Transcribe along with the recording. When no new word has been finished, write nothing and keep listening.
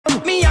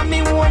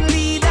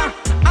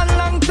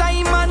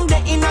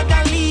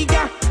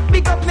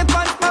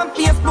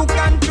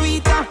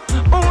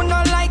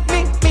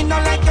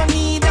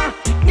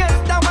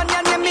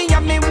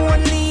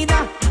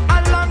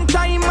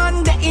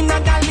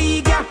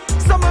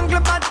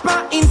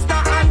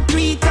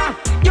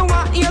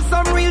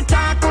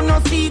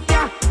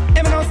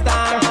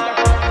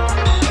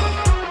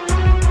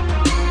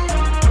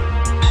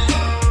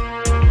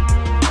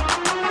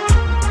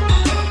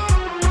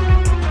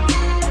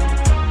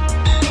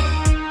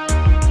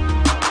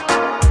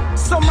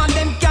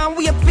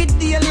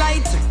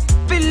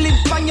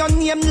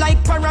name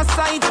like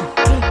Parasite.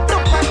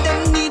 Look at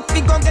them need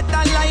to go get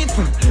a life.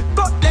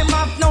 Cut them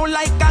off now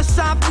like a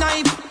sharp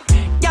knife.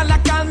 Y'all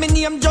call me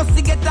name just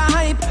to get a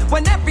hype.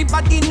 When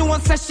everybody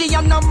knows that she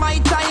am not my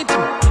type.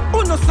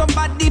 Who know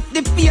somebody if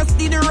the face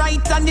did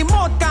right and the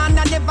mouth can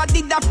I never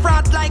did a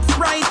fraud like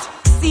Sprite.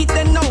 See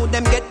them now,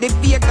 them get the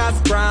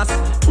Vegas grass.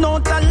 No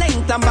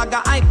talent and bag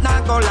of hype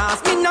not go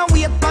last. Me no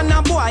wait for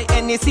a boy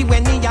any see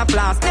when he a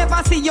blast.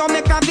 Never see you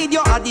make a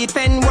video or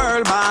defend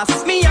world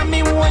boss. Me and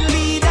me one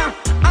leader,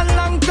 a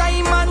long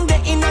time and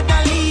they in the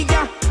league.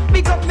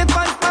 Pick up me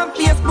fans on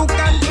Facebook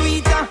and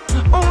Twitter.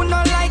 Who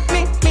no like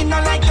me no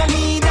like a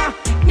neither.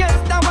 Yes,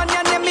 the one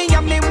ya name me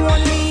and me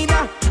one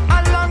leader. A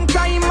long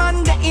time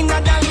and they in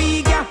the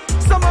league.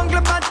 Some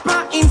uncle bad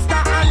pa Insta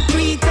and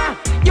Twitter.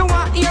 You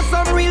want hear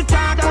some real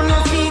talk on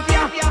no seat,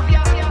 yeah.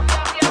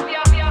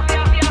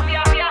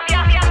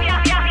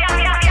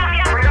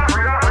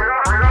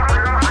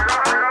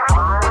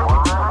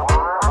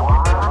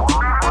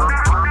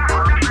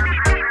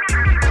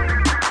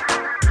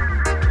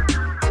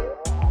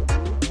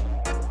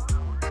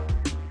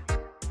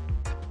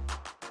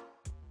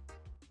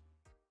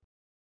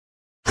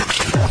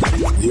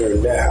 You're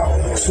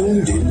now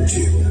tuned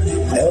into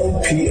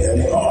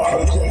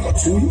LPMR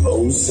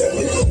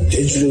 207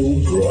 Digital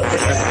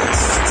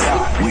Broadcast.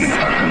 We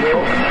are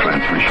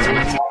transmission.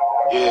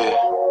 Yeah.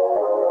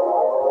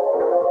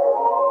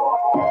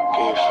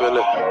 Can you feel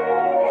it?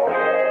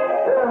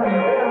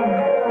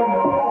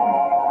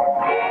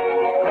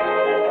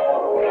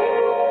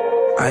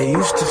 I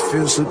used to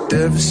feel so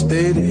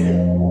devastated.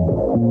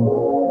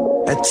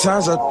 At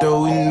times I thought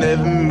we'd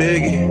never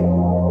make it.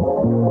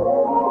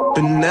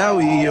 But now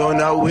we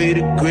on our way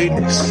to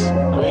greatness.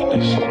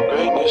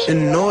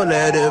 And all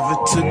that ever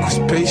took was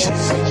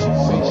patience.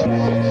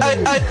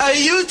 I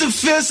used to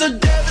feel so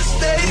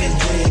devastated.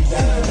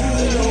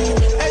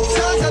 At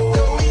times I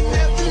thought we'd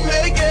never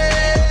make it.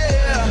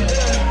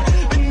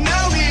 But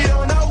now we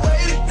on our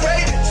way to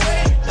greatness.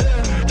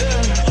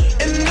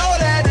 And all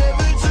that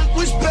ever took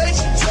was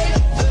patience.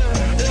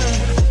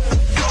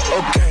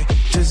 Okay,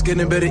 just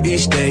getting better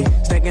each day.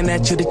 Stacking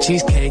that to the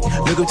cheesecake.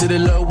 Look up to the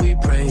Lord we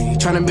pray.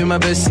 Tryna be my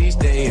best each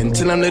day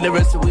until I'm lit the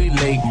rest of we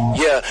late.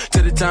 Yeah,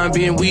 to the time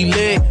being we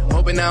lit.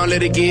 Hoping I don't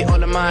let it get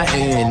all in my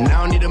head. I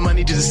don't need the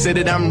money just to say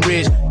that I'm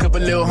rich. Couple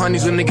little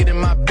honeys when they get in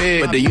my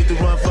bed. But they used to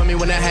run for me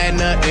when I had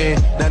nothing.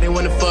 Now they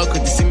wanna fuck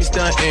quick to see me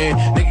stunting.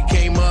 Nigga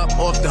came up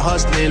off the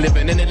hustling.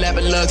 Living in the lap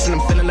of lux and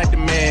I'm feeling like the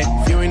man.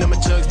 If you ain't on my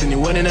chucks then you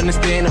wouldn't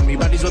understand. On me,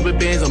 bodies rubber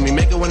bands on me,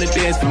 make her wanna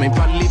dance for me.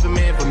 Probably leave a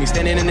man for me,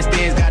 standing in the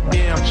stands,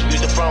 goddamn. She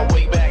used the front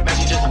way back, now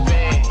she just a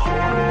fan.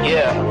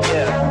 Yeah.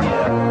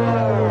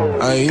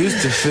 I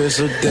used to feel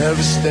so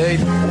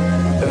devastated.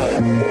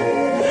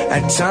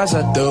 At times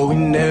I thought we'd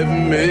never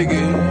make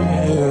it.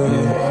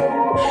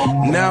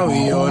 Now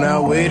we on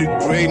our way to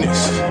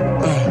greatness.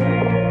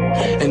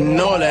 And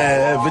all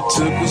that ever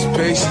took was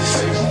patience.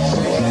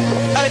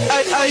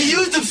 I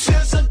used to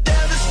feel so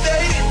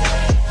devastated.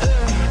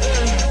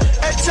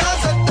 At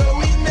times I thought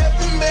we'd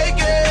never make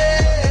it.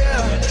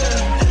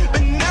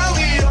 But now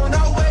we on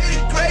our way to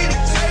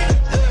greatness.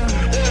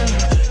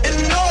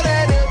 And all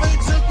that ever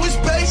took was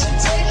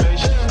patience.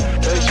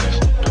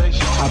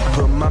 I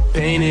put my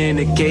pain in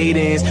the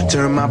cadence,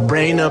 turn my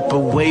brain up a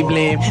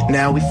wavelength.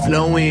 Now we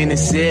flowing and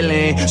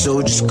sailing,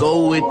 so just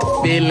go with the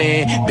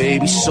feeling.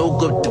 Baby,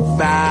 soak up the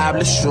vibe,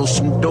 let's throw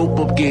some dope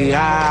up, get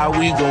high.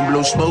 We gon'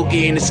 blow smoke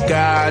in the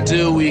sky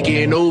till we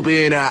can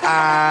open our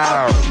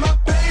eyes. I put my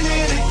pain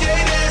in the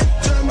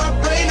cadence, turn my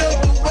brain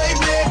up a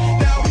wavelength.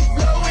 Now we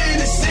flowing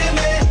and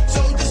sailing,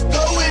 so just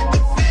go with the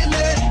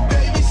feeling.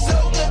 Baby,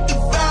 soak up the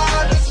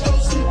vibe, let's throw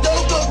some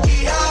dope up,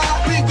 get high.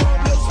 We gon'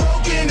 blow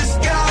smoke in the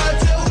sky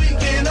till we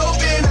can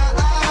open our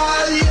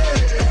eyes, yeah.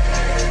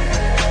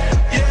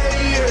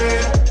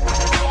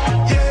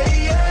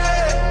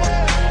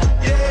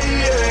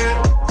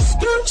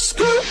 Skirt,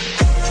 skirt.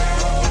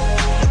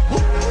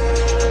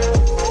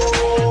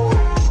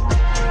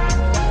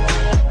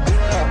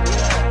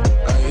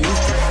 I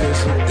used to feel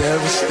so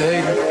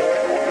devastated.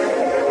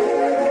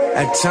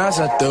 At times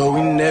I thought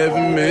we'd never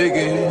make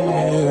it.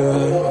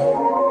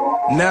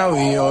 Now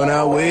we on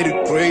our way to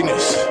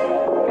greatness.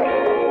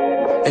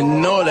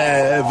 And all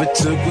that ever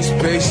took was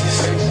patience.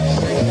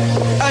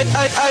 I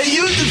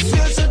used to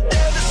feel so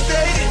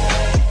devastated.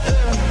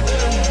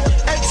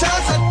 At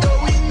times I thought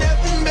we'd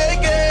never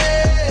make it.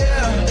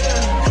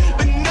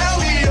 But now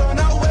we on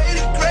our way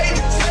to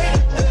greatness.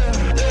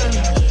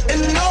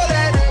 And all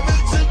that ever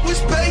took was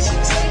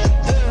patience.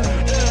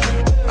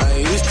 I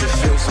used to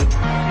feel so.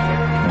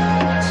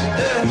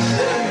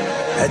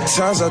 At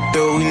times I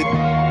thought we.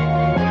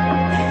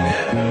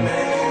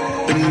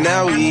 But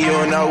now we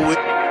on our way.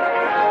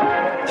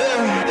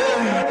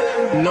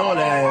 And all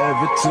that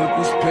ever took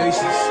was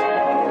patience.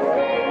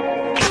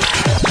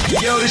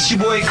 Yo, this your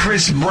boy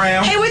Chris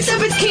Brown. Hey, what's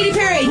up? It's Katy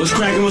Perry. What's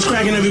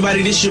cracking,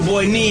 everybody? This your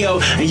boy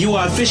Neo, and you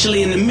are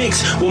officially in the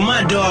mix with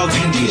my dog,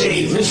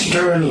 DJ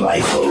Mr.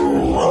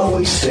 Lifo.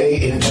 Always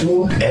stay in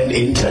tune and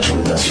in touch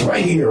with us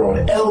right here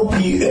on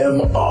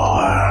LPMR.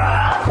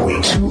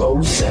 Wait,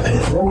 207,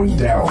 throwing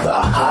down the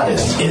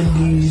hottest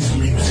indies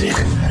music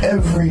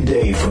every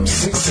day from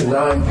 6 to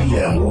 9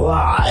 p.m.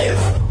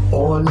 live.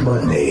 On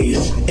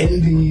Mondays,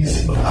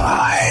 Indies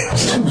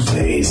Vibes.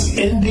 Tuesdays,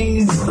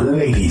 Indies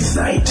Ladies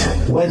Night.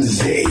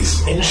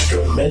 Wednesdays,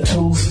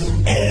 Instrumentals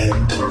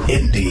and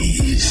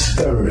Indies.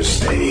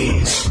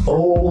 Thursdays,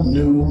 all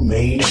new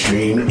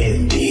mainstream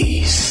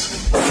Indies.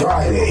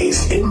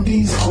 Fridays,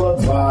 Indies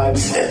Club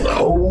Vibes and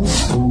Old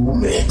School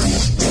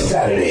Mix.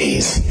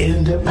 Saturdays,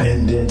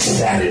 Independent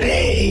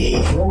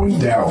Saturday. Throwing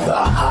down the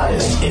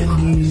hottest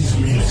Indies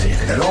music.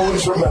 And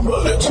always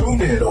remember to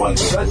tune in on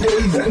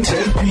Sundays at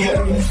 10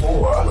 p.m.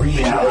 for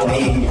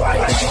Reality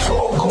Life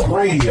Talk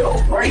Radio.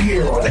 Right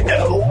here on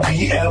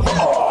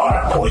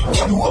LPMR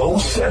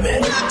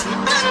 .207.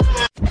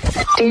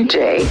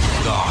 DJ.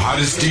 The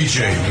hottest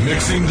DJ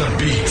mixing the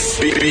beats.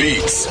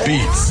 Beats.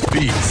 Mixing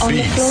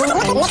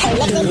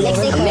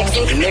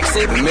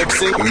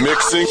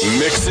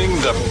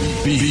the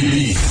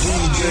beats.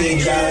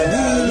 DJ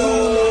Danilo.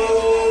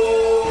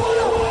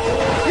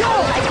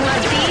 Like my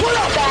beat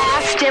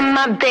fast and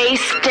my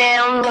bass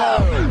down low.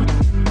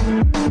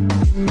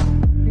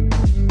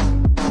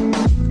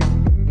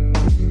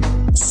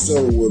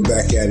 So we're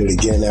back at it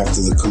again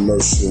after the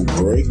commercial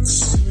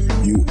breaks.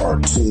 You are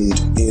tuned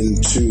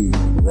into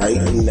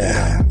right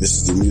now.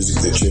 This is the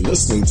music that you're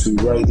listening to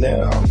right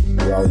now.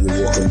 While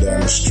you're walking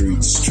down the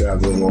streets,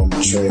 traveling on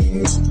the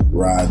trains,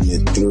 riding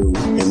it through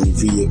in the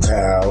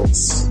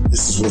vehicles.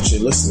 This is what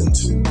you're listening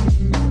to.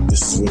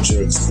 This is what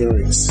you're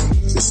experiencing.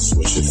 This is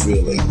what you're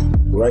feeling.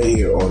 Right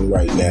here on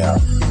Right Now.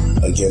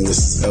 Again,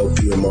 this is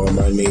LPMR.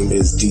 My name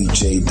is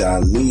DJ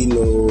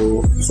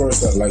Danilo.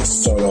 First, I'd like to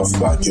start off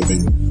by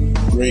giving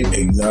great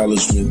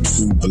acknowledgement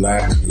to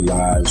Black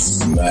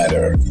Lives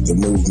Matter, the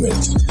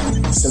movement,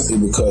 simply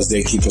because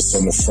they keep us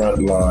on the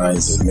front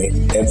lines and make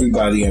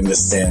everybody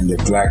understand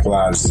that Black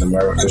lives in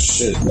America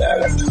should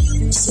matter.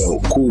 So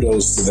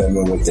kudos to them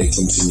and what they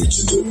continue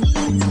to do.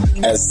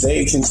 As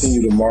they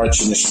continue to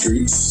march in the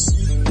streets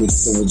with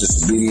civil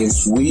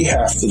disobedience, we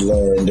have to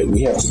learn that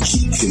we have to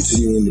keep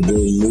continuing to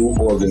build new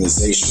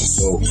organizations.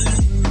 So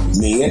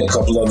me and a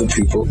couple other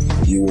people,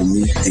 you will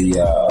meet the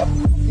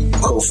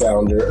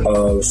co-founder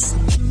of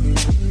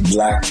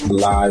Black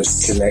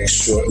Lives Connect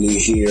shortly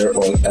here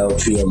on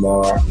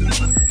LPMR,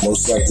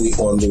 most likely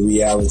on the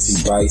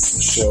Reality Bites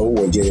show.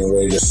 We're getting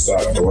ready to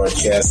start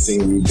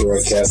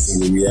rebroadcasting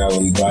the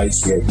Reality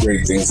Bites. We have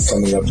great things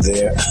coming up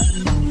there.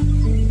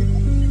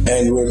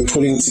 And we're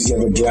putting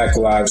together Black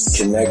Lives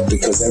Connect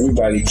because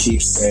everybody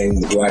keeps saying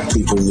the black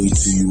people need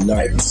to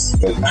unite.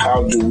 But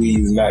how do we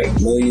unite?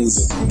 Millions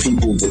of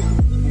people that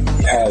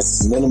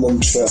has minimum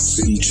trust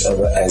for each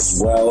other as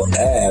well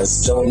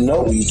as don't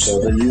know each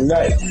other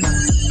unite.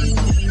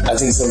 I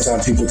think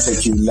sometimes people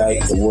take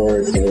unite the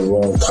word in the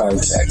wrong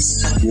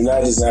context.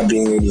 Unite is not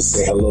being able to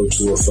say hello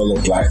to a fellow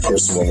black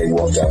person when they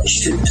walk down the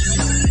street.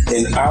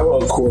 In our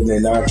accord,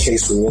 in our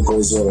case, with what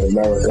goes on in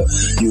America,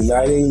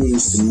 uniting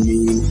needs to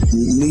mean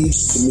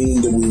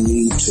that we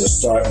need to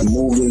start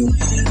moving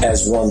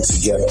as one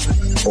together.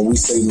 When we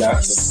say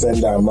not to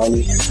spend our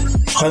money,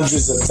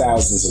 hundreds of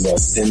thousands of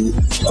us in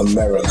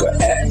America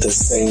at the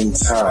same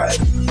time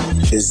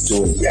is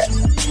doing that.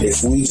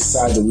 If we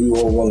decide that we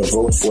all want to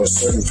vote for a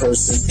certain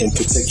person in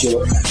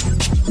particular,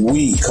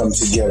 we come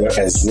together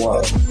as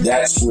one.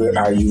 That's where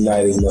our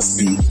uniting must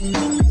be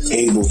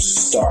able to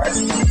start.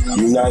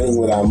 Uniting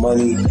with our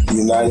money,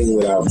 uniting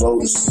with our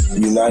votes,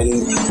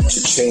 uniting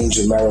to change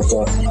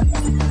America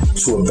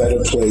to a better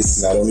place,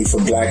 not only for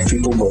black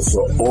people, but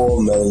for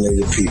all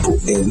melanated people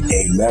in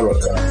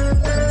America.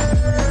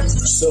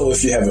 So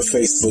if you have a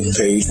Facebook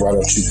page, why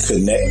don't you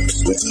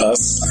connect with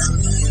us?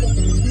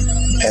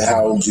 And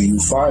how do you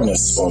find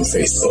us on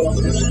Facebook?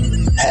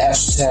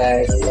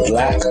 Hashtag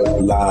Black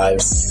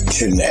Lives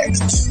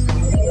Connect.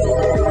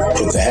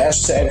 Put the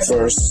hashtag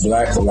first,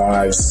 Black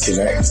Lives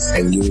Connect,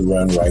 and you'll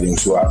run right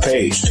into our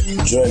page.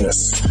 Join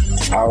us.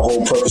 Our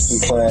whole purpose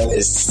and plan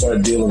is to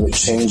start dealing with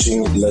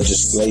changing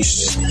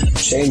legislation,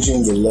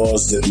 changing the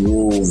laws that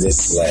rule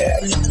this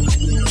land.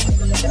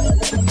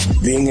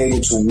 Being able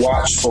to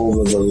watch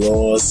over the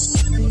laws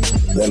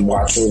that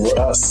watch over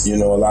us. You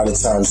know, a lot of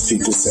times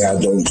people say I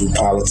don't do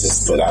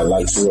politics, but I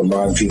like to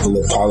remind people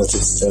that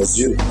politics does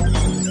you.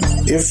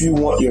 If you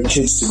want your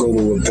kids to go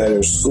to a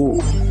better school,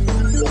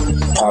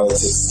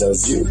 politics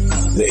does you.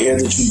 The air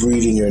that you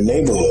breathe in your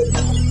neighborhood,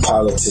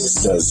 politics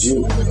does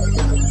you.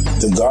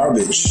 The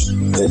garbage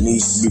that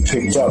needs to be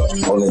picked up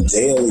on a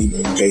daily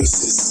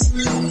basis,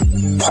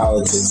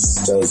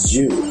 politics does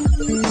you.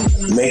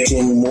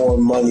 Making more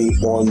money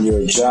on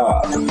your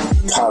job,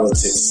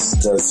 politics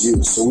does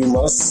you. So we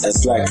must,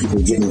 as black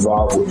people, get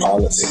involved with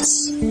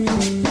politics.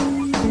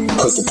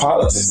 Because the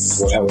politics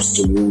is what helps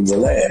to rule the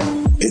land.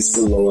 It's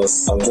the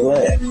laws of the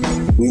land.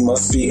 we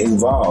must be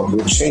involved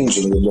with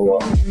changing the law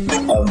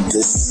of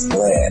this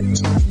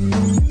land.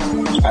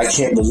 I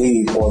can't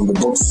believe on the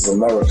books of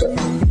America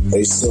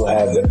they still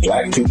have that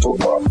black people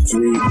are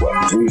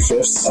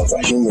 3/5 of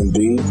a human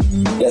being.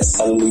 That's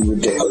utterly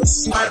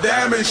ridiculous. My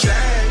diamond shine,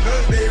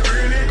 'cause they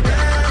really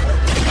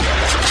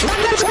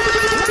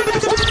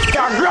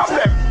Y'all drop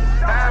that.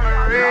 I'm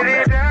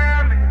really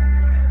diamond,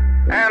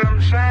 and I'm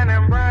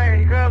shining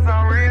bright, 'cause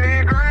I'm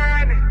really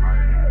grinding.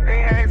 They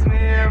ask me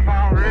if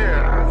I'm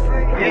real, I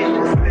say yes.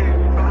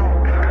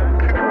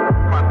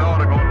 My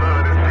daughter gon'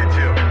 love this bitch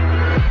here.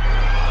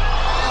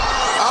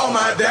 All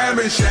my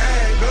diamonds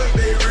shine, 'cause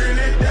they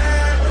really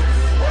diamond.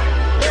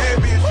 Bad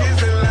bitches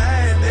in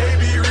line, they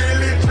be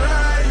really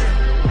trying.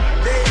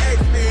 They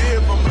ask me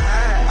if I'm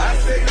high, I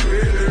say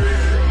really,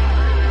 really.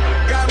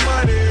 Got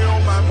money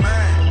on my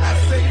mind, I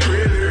say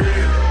really,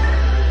 really.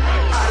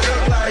 I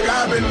look like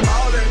I've been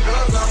ballin',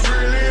 'cause I'm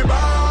really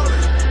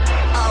ballin'.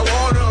 I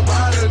wanna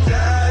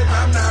apologize,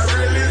 I'm not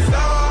really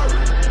sorry.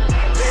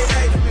 They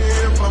ask me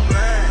if I'm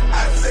lying,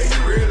 I say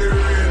really,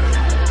 really.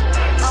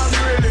 I'm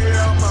really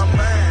on my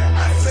mind,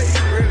 I say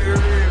really,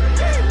 really.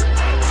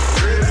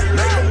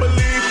 Make 'em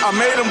believe, I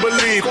made 'em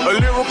believe. A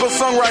lyrical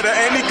songwriter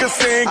and he could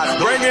sing.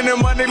 Bringing in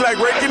money like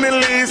raking in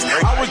leaves.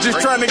 I was just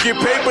trying to get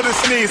paper to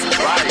sneeze.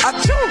 I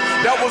chew,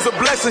 that was a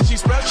blessing. She's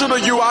special to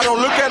you, I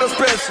don't look at her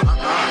special.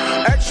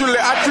 Actually,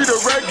 I treat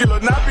her regular.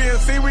 Not being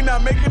seen, we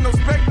not making no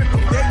spectacle.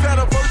 They tell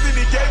the first and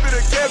he gave it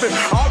to Kevin.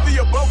 All the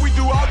above, we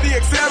do all the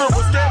etc.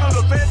 Scared of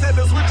the fans, had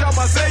to switch out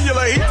my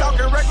cellular. He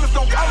talking reckless,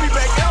 don't call me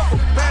back ever.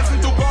 Passing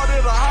through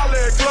Garden to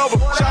holler at Glover.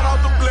 Shout out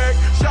to Black,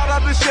 shout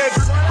out to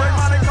Shedrick. Bring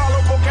money, call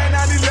up, okay,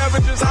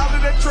 911, just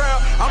holler at Trail.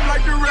 I'm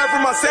like the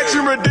Reverend, my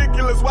section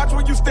ridiculous. Watch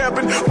when you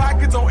stepping,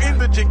 pockets on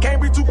indigent,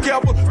 can't be too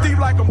careful. Steve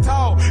like I'm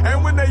tall,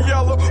 and when they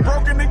yellow,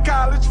 broken in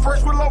college,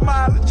 fresh with low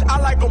mileage. I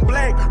like them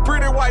black,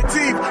 pretty white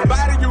teeth,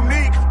 body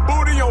unique,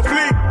 booty on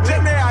fleek.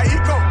 Jenny I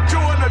eco,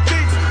 chewing the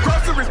deeks.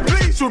 Groceries,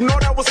 please, you know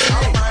that was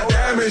all my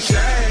diamond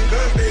shine,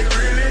 'cause they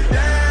really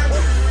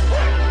diamond.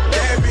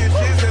 That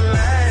bitches in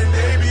line,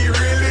 they be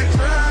really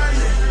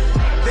trying.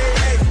 They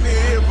ask me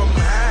if I'm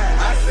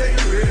high, I say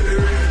really,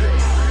 really.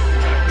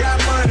 Got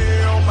money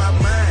on my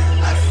mind,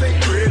 I say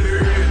really,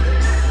 really.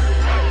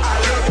 I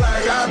look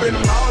like I've been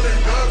ballin',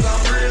 'cause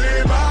I'm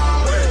really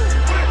ballin'.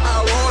 I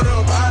wanna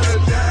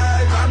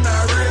apologize, I'm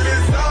not really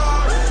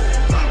sorry.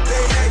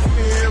 They ask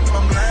me if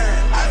I'm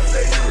lying, I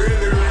say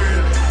really,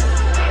 really.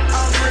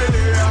 I'm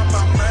really on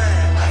my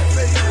mind, I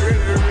say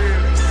really, really.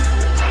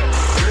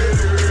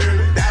 Really,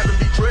 really. Diamond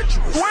be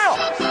treacherous. Well,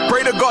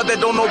 pray to God that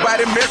don't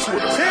nobody mess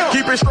with us.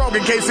 Keep it strong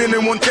in case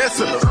anyone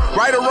testing us.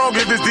 Right or wrong,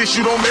 if it's this,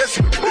 you don't mess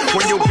with it.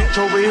 When your bitch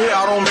over here,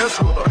 I don't mess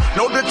with her.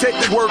 No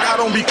detective work, I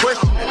don't be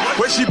questioning.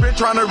 Where she been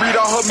trying to read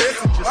all her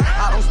messages.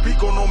 I don't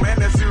speak on no man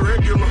that's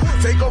irregular.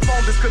 Take her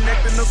phone,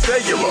 disconnecting the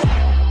cellular.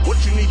 What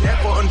you need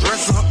that for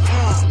undressing her?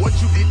 What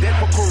you did that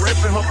for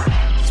caressing her?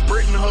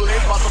 Spreading her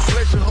legs about to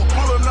pleasure her.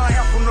 Pulling her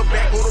hair from the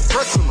back or the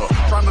pressing her.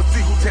 Trying to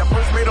see who tap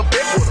first made a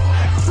bet with her.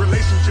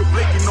 Relationship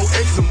blinking, no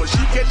eczema.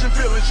 She catching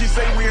feelings, she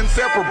say we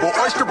inseparable.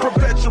 Oyster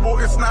perpetual,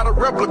 it's not a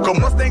replica.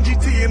 Mustang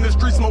GT in the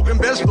street smoking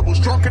vegetables.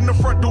 Drunk in the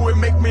front, do it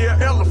make me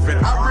an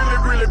elephant. I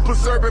really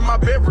preserving my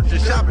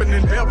beverages. Shopping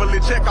in Beverly,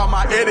 check out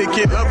my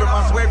etiquette. Loving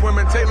my swag,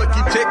 women Taylor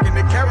keep checking.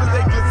 The carrots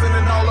they glisten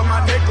in all of my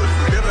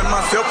necklaces. Feeling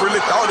myself,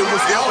 really thought it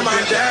was all my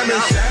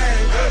diamonds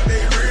shine, 'cause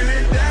they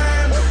really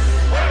diamond.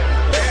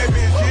 Bad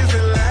bitches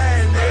in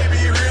line, they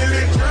be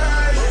really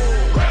trying.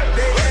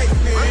 They ask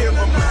me if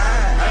I'm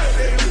high, I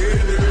say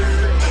really,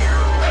 really.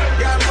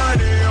 Got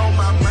money on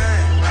my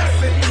mind, I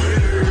say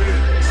really,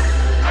 really.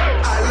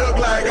 I look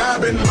like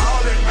I've been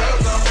ballin',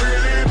 'cause I'm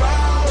really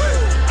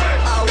ballin'.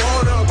 I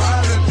wanna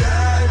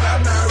apologize,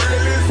 I'm not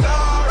really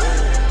sorry.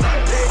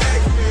 They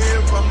ask me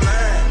if I'm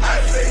lying, I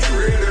say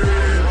really,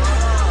 really.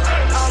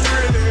 I'm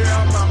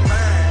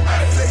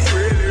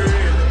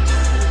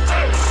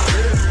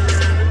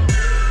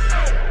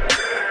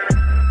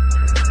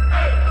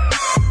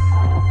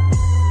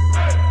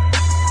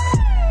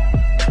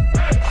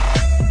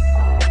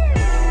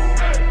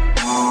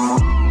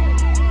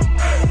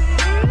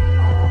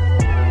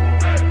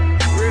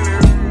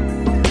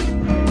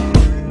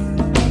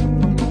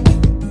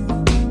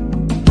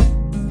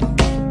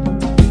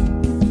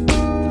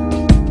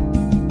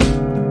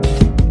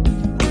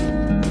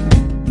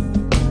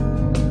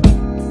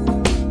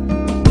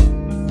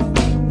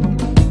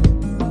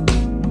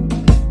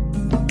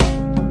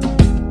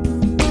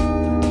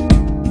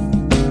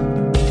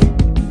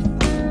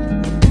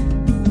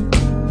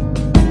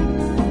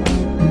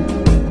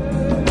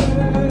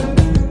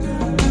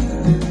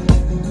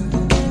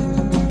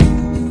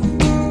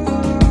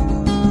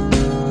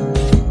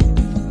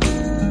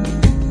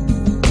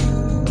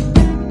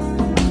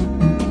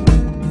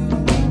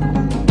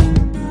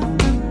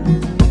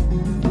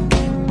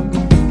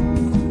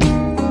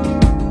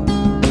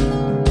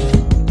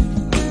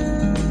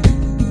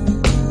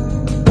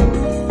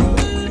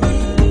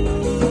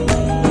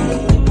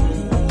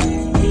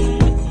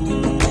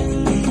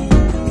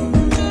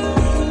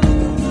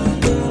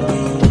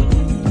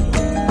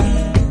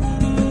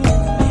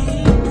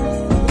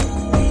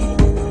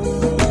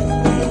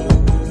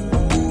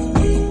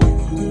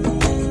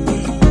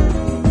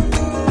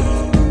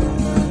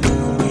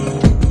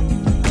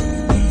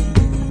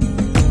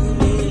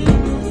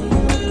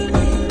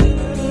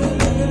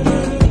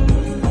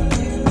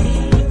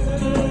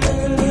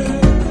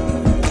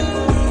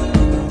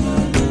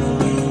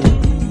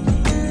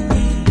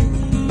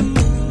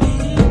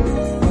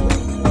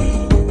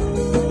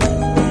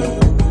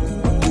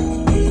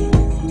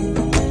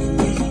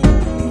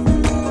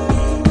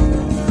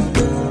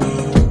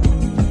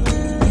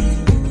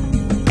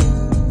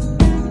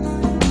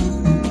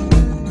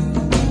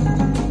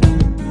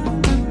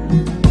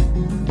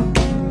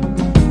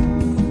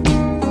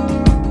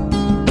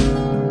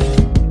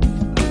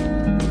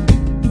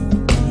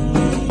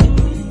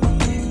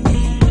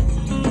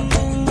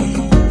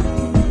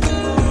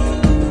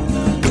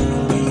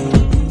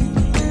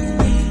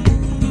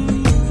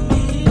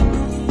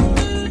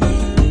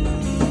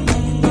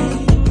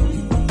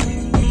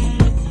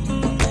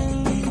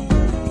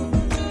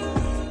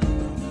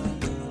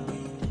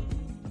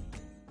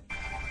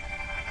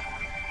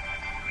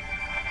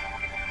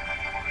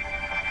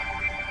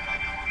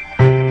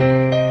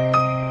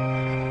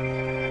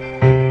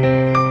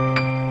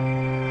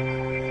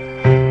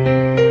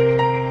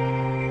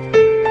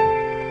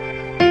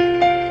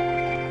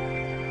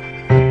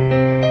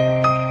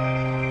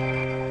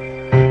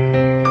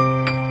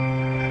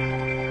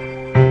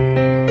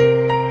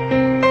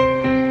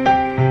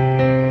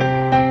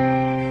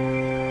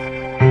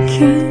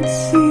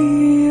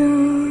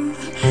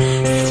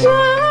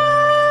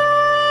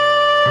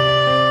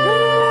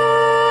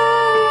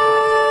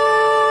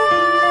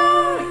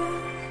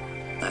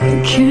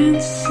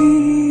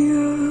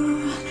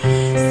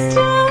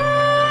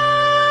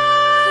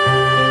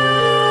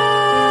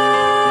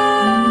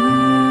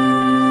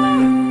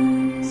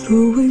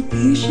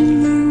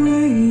patiently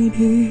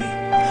waiting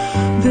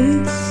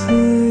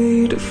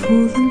bedside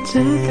for the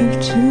death of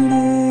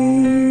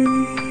today.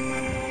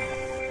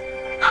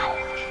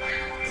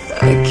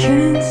 I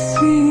can't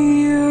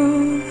see you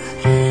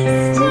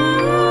star.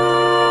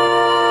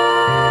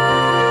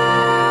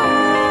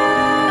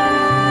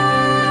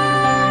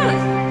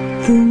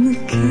 The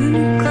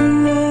mechanical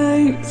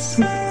lights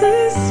of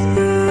this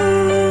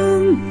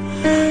film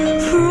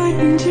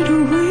frightened it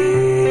away,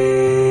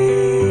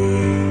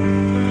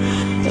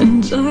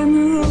 and I'm alone.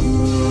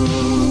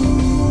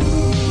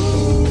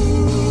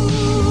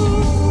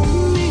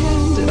 Me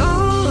and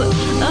all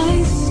I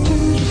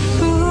stood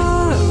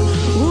for,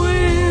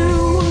 we're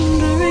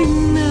wandering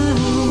now,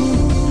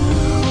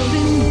 all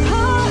in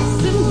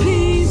parts and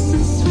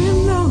pieces. We're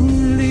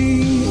lonely.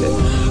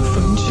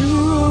 Find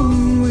your own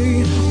way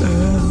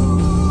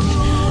out.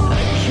 I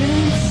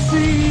can't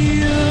see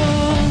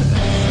your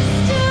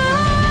star.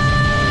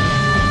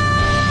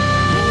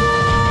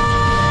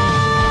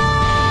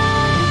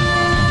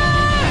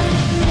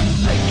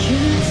 I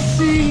can't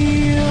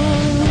see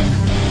your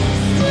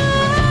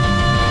star.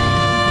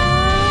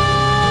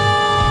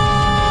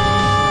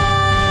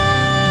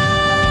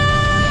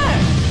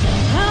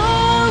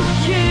 How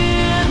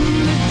can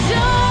the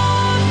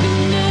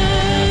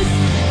darkness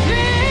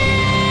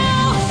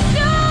feel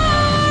so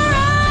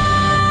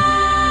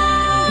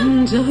right?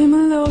 And I'm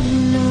alone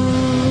now.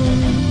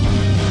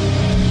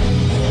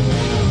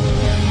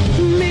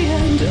 Me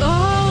and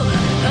all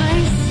I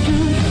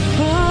stood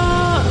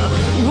for,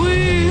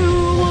 we're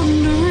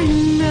wandering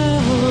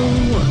now,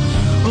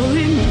 all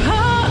in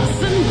parts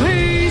and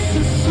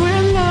pieces.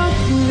 We're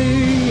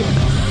lovely.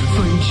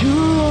 Find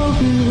your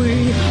own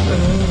way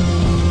out.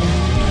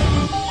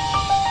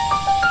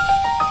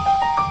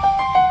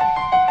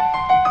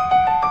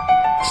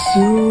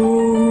 So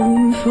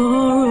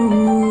far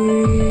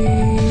away,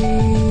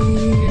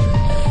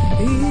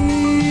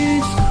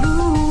 it's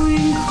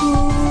growing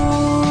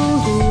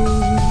colder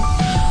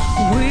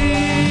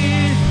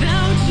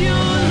without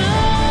your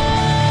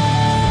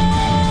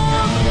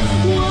love.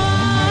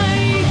 Why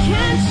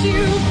can't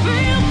you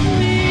feel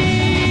me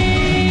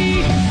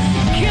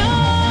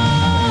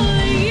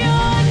calling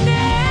your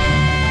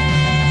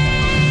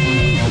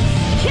name?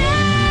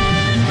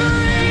 Can't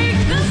break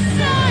the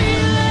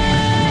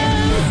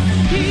silence.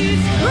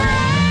 It's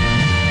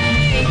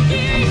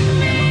breaking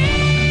me.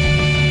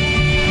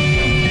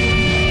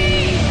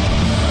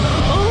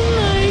 All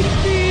my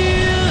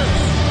fears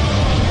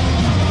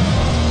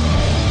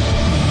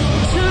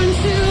turn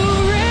to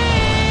rain.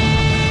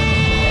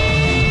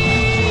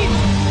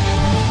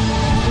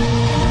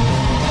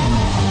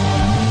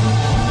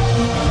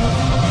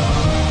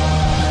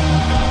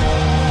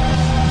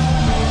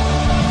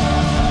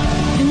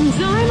 And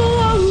I'm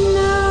alone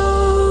now.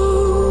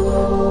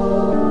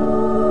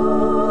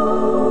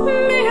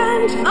 Me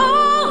and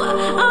all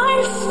I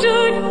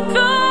stood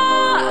for,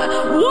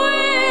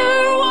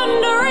 we're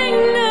wandering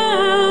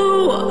now,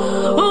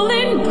 all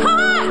in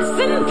parts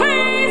and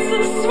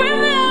pieces. We're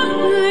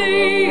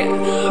lovely.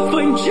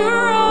 Find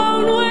your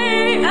own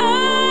way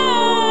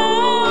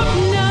out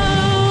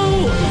now.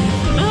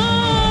 I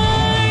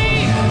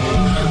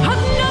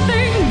have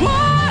nothing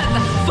worth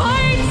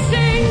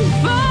fighting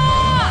for.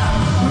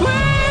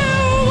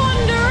 We're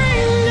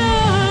wandering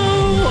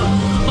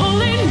now, all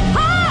in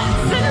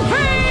parts and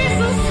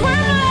pieces.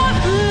 We're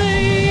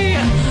lovely.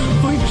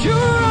 Find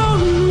your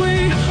own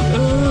way out.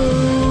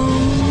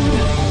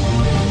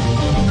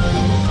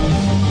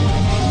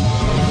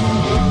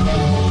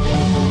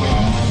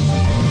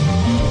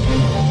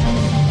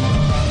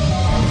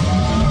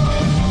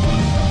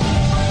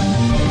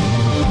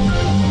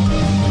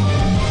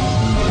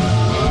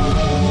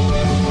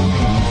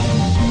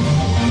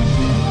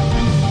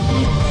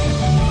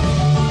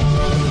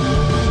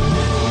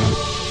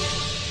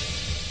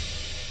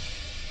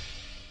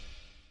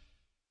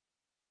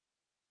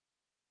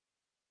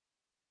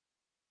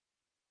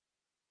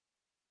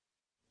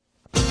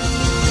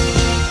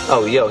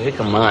 Oh, yo, here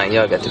come mine.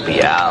 Y'all got to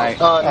be out.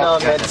 Oh, no,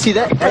 man. See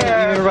that?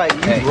 Hey, you're right.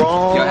 You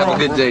wrong. Y'all have a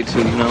good day, too,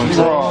 you know what I'm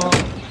saying? Wrong.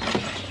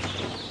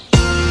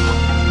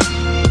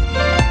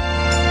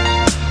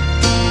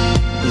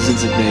 This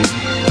is it, baby.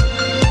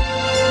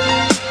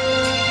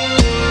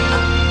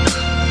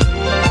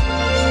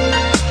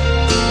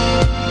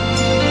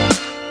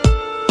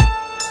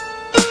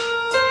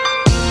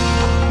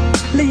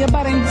 Lay your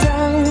body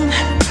down,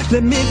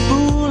 let me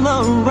fool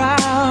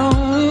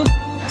around.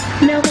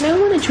 Melvin, I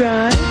want to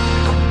drive.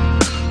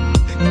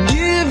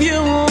 Give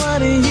you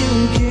what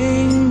you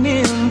came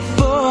in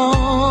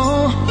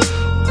for.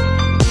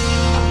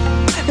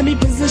 Let me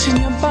position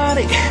your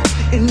body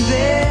in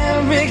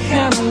every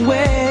kind of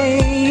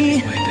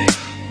way.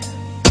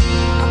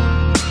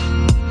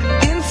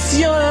 It's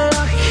your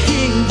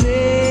lucky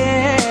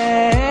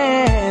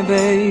day,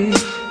 babe.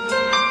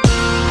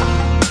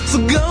 So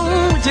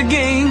go with your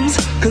games,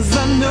 'cause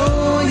I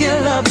know you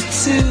love it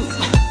too.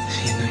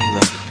 You know you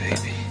love it,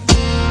 baby.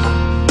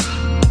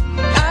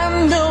 I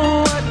know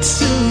what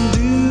to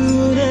do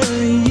to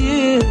you.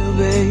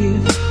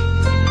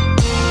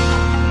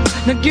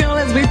 Now girl,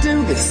 as we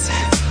do this,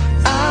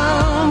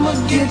 I'ma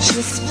get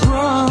you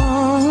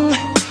sprung.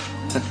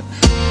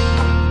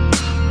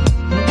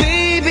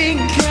 Baby,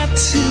 got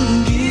to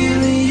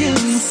give you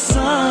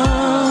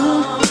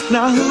some.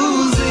 Now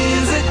whose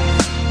is it?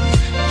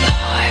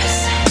 Yours.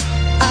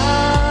 I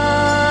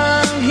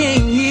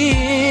can't hear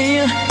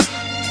you.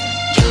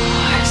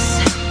 Yours.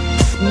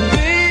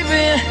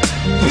 Baby,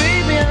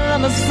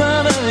 I'm the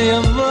sound of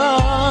your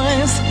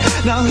voice.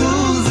 Now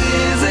whose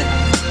is it?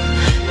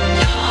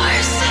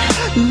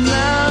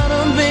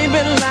 Louder,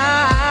 baby,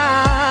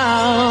 louder.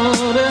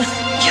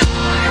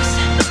 Yours.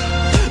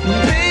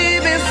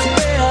 Baby,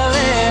 spell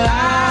it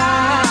out.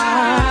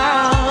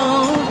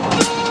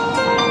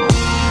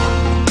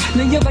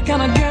 Now you're the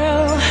kind of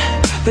girl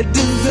that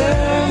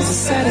deserves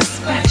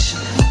satisfaction.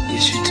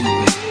 Yes, you do,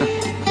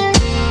 baby.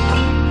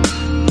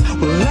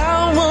 Well, I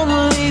won't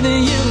leave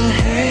you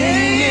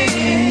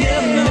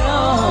hanging, no,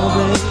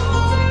 baby.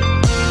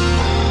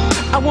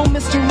 I want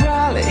Mr.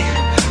 Riley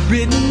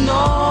written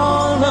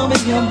all over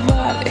your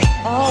body,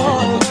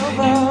 all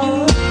over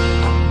you,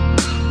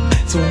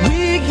 so we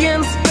can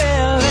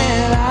spell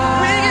it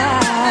out.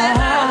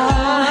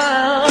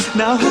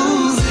 Now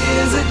whose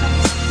is it?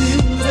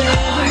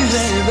 Yours,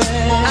 baby.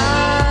 I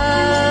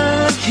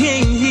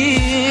can't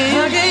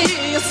hear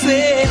you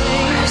say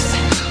yours.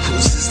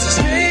 Whose is this?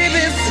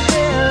 Baby,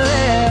 spell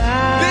it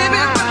out.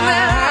 Baby, spell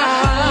it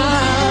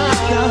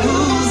out. Now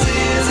whose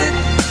is it?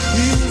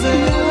 Yours,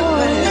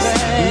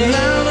 baby.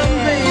 Louder,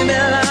 baby,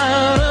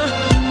 louder.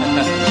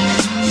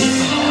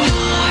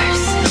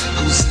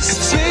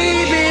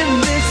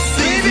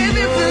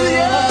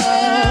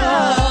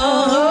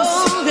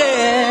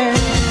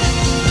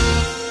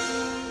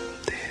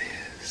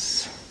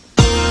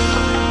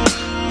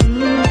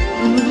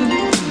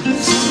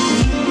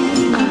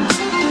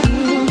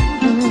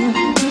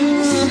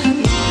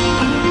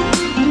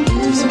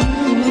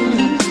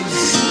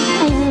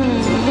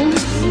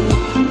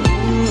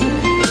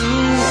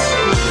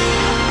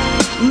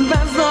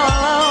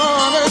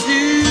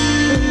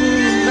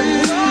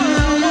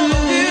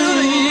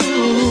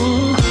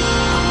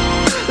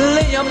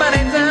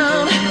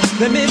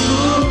 Let me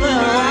move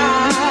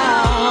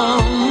around,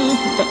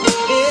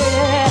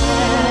 yeah.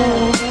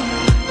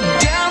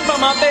 Down from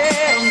my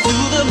bed to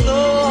the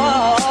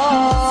floor.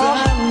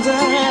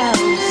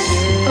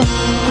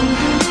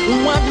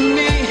 Watch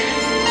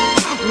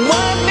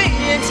me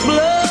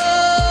explode.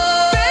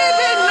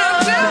 Baby, now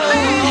tell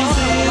me, who's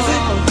is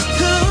it?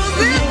 Who's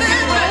is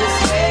it,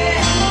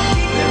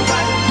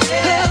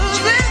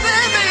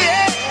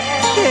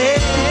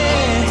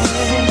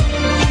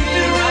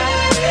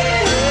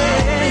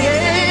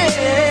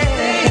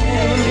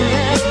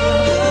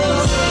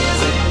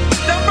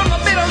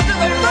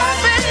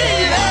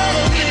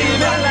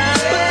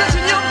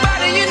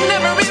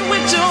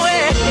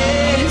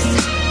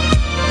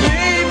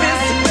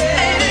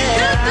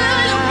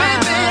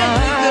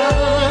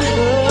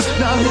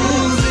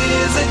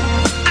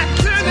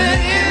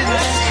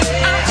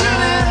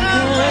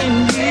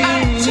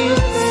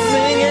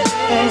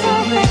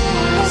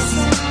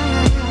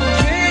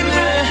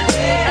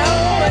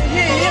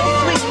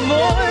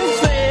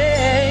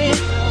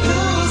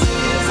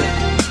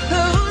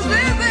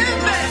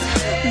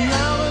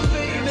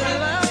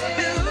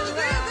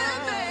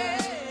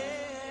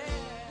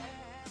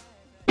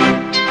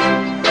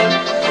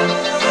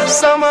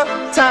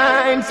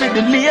 Summertime for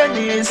the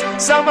ladies,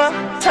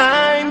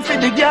 summertime for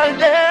the girl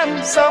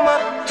them,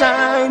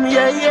 summertime,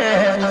 yeah,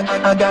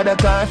 yeah. I got a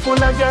car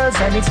full of girls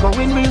and it's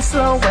going real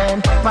slow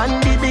and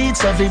on the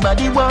beach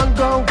everybody want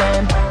go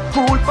and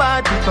pool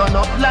party turn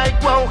up like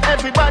wow,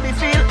 everybody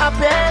feel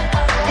happy.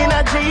 In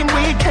a dream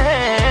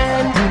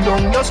weekend, do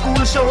down your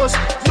school shows,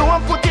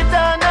 don't put it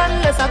on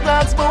unless a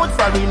glass boat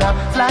foreigner.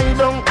 Fly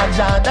down a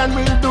Jordan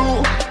will do,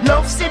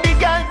 love see the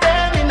girl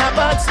them in a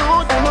bad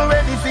suit, I'm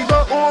ready to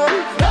go home.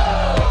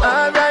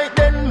 Alright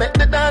then, make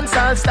the dance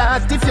all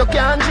start. If you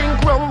can't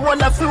drink rum,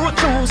 roll a fruit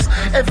juice.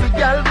 Every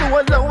girl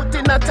roll out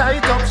in a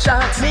tight up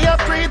shot. Me a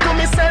pray to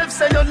myself,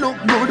 say you look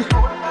good.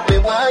 Me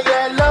want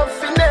your love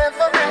fi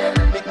never end.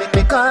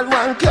 Me call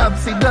one cab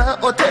fi the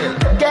hotel.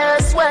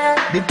 Guess where?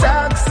 The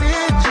taxi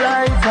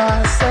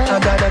driver said I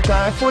got a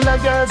car full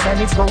of girls and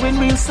it's going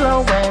real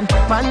slow and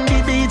on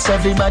the beach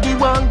everybody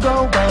want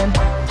go and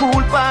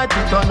pool party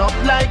turn up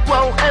like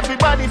wow,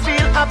 everybody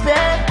feel happy.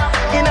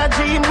 In a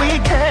dream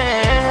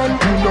weekend,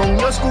 do down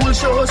your school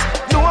shows,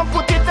 don't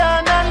put it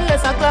on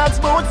unless a class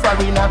boat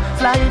foreigner.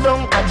 Fly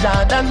down a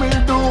Jordan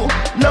will do,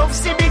 love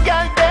see the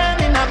girl them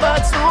in a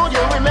bad suit.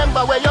 You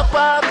remember where you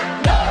park?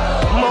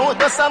 Mouth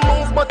does a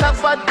move but a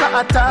vodka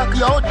attack.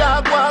 Yo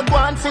dog go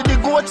on for the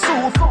goat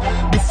soup,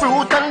 the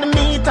fruit and the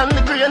meat and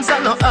the grains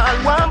and all.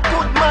 Want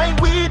put my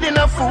weed in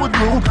a food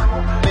group.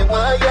 Me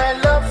want your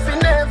love fi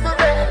never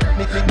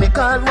end. Me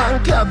call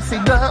one cab fi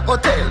the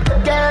hotel.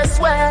 Guess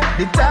where?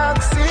 The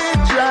taxi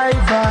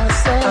driver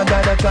said I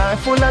got a car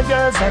full of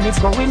girls and it's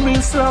going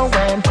real slow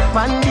and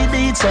on the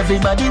beach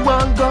everybody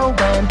want go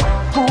and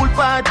pool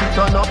party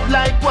turn up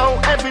like wow,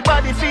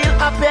 everybody feel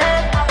happy.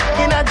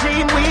 In a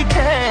dream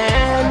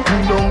weekend, do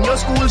down your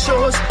school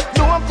shows.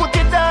 Don't put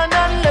it on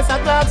unless a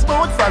glass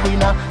boat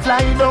foreigner. Fly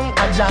down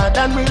a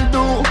Jordan will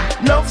do.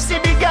 Love see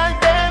the girl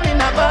them in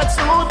a bad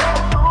suit.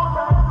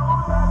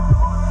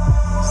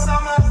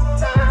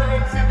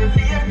 Summertime for the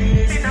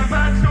ladies in a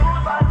bad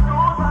suit.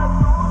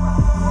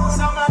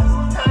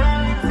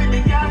 Summertime for the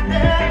girl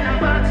them in a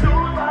bad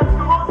suit.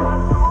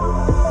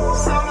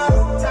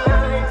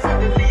 Summertime for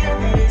the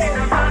ladies in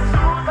a bad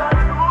suit.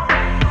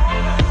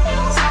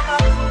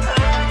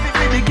 Summertime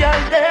for the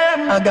girl them.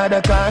 I got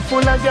a car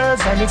full of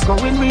girls and it's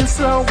going real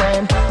slow.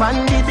 When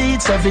on the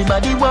beach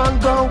everybody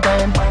want go.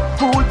 When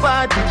pool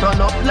party turn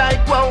up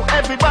like wow,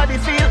 everybody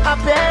feel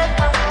happy.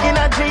 In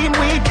a dream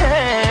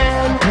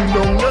weekend, pull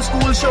down your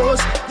school shows.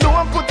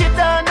 Don't put it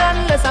on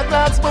unless a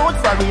glass boat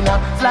foreigner.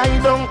 Fly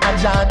down a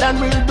Jordan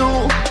will do.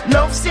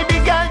 Love see the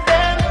girl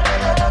them.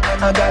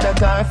 I got a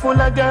car full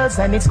of girls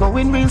and it's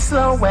going real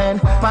slow. When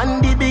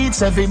on the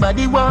beach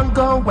everybody want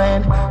go.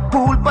 When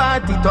pool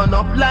party turn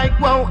up like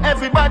wow,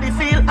 everybody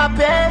feel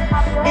happy.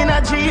 In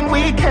a dream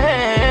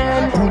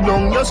weekend, pull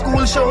down your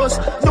school shows.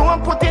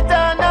 Don't put it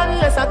on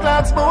unless a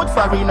glass boat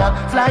foreigner.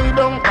 Fly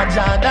down a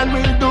Jordan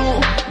will do.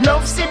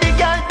 Love see the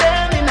girl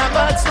them in a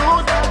bad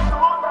suit.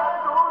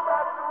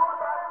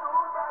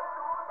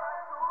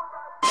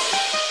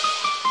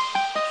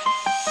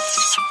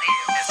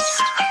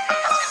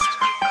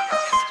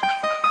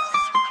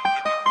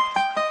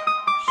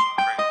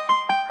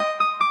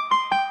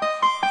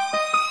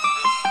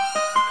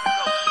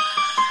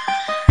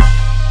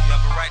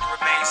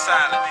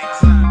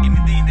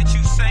 Anything that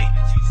you say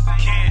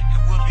can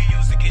and will be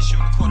used against you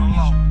in the court of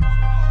law.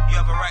 You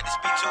have a right to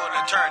speak to an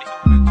attorney.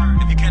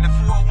 If you can't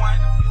afford one,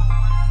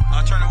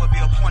 an attorney will be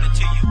appointed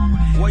to you.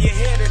 Where you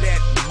headed at,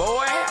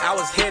 boy? I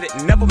was headed,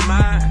 never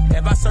mind.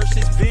 If I search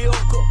this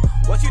vehicle,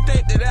 what you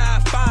think that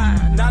I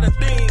find? Not a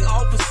thing,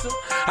 officer.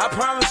 I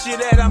promise you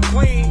that I'm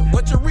clean.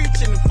 What you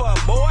reaching for,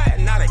 boy?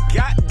 Not a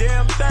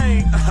goddamn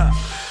thing.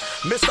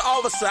 Mr.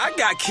 Officer, I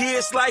got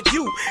kids like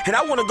you, and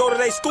I want to go to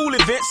their school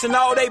events and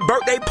all their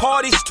birthday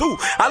parties too.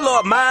 I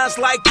love minds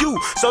like you,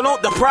 so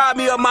don't deprive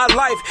me of my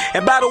life.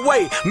 And by the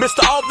way,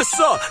 Mr.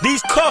 Officer,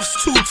 these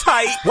cuffs too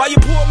tight. Why you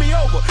pull me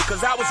over?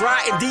 Cause I was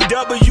riding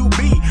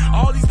DWB.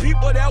 All these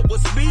people that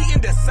was speeding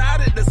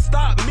decided to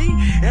stop me.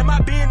 Am I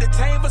being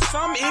detained for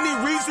something? Any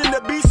reason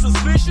to be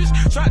suspicious?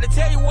 Tried to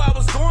tell you where I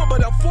was going,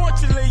 but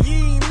unfortunately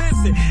you ain't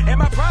listen. And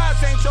my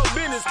prize ain't your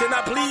business. Can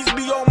I please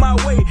be on my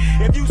way?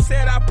 If you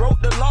said I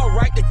broke the law,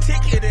 write the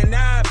ticket and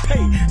I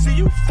pay. See,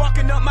 you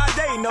fucking up my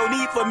day. No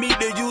need for me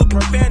to use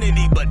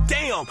profanity. But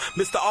damn,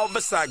 Mr.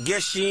 Officer, I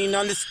guess you ain't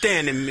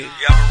understanding me.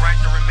 You have a right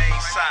to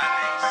remain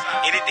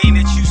silent. Anything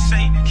that you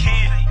say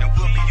can and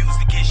will be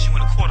used against you in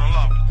the court of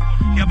law.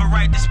 You have a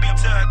right to speak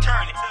to an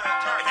attorney.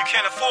 If you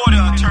can't afford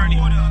an attorney,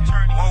 one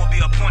will be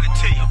appointed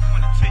to you.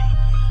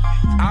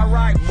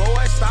 Alright,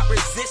 boy, stop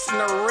resisting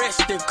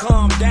arrest and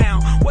calm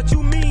down. What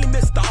you mean,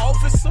 Mr.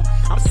 Officer?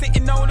 I'm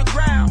sitting on the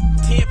ground.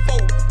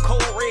 10-4,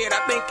 cold red,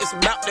 I think it's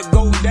about to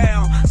go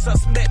down.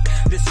 Suspect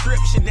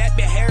description, that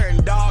be hair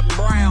and dark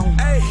brown.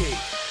 Hey,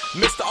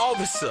 Mr.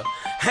 Officer,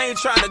 I ain't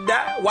trying to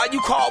die. Why you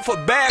called for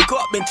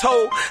backup and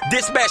told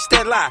dispatch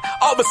that lie?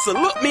 Officer,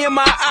 look me in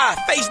my eye,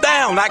 face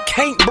down, I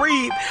can't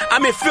breathe.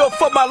 I'm in fear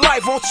for my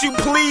life, won't you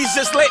please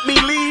just let me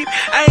leave?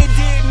 I ain't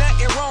did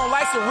nothing wrong,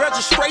 license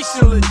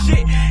registration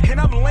legit. And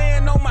I'm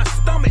laying on my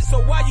stomach, so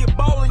why you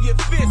balling your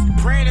fist?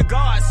 Praying to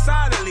God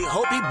silently,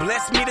 hope he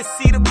bless me to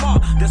see the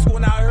mark. That's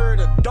when I heard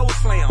a door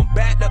slam,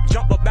 backed up,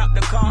 jump up out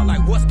the car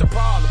like what's the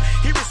problem?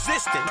 He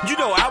resisted, you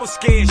know I was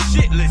scared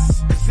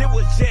shitless. Cause it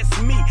was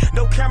just me,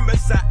 no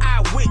cameras or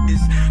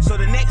eyewitness. So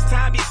the next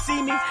time you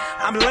see me,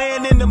 I'm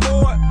laying in the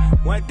morgue.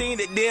 One thing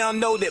that they don't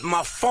know that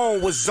my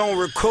phone was on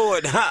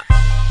record, huh?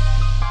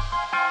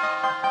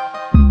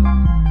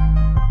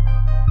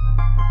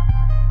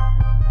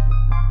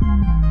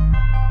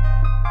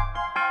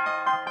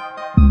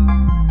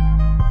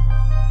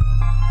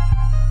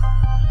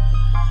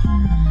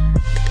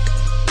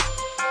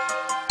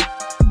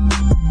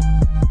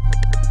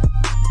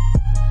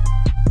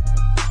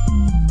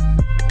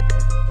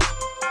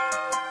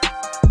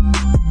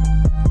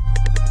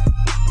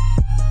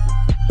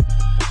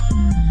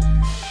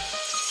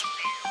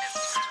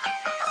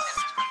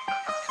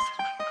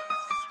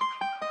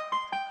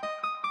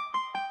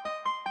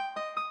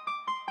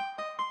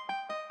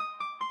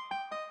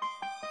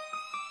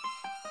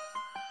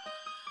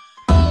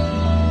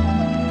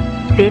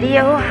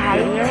 Video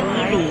Hype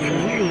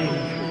TV,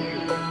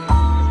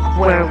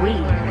 where we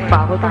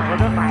follow the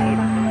hype.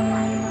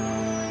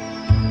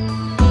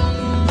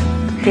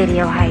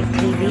 Video Hype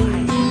TV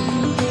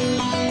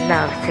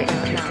loves to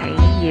entertain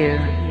you.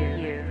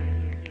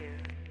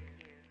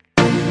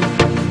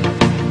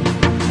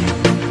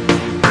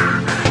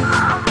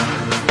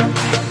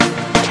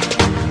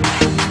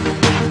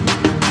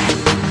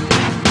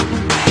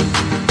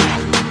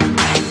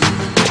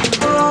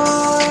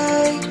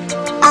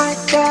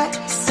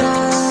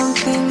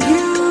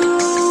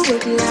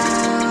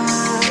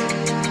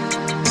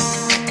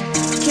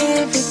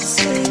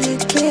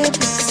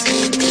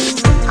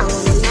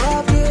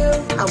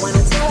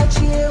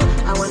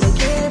 I wanna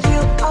give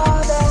you all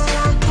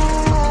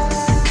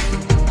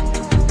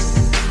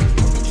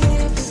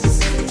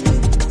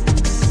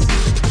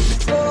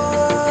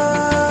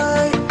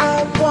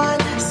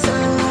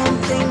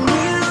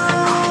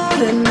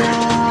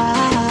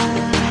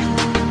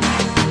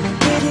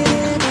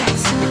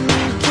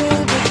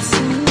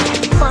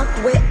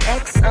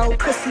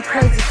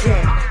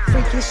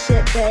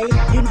babe.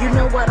 You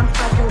know what I'm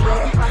fucking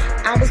with.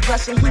 I was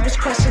brushing, he was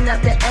crushing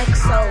up the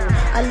XO.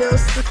 A little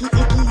sticky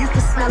icky, you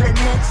can smell it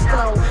next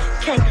though.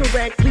 Can't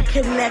correctly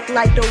connect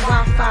like the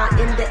Wi-Fi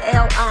in the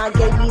LI.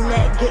 Gave me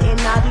neck, getting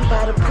naughty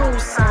by the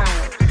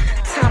poolside.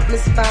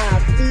 Topless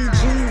vibe,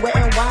 Fiji, wet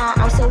and wild.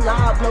 I'm so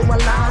loud, blowing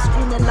loud,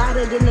 screaming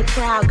louder than the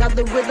crowd. Got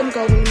the rhythm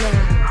going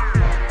now.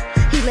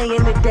 He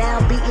laying it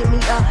down, beating me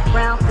up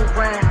round for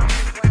round.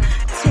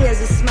 Tears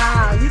and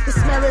smile, you can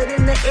smell it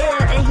in the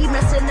air, and he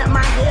messing up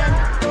my hair.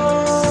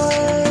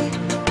 Boy,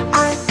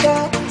 I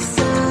got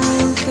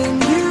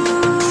something you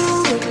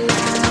would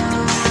like.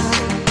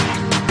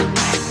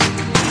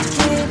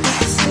 Give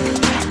it to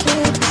me,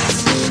 give it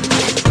to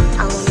me.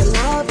 I wanna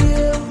love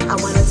you, I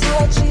wanna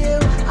touch you,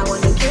 I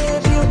wanna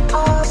give you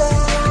all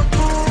that I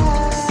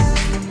have.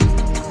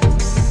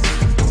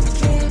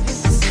 Give it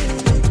to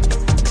me.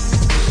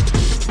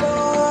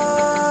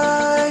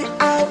 Boy,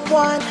 I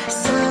want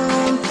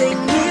something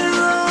new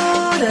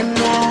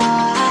tonight.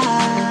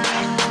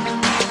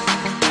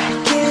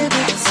 Give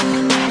it to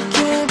me,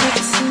 give it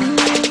to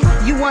me.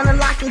 You wanna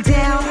lock it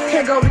down?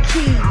 Here go the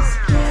keys.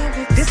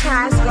 This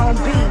how it's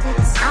gonna be.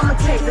 I'ma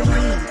take the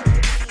lead.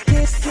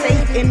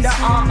 Safe in the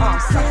RR,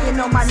 sucking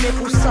on my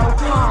nipples so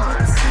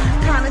hard.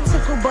 Kinda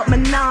tickle, but my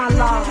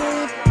non-law.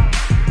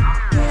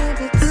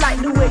 Like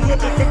the way you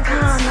hit the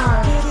corner.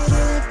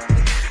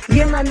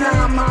 Yeah, my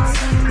nama.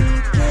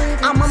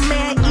 I'm a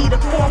man eater,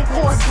 4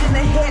 course in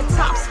the head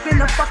top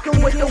spinner, fucking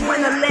with the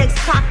winner legs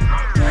cock.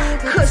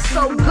 Cuss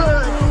so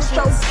good,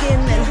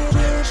 stroking and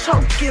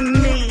choking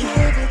me.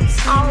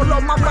 All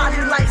on my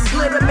body like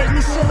glitter, make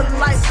me shiver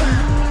like.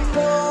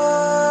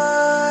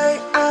 Boy,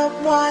 I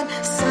want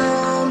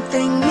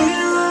something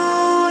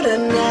new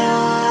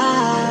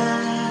tonight.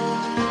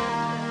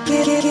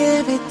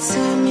 Give it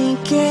to me,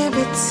 give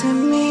it to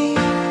me.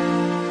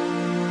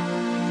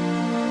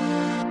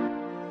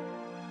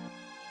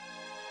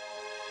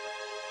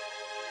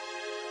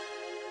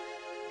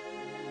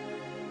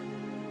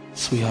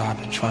 Sweetheart, I've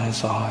been trying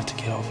so hard to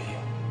get over you.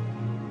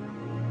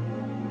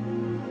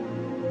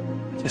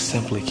 Just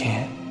simply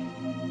can't.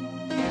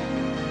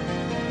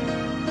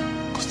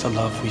 'Cause the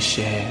love we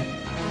shared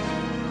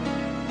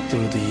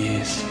through the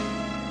years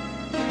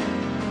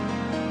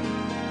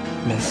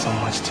meant so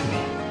much to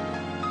me.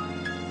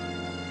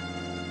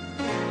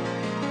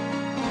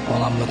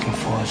 All I'm looking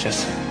for is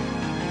just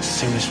a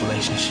serious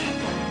relationship,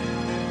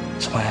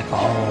 somebody I can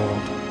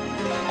hold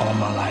all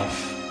my life.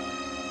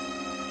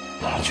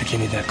 Why don't you give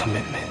me that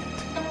commitment?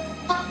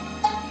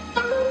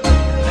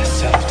 Let's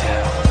settle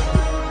down.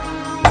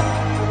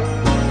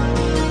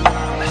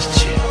 Let's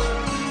chill.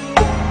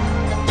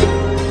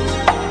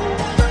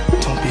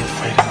 Don't be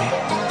afraid of me.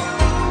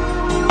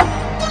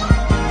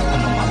 I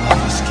know my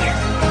love is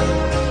scary,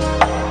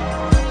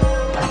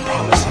 but I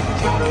promise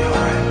everything will be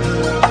alright.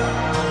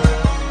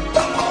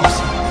 Come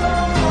closer.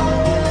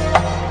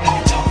 Let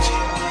me talk to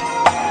you.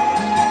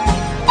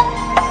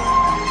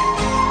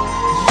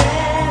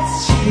 Let's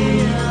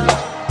chill.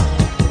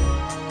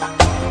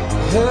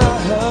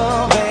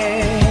 Oh,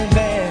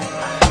 baby.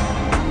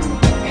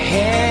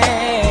 Yeah.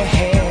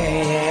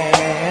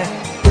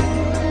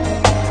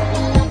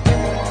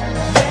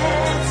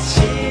 Let's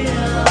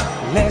chill.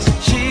 Let's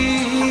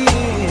chill,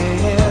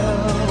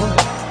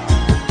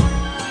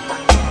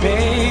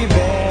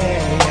 baby.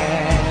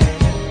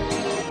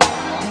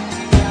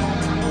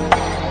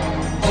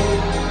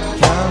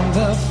 From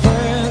the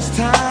first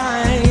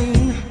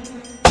time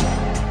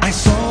I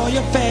saw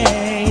your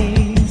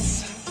face,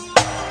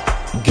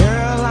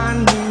 girl, I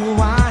knew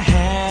I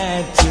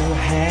had to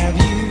have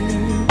you.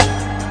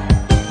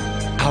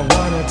 I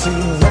wanted to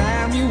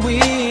wrap you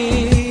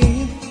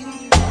with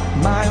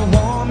my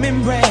warm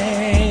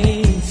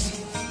embrace.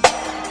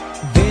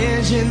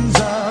 Visions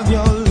of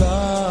your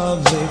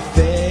lovely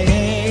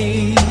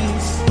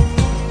face.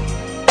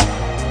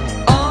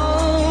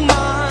 All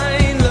my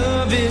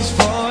love is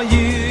for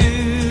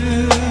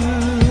you.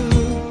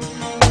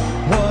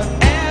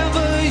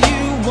 Whatever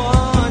you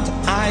want,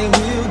 I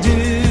will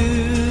do.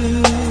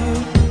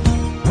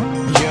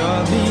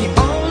 You're the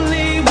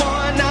only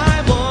one I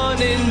want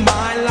in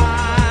my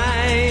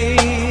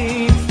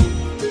life.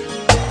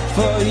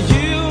 For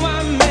you I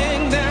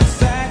make that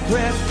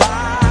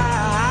sacrifice.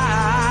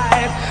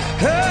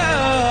 Oh.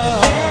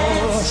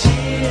 Let's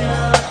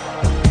chill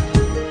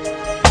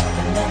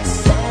and let's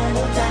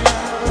settle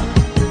down.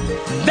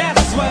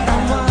 That's what I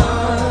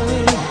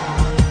want.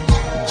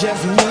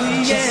 Just me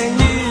and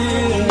you.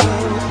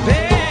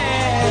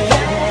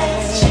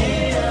 Let's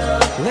chill.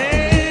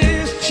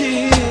 Let's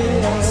chill.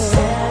 Let's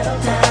settle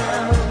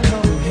down.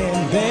 Come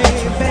here,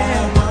 baby.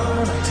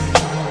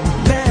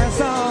 That's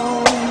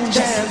all.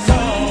 That's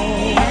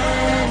all.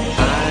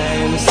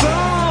 I'm so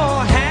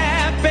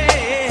happy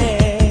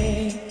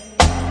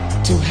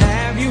to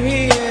have you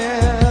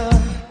here,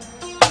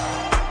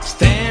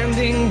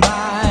 standing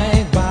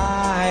by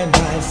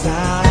my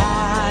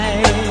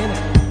side.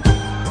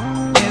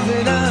 Is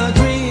it a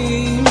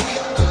dream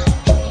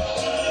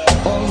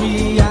or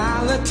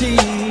reality?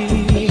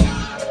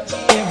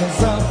 If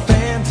it's a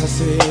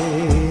fantasy,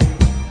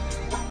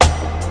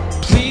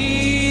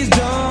 please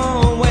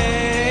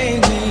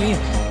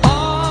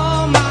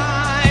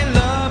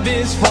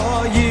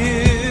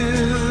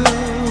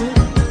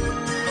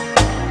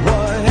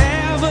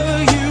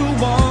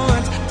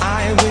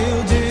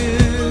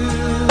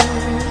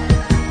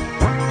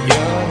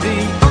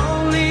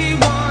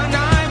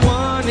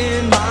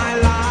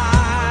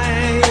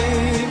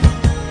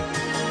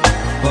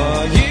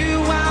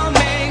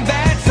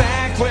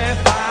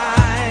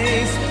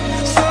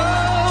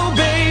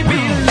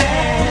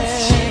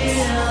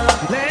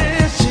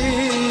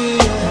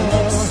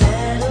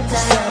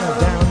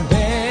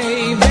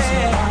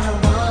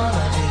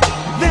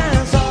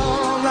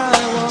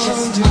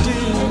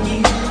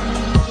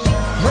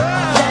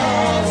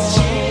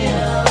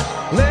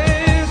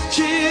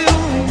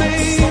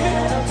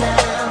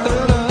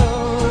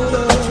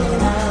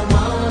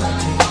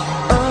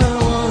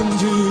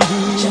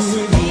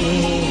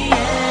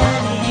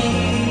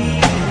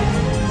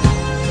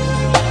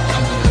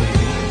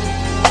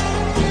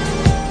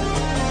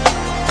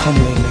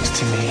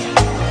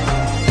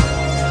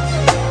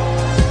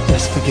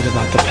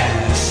the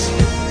past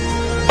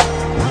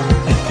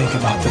and think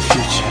about the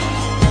future.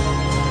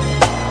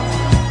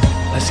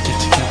 Let's get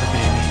together,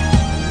 baby.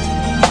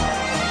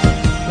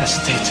 Let's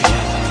stay together.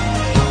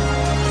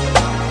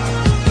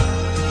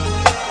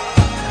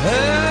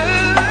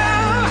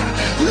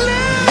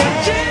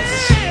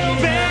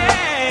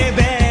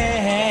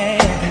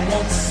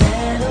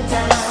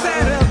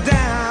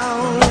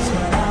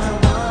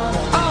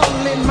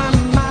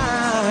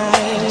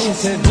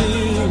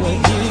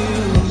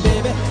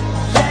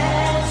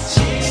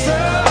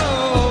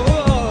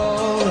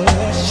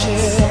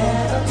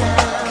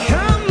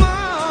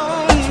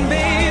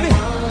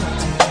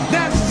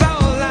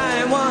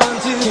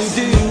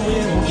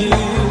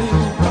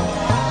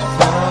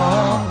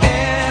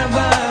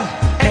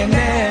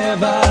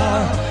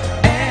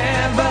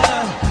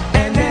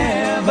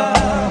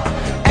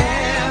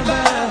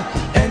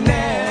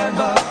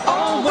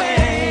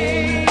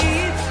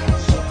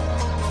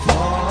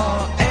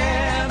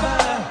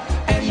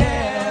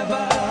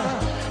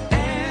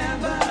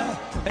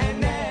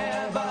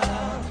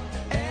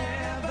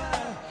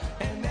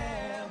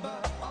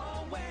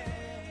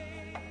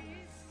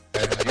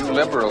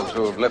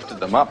 Lifted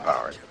them up,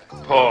 Howard.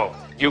 Paul,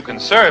 you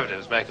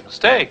conservatives make a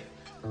mistake.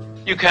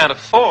 You can't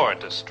afford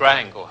to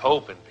strangle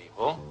hope in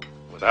people.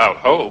 Without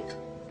hope,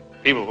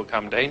 people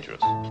become dangerous.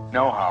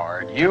 No,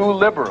 Howard. You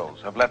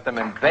liberals have let them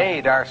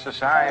invade our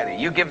society.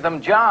 You give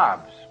them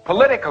jobs,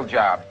 political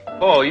jobs.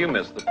 Paul, you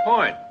missed the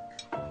point.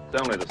 It's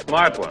only the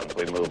smart ones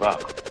we move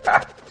up.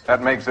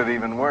 That makes it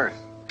even worse.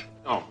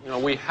 No,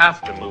 we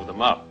have to move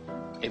them up.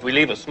 If we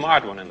leave a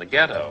smart one in the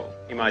ghetto,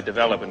 he might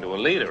develop into a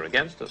leader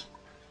against us.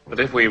 But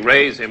if we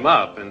raise him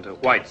up into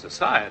white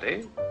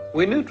society,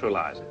 we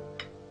neutralize him.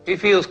 He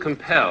feels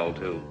compelled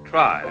to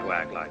try to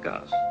act like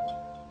us.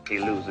 He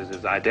loses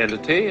his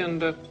identity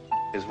and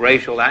his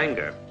racial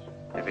anger,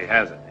 if he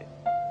has any.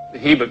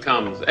 He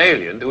becomes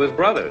alien to his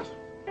brothers.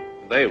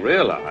 They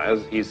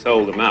realize he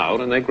sold them out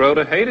and they grow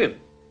to hate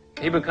him.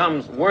 He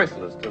becomes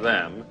worthless to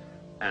them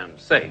and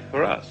safe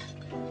for us.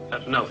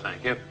 No,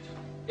 thank you.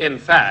 In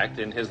fact,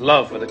 in his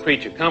love for the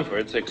creature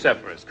comforts,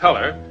 except for his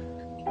color,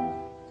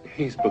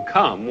 he's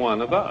become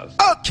one of us.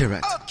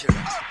 Correct.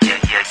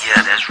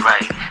 Yeah, that's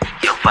right.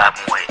 You're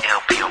vibing with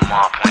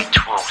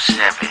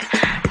LPMR.207.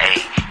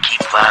 Hey,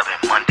 keep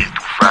vibing Monday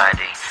through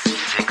Friday,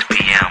 6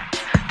 p.m.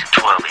 to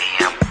 12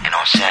 a.m. And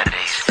on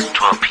Saturdays,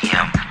 12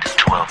 p.m. to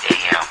 12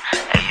 a.m.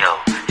 Hey, yo,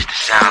 it's the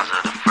sounds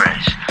of the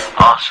fresh.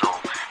 Also,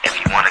 if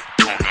you want to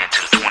tune in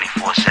to the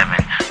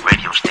 24/7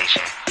 radio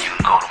station, you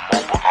can go to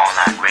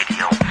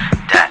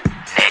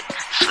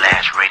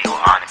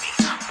mobileonlineradio.net/radioarmy.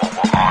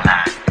 Mobile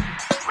online.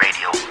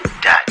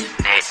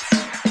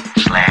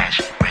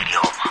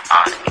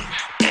 radio.net/radioarmy.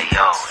 Hey,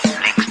 yo,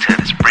 links to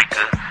the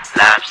Spreaker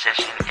live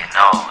session and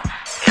all.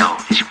 Yo,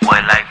 it's your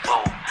boy Lifo.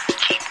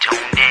 Keep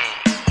tuned in,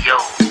 yo.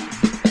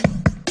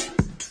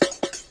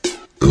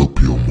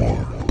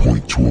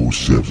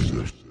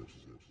 LPMR.207.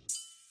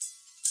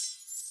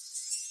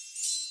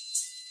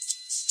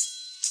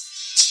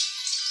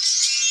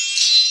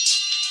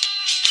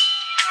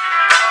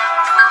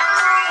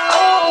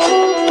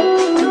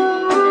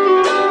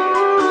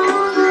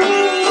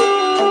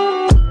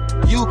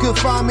 You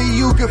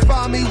can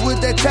find me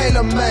with that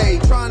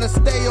tailor-made, trying to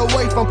stay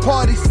away from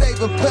parties,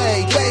 saving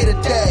pay, day to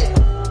day.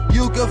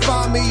 You can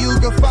find me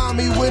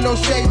with no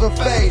shaving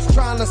face,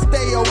 trying to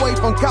stay away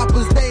from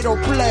coppers, they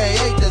don't play,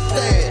 hate to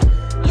say it.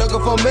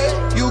 Looking for me,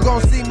 you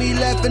gon' see me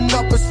laughing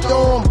up a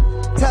storm,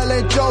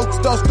 telling jokes,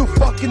 dust to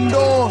fucking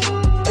dawn.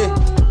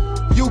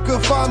 You can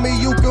find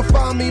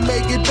me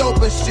making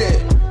dope as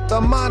shit.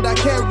 The mind I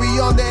carry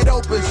on that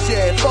open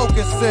shit,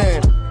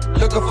 focusing.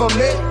 Looking for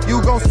me,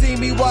 you gon' see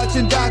me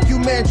watching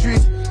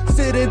documentaries,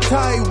 sitting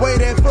tight,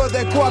 waiting for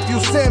that guap you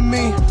send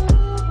me.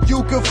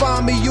 You can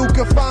find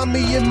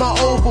me in my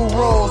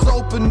overalls,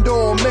 open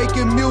door,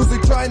 making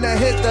music, trying to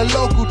hit the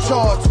local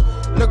charts.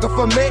 Looking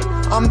for me,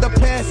 I'm the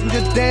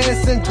passenger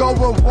dancing,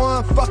 going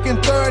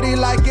 130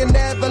 like an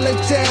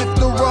avalanche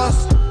after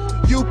us.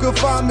 You can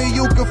find me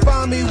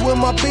with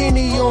my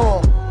beanie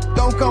on.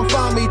 Don't come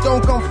find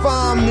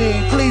me,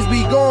 please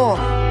be gone.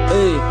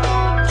 Hey.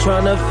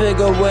 Tryna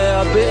figure where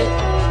I been.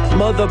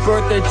 Mother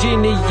birth a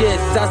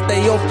genius, I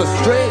stay off the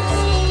streets.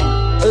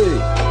 Hey,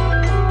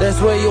 that's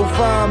where you'll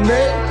find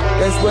me.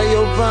 That's where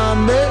you'll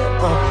find me.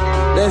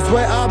 That's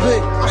where I be.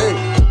 Hey.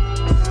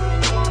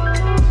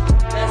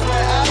 That's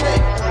where I be.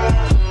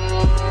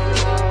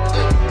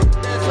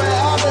 That's where I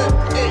be.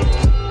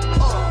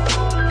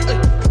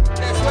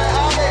 That's where I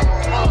be.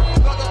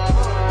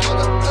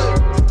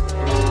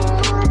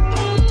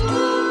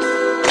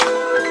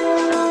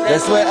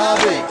 That's where I be.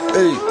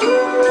 Hey.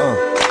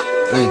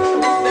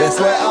 That's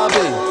where I'll be,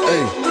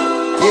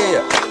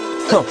 yeah,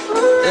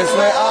 that's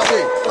where I'll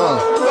be,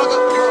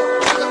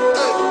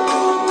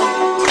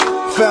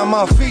 Found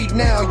my feet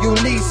now,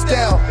 unique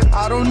style,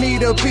 I don't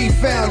need to be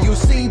found, you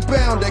seem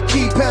bound to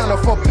keep pounding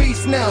for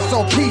peace now,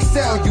 so peace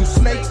out, you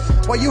snakes.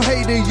 Why you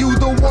hating? You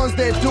the ones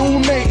that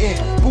donating.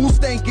 Booze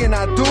thinking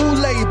I do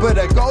labor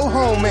to go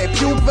home and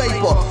puke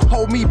vapor.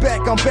 Hold me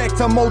back, I'm back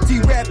to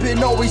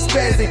multi-rapping, always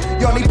spazzing.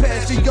 Y'all need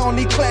passion, y'all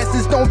need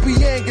classes, don't be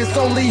anxious,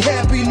 only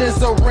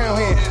happiness around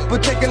here.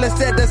 Particular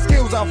set the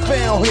skills I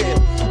found here.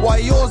 Why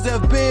yours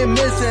have been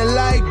missing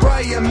like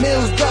Brian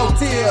Mills out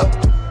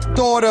here.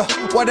 Daughter,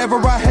 whatever,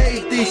 I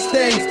hate these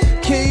things.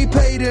 Keep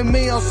hating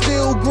me, I'll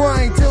still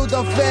grind till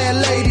the fat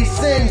lady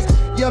sings.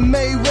 You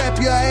may rap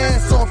your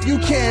ass off, you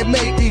can't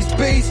make these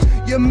beats.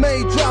 You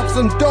may drop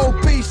some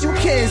dope beats, you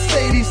can't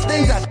say these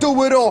things. I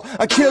do it all,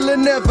 I kill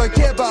and never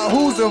care about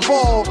who's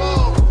involved.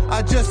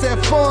 I just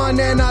have fun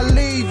and I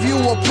leave you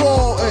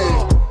appalled.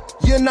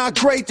 You're not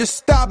great, just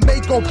stop,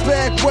 make go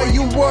back where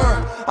you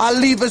were. I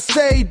leave a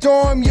say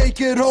dorm, you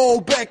could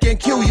hold back and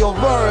kill your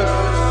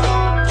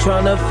verse.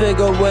 Tryna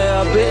figure where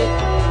I've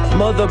been.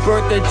 Mother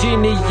birth a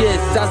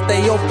genius, I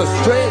stay off the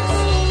streets.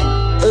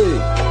 Hey,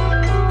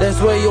 that's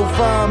where you'll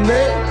find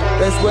me.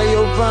 That's where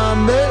you'll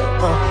find me.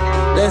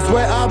 That's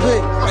where I'll be.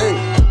 Hey.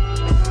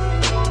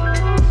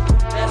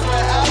 That's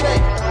where I'll be.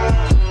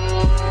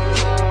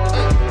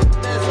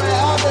 That's where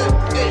I'll be.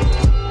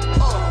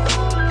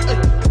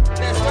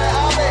 That's where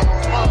I'll be.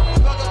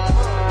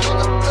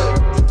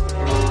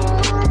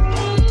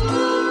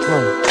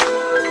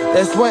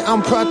 That's where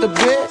I'm proud to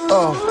be.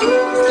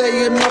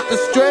 Staying off the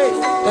streets.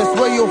 That's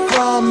where you'll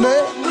find me.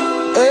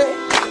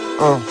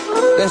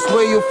 That's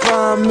where you'll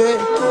find me.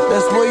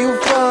 That's where you'll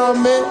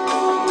find me.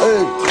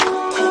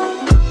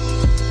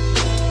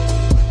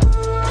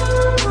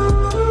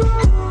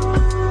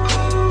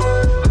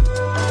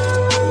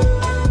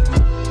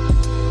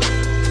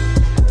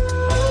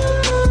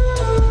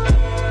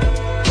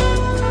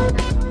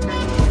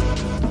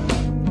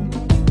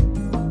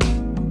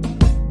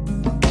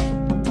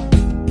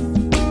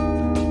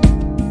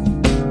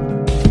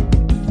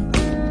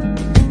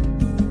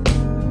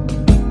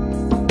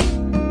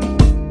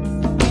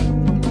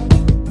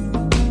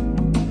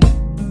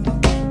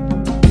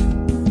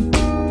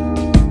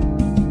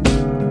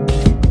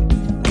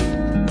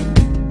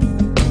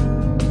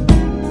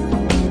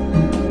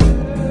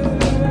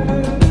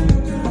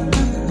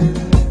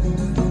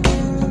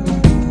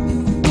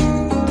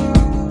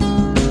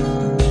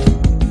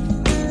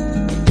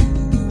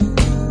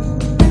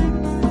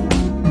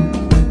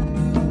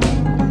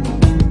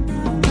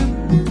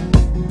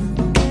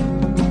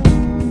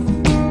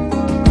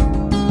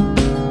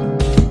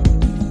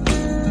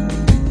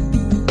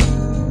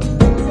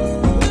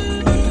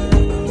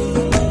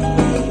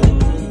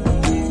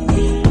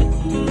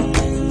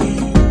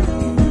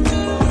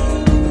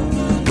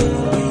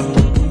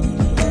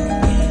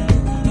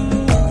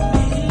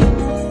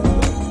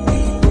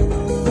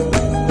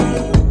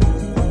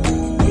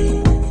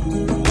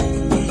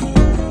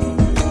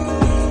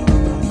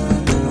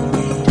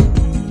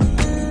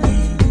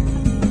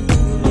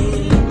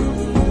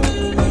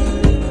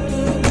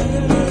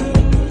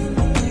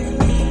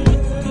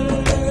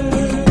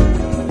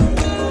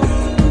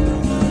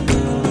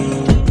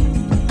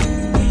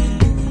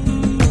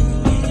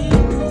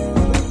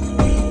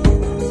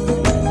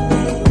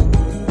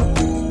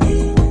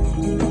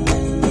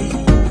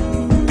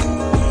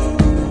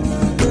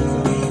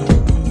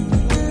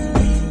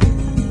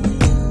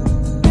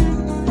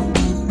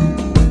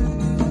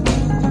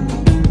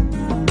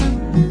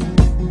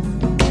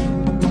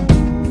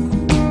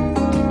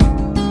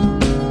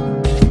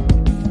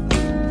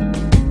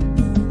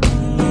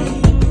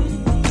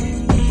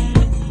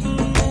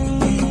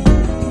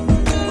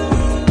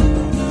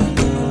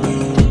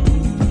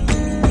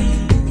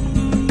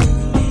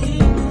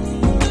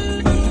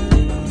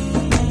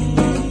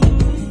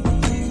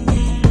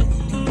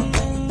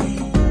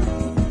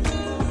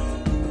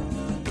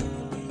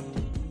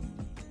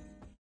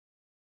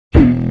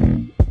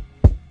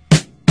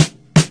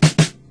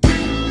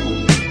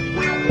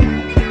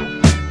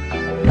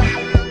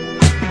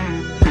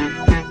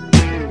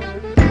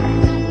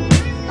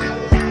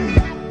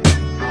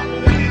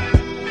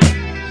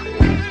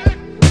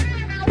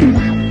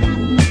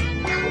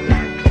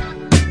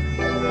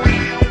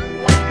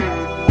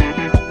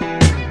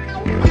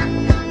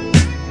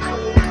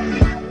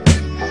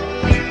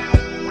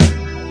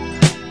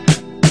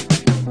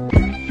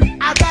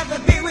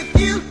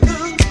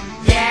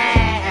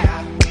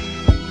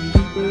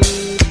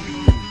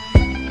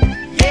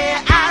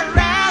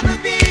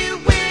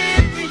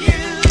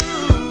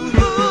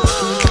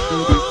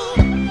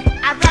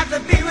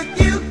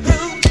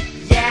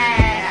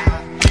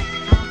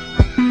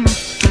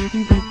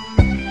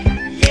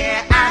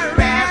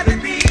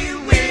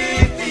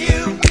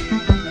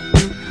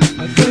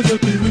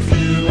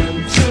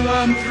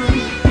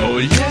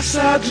 yes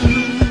I do.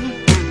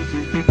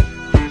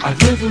 I'd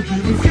rather be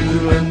with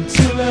you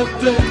until that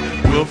day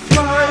will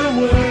fly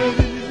away.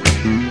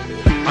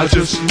 I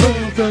just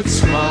love that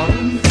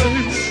smiling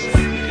face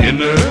in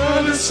the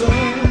early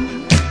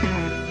sun.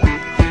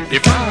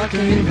 If I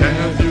can't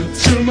have you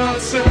to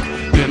myself,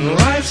 then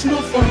life's no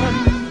fun.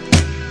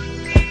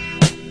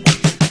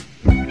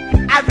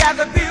 I'd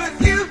rather be with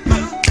you,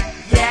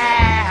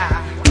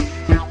 yeah.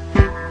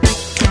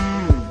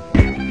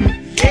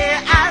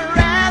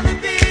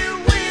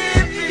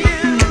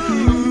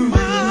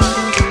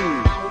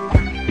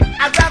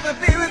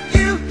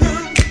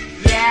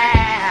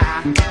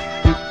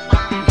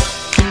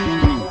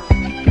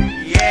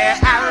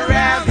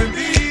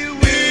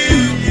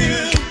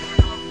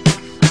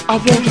 I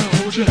wanna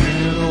hold your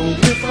hand, oh,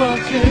 if I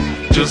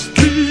can, just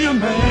be a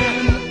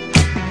man.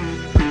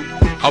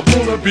 I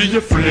wanna be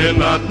your friend,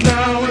 not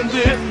now and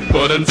then,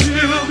 but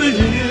until the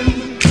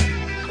end.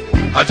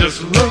 I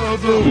just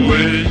love the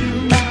way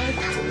you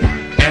act,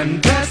 and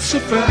that's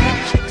a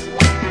fact.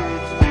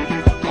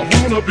 I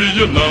wanna be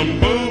your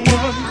number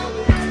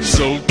one,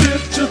 so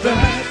get to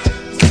that.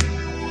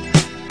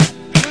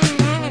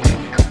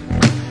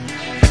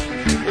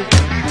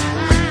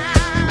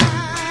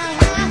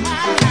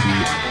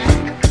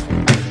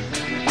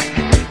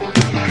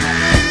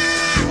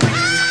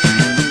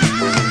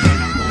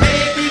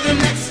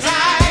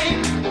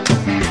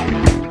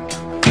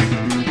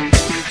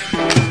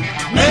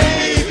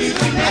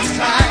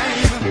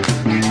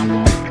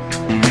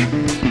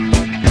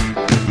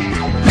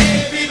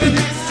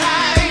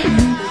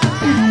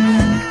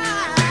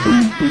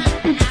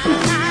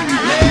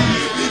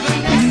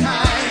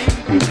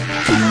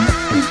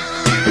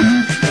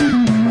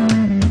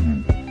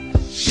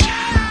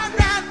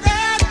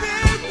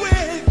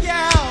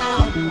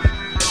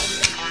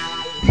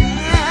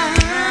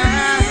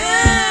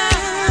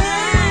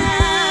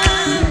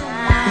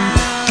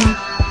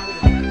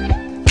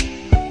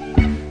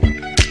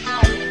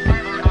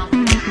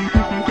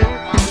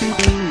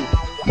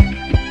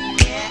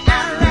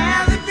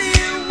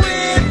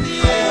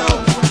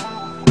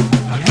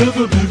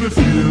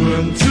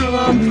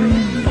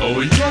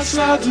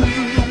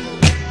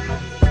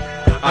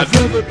 I'd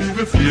rather be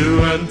with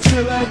you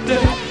until that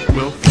day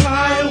will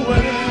fly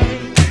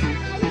away.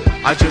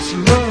 I just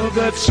love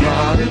that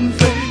smiling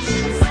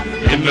face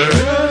in the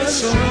early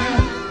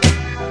sun.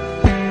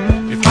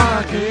 If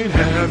I can't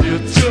have you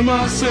to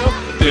myself,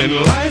 then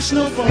life's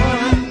no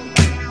fun.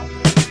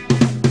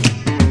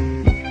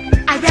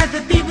 I'd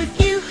rather be with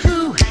you,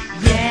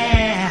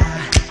 yeah.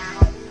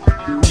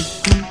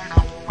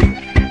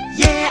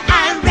 Yeah,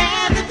 I'd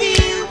rather be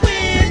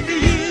with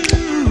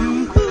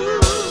you.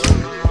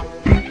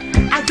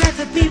 I'd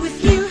rather be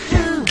with you,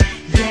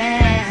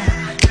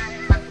 yeah.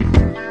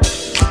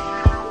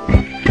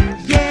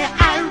 Yeah,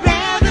 I'd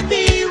rather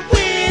be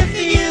with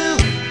you.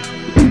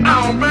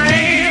 Oh, man.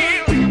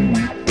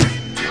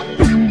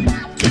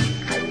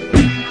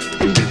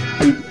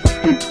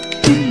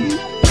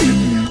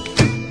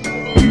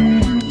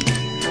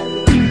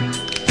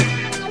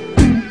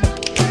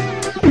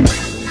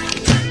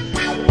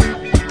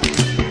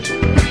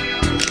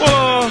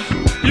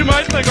 You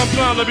might think I'm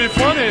trying to be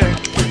funny,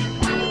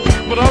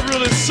 but I'm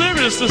really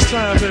serious this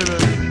time, baby.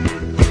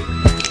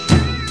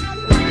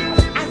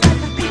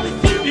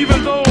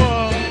 Even though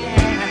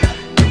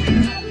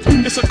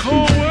it's a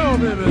cold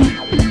world, baby,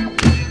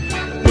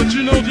 but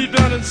you know deep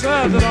down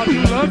inside that I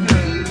do love you.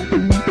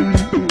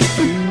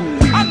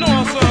 I know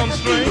I sound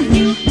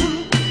strange,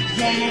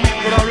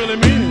 but I really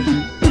mean it.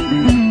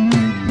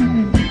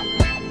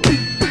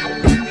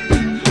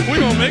 We're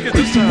gonna make it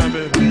this time,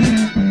 baby.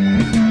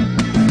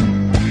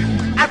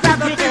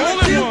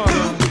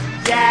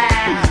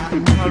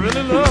 I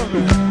really love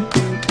it.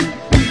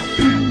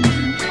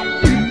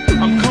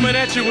 I'm coming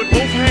at you with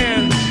both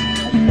hands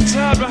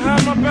tied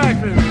behind my back,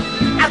 baby.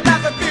 I'd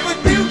rather be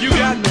with you. You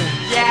got me.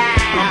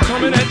 Yeah. I'm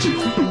coming at you.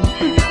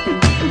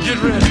 Get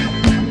ready.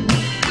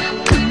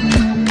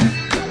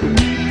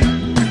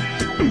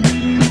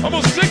 I'm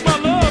gonna stick my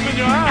love in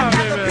your eye,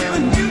 baby.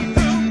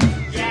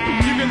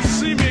 You can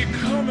see me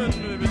coming,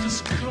 baby,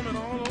 just coming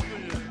all over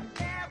you.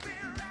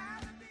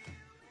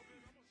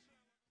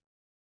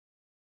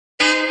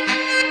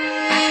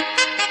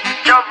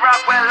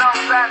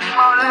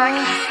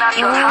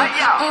 You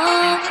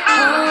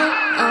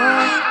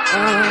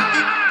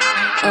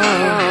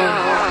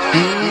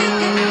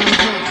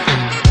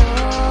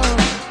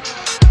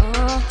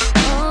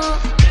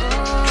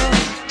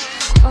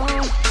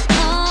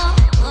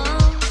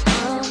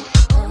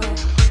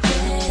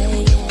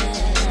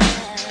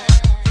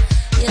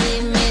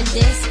leave me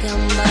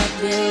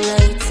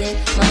discombobulated.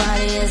 My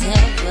body is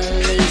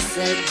heavily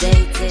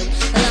sedated.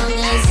 As long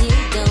as you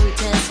don't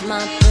test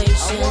my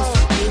patience,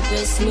 keep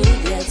it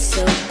smooth yet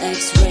so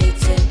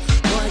X-rated.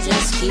 Boy,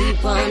 just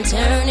keep on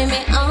turning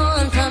me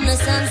on from the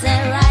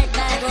sunset right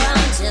back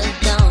around till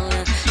dawn.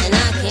 And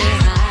I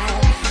can't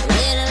hide the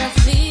way that I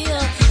feel,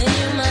 and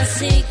you my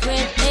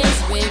secret is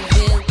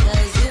revealed.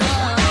 Cause you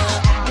are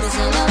this a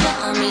lover,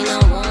 I mean I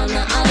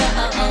wanna other.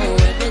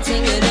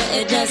 Everything you do,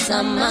 it just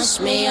mash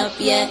me up,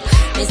 yeah.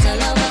 It's a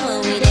lover when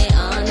we day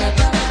on the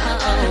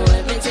cover,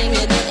 everything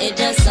you do, it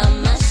just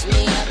mash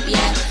me up,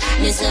 yeah.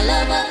 It's a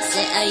lover,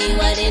 say are you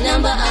are the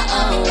number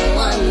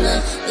one?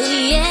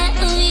 Ooh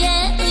yeah, ooh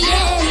yeah, ooh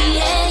yeah,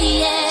 yeah,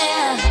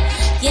 yeah.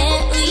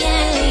 Yeah, ooh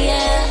yeah,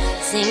 yeah.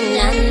 Sing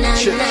na na na na.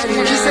 She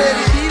said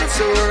it feels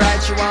so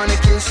right, she wanna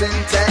kiss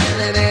and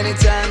tell. And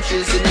anytime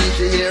she see me,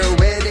 she hear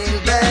wedding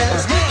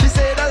bells. She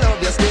said I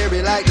love you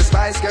scary like the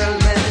Spice Girl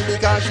man,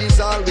 because she's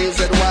always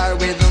at war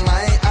with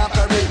my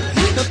apparel.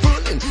 The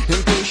pulling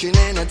and pushing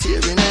and a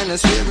tearing and a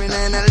swearing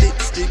and a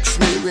lipstick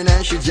smearing,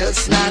 and she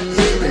just not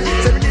hearing.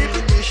 So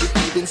she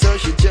feeding, so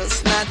she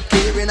just not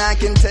caring. I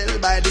can tell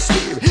by the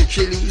spirit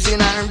she losing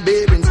her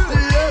bearings.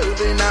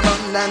 Love in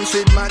abundance abundance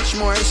with much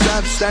more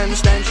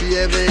substance than she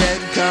ever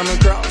had come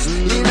across.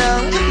 You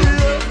know,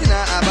 love in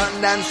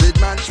abundance with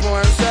much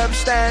more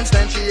substance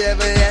than she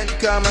ever had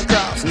come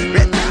across.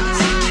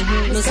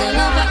 Miss a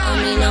lover,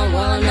 I mean I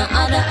want no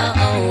other,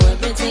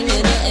 everything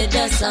you do, it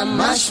just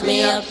mash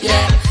me up,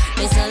 yeah.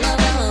 Miss a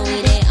lover,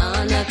 we they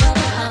on the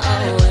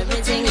cover,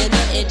 everything you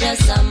do, it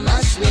just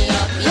mash me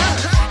up, yeah.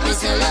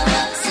 Miss a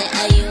lover, say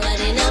are you at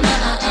the number,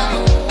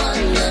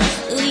 one,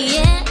 ooh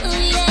yeah, ooh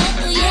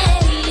yeah, ooh yeah,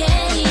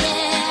 yeah,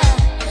 yeah,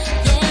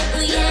 yeah,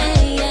 ooh yeah,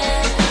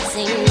 yeah,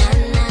 sing na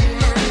na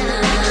na na.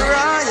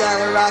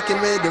 Royal rockin'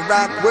 with the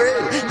rock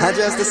world, I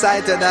just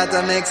decided that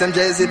I make some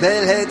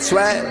Jezebel head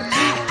swell.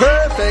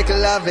 Perfect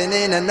loving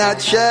in a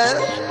nutshell.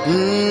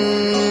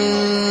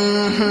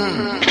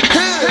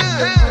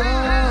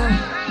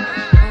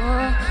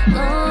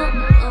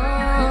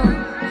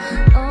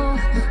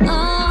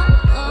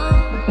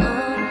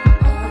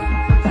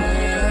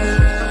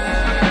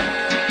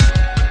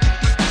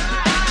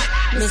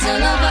 Miss a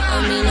lover, I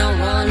mean I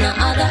want no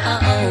other,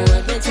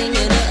 everything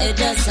you do, it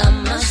just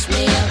mash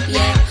me up,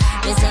 yeah.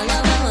 Miss a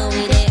lover,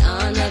 we they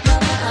on the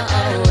cover,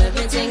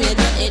 everything you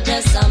do, it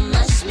just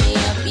mash me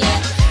up, yeah.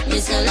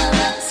 Miss a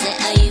lover, say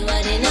are you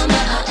at the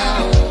number,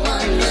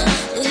 one,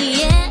 ooh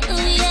yeah,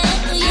 ooh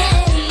yeah, ooh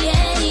yeah,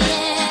 yeah,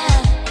 yeah,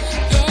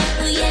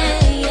 yeah, ooh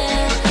yeah,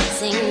 yeah,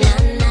 sing na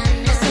na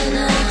na.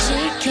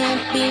 Synergy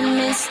can't be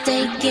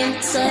mistaken,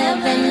 so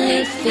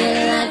heavenly feel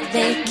like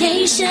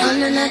vacation.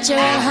 On a natural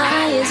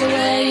high is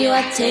where you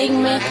are, take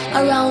me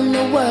around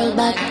the world,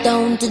 back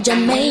down to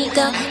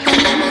Jamaica,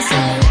 and let me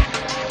say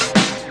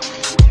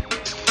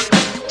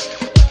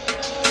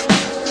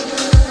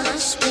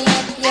mash me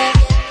up, yeah.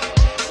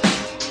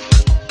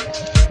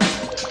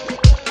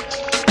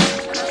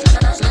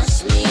 Mash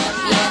me up,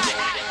 yeah.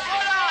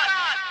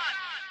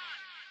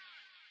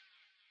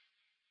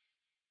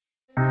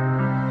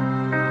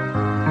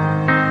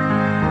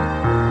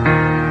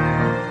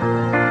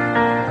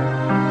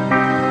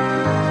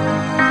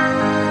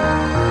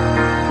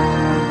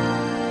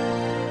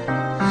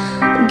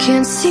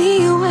 Can't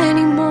see you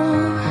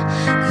anymore.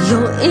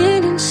 You're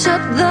in and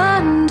shut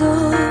the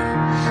door.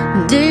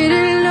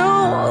 Didn't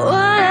know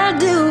what I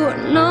do.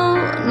 No,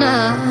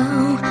 now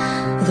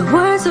the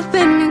words have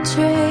been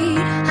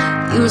betrayed.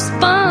 You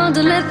respond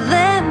to let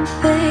them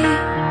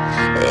fade,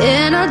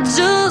 and I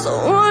just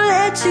won't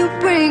let you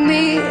bring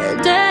me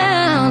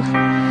down.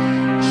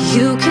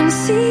 You can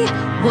see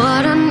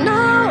what I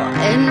know,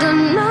 and I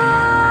know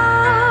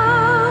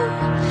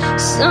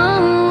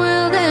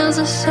somewhere there's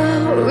a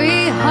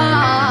sorry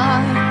heart.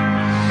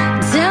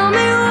 Tell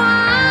me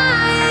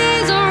why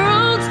these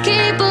roads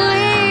keep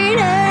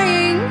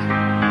leading,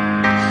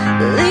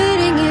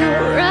 leading you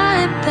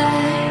right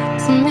back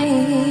to me.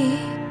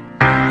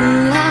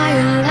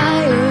 Liar,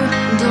 liar,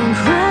 don't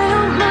cry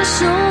on my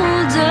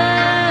shoulder.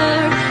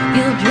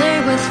 You play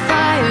with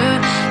fire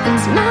and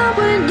smile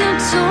when you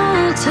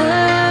told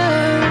her.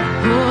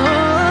 Oh,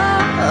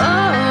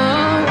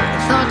 oh,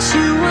 thought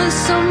you were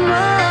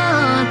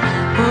someone.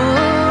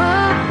 Oh,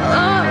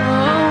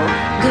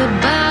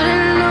 goodbye to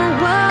no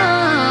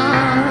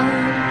one.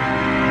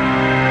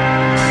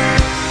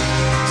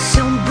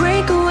 So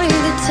break away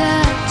the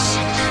touch,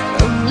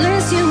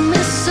 unless you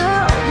miss so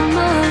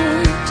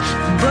much.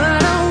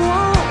 But I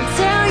won't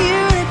tell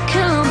you to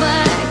come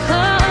back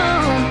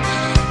home.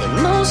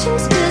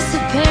 Emotions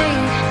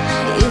dissipate,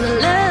 your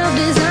love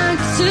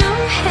designed to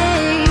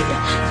hate.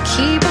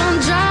 Keep on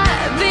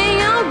driving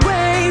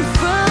away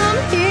from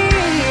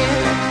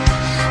here.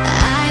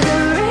 Either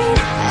rain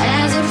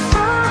as it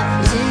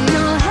falls in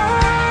your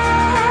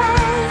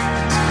hands.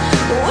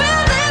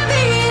 Will there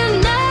be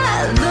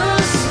another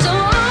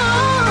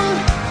storm?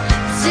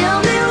 Tell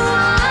me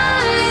why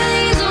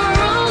these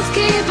roads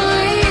keep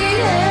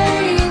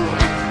leading,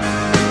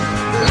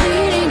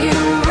 leading you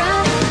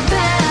right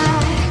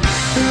back.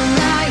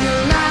 Liar,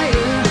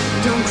 liar,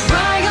 don't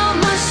cry on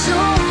my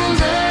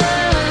shoulder.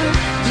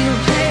 You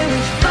play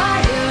with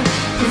fire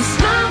and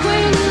smile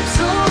when you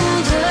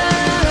told her.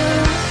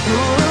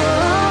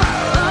 Oh,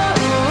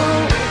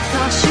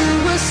 thought you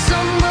were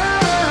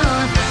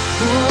someone.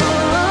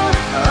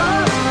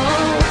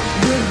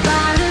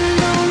 Goodbye to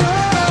no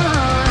one.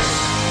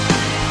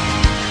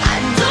 I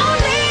don't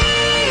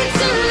need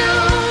to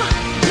know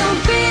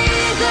you'll be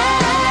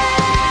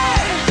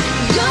there.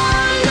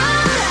 You're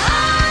not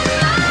on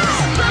my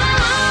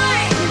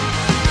mind.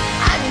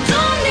 I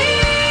don't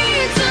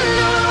need to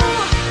know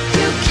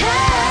you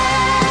care.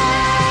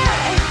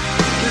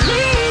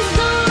 Please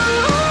don't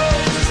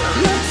waste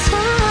my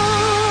time.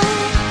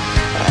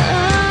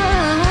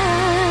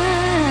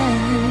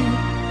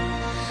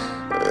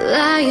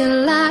 Liar,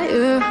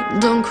 liar,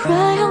 don't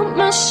cry on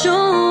my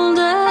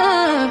shoulder.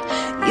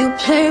 You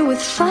play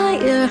with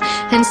fire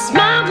and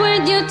smile when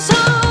you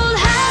told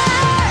her.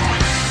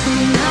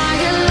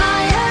 Liar,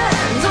 liar,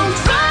 don't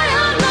cry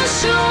on my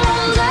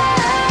shoulder.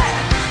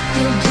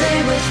 You play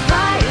with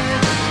fire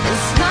and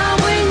smile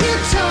when you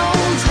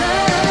told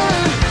her.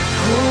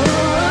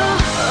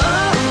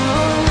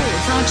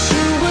 Thought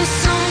you were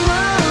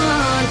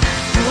someone.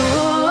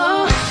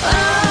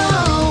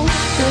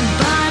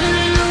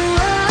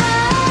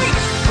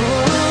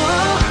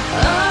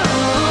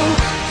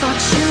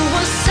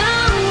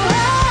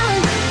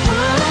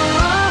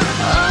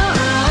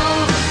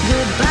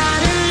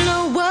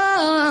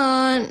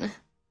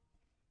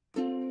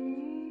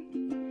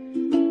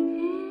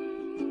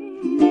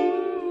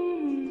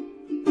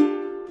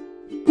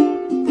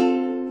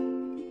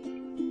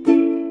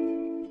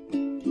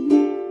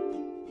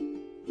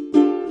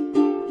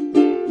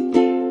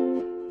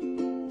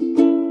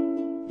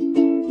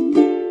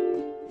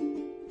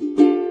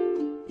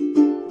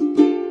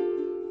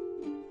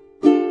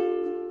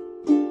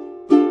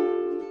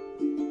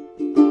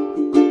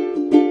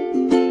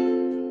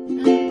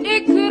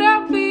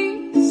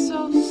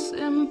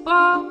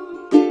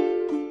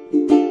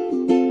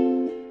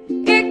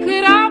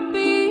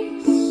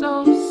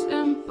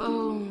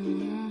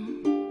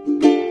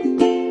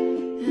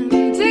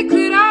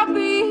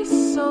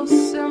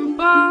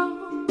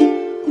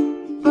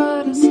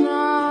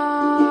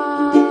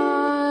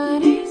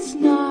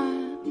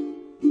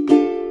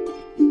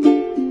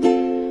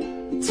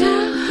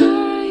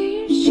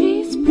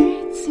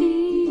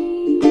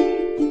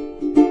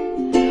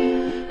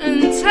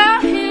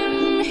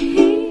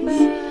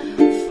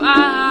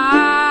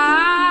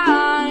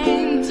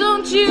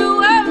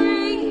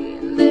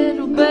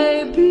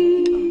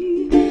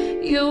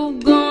 you're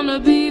gonna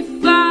be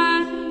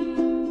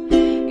fine.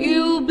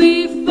 You'll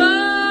be fine.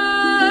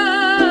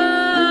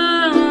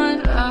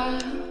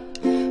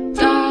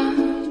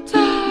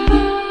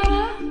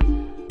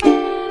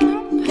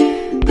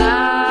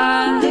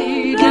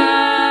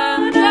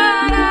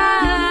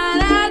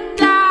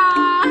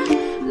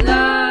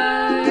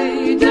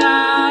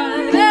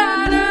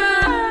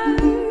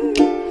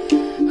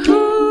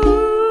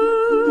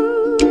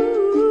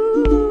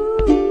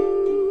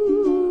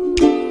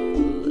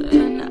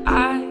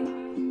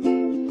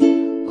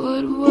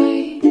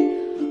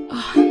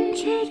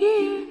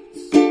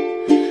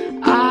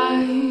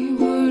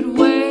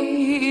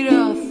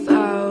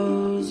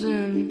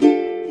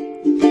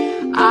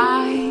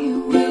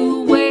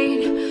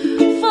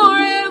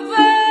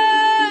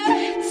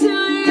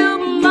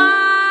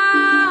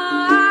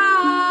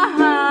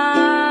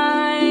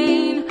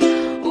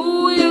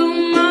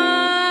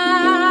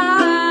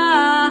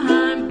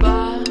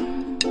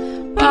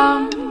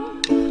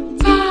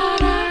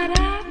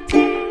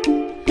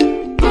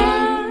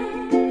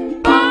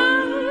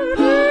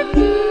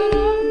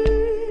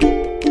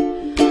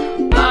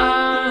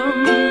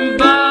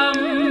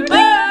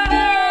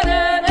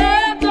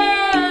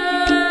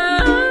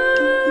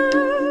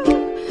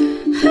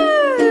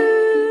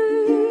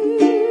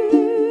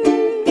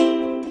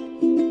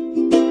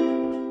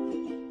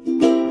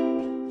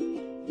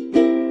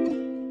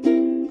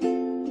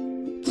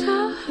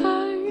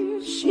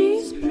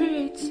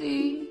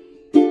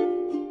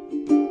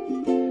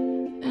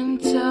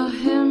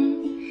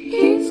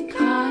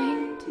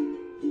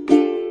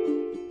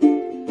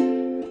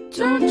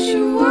 Don't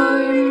you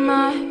worry,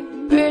 my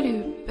pretty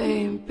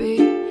baby,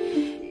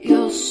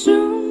 you'll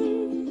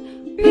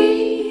soon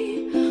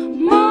be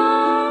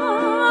mine.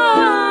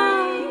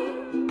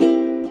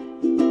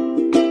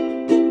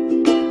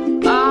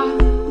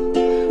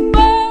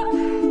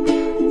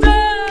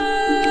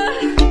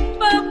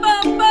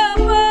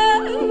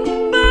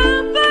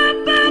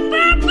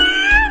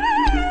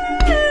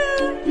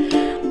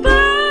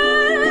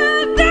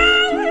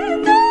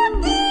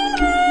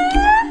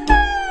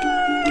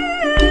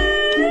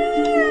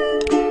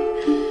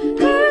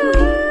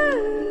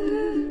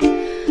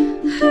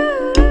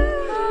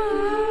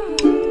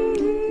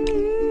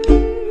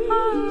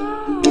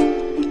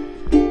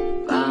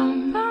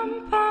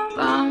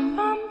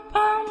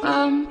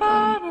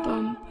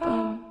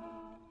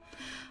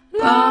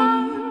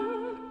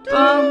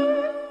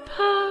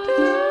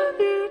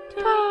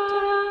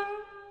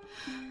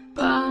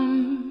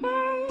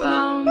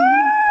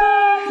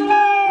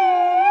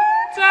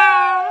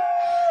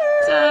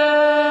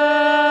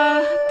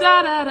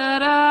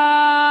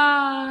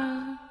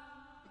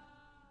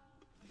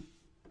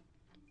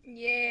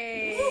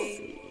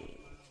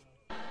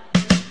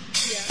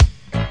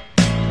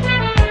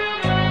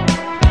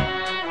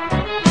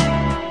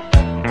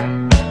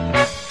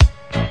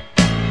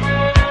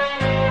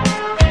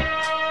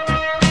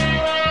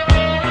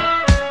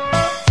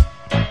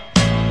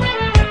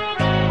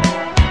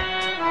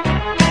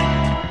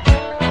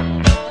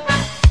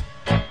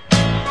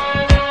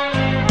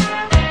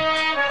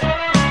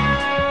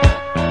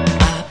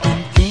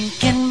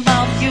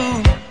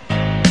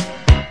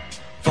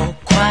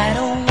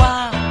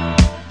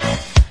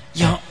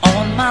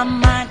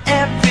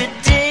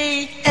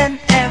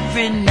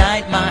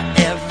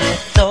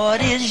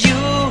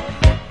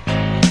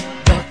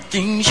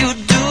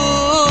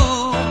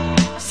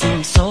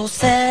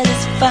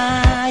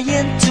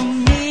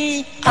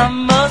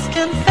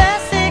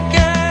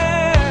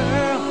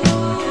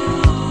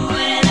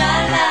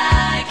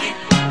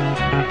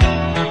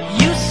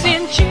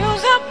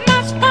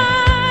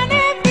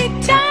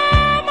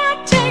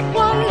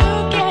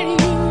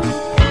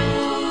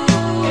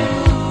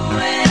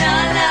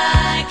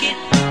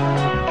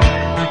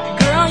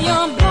 Girl,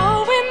 you're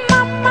blowing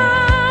my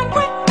mind.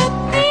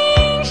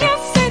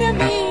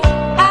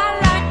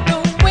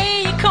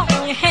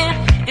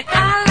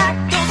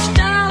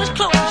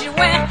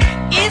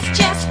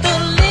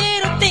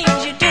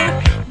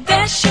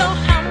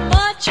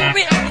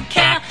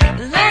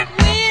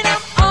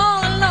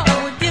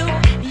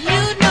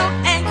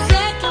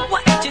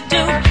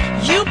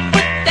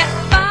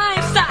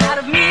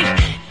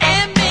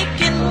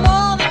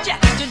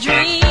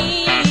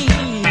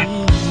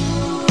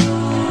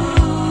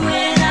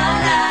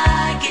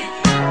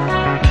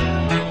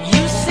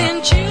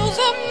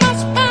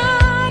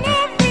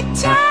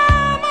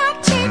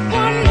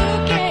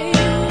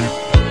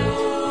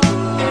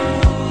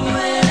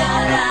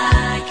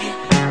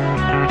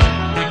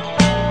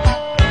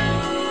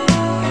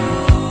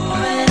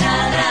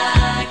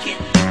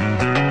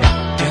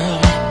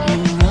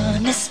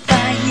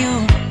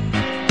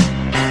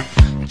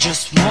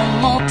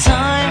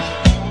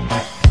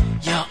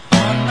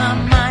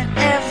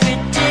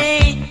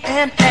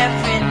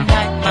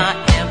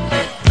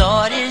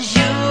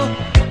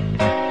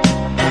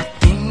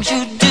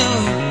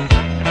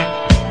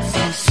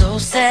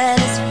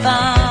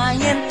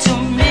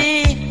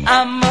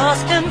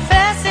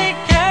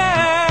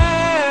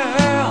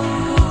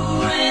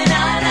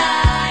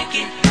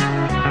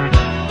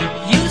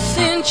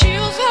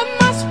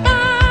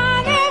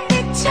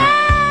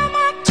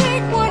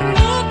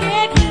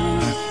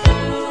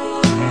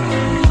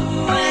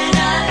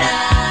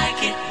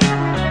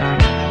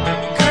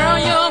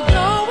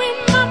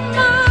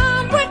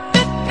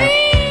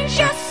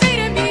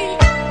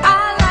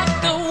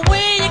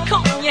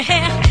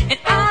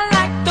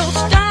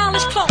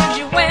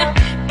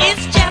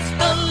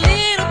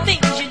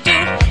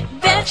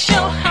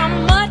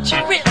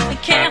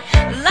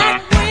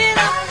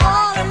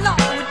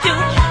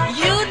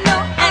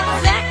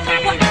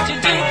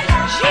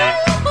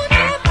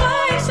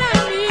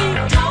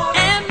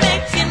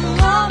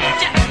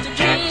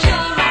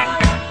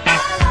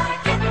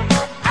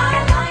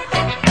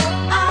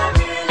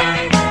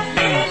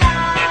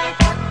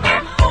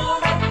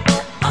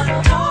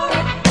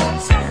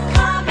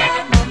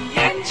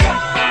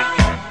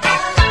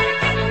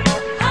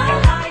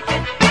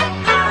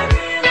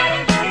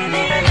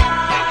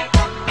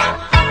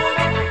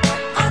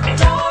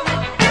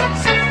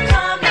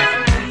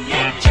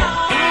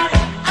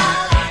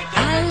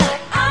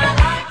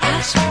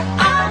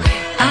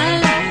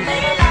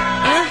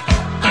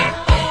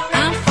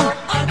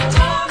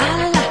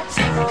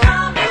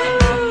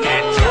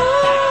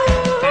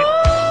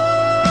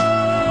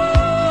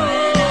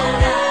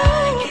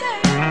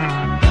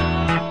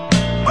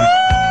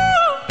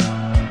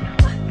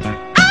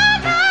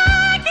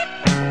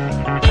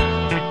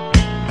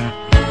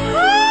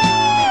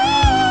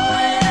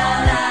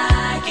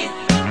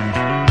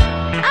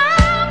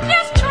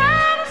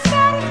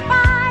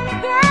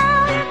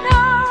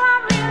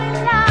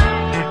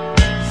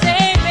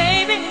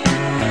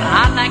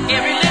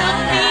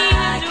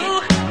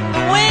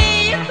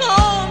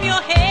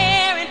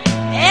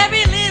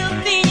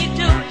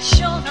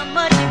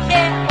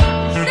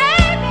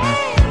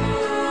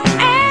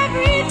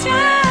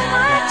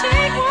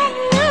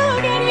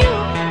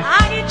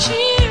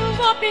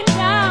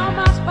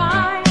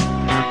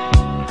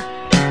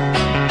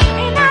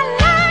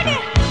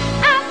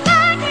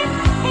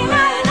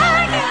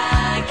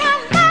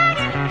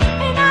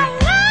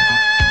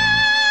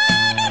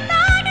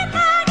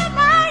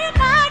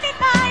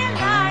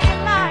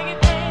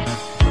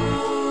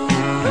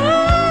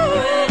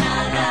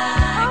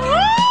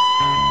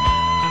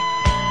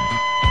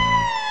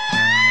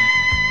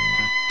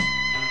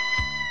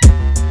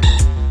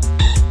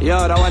 Yo,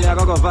 that one I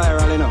go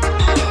viral, you know.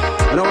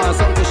 I don't want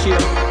something to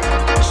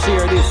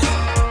share this.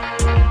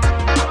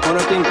 I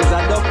don't think it's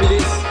a dope with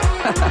this.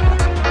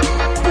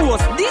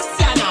 Post this,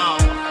 ya now.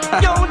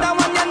 Yo, that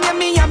one ya name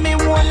me and me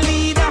one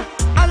leader.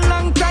 A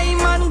long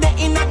time and they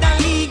in the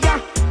league.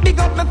 Big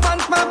up my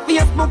fans for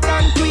Facebook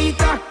and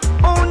Twitter.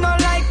 Oh, no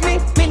like me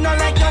no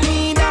like you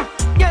neither.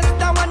 Yes,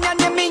 that one ya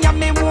name me and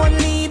me one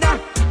leader.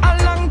 A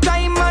long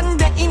time and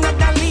they in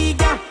the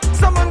league.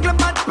 Someone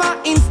glad bad for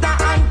Insta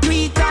and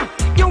Twitter.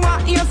 You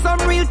want hear some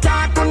real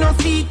talk, who no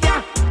see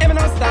ya. Even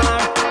no star.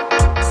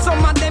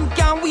 Some of them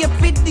can't wait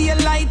for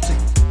daylight.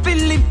 Feel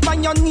live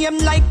on your name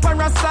like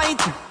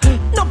parasite.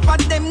 Enough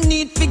of them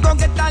need to go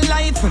get a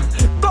life.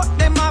 Cut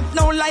them off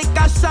now like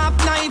a sharp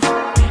knife.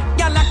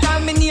 Y'all call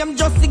me name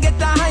just to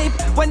get a hype.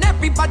 When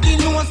everybody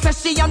knows that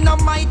she a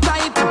not my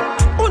type.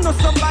 Who know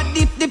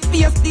somebody if the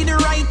face did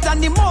right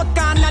and the mouth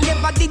can and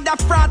never did a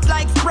fraud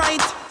like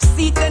Sprite.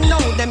 See them now,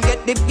 them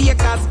get the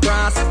fakers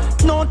grass.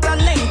 No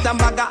talent and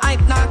bag of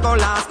hype not go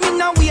last. Me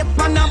no wait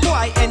for no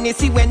boy any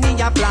see when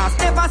he a blast.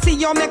 Never see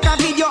you make a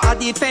video a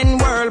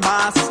defend world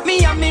boss.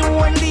 Me and me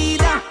one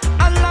leader.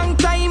 A long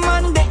time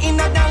and they in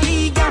the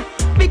league.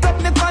 Pick up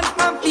me fans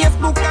on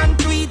Facebook and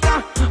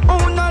Twitter.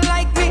 Oh no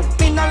like me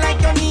no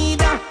like you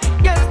neither.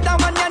 Yes, that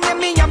one ya name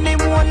me and me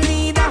one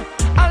leader.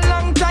 A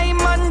long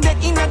time and they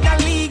in the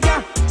league.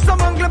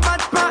 Someone glad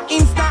bad for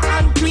Insta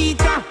and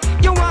Twitter.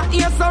 You want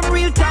hear some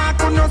real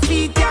talk, who no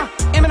see ya.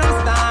 Me no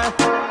star.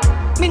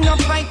 Me no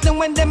fighting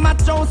when them a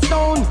throw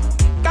stone.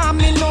 Cause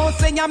me know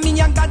say ya me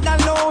and God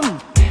alone.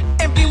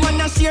 Everyone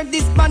a share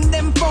this on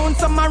them phone.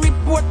 Some a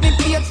report me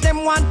page,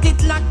 them want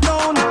it locked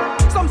down.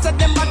 Some say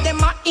them but them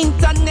a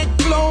internet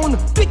clone.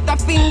 Twitter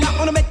finger,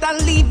 you better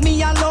leave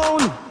me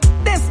alone.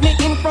 Test me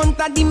in front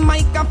of the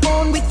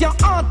microphone with your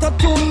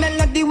auto-tune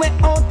melody way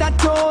out of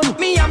tone.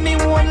 Me and me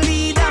one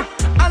leader.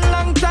 A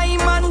long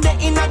time and they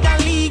in the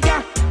league.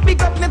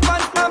 Pick up me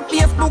fans on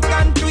Facebook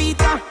and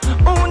Twitter.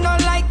 Oh no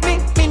like me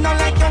no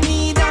like you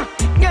neither.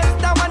 Yes,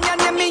 that one ya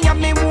name me and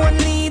me one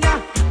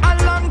leader. A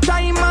long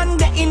time and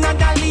they in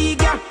the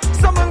league.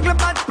 Someone glad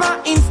bad for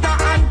Insta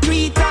and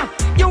Twitter.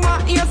 You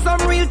want hear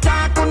some real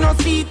talk, who no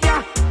see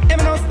ya. Them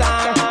no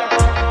star.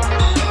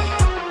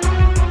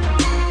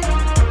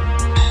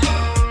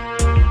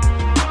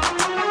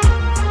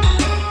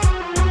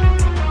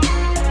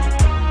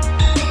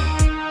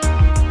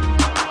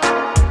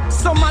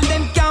 Some of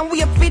them can't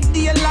wait for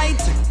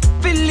daylight.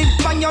 Feel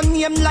live on your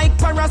name like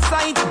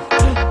parasite.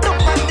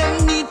 Enough of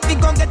them need to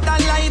go get a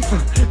life.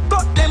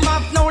 Cut them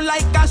off now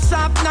like a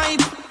sharp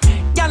knife.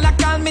 Y'all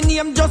call me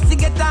name just to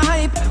get a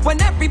hype.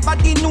 When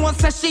everybody knows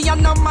that she a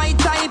not my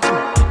type.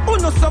 Who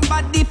know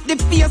somebody if the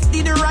face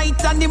did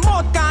right and the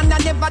mouth can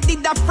and never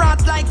did a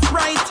fraud like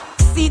Sprite.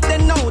 See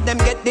them now, them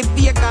get the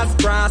fakers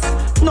grass.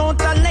 No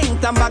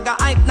talent and bag of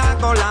hype not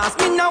go last.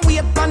 Me no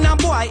wait for no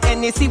boy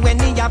any see when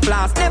he a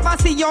blast. Never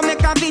see you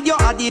make a video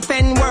a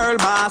defend world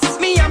boss.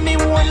 Me and me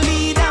one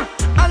leader.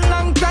 A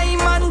long time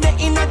and they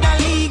in the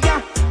league.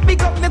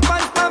 Pick up me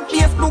fans on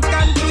Facebook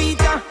and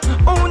Twitter.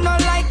 Oh no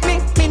like me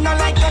no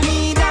like you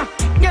neither.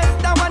 Yes,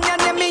 that one ya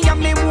name me and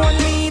me one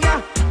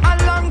leader. A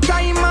long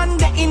time and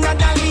they in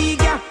the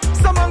league.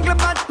 Someone glad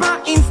bad for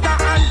Insta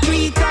and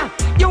Twitter.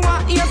 You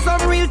want hear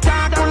some real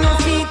talk, who no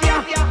see ya.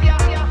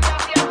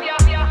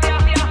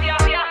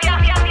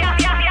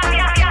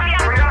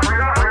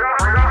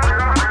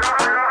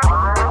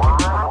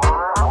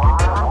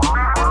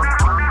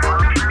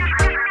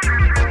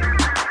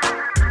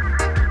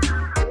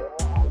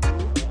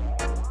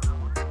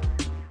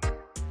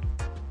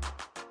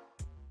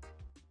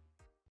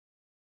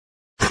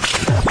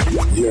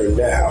 You're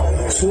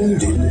now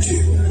tuned into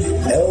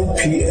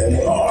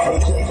LPMR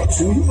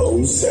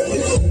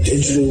 207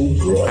 Digital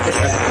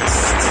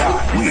Broadcast.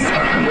 Yeah.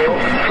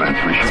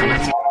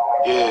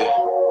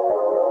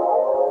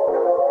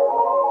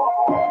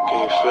 Can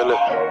you feel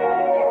it?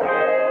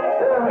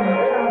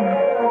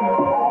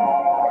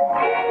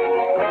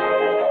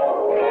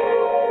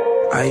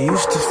 I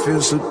used to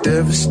feel so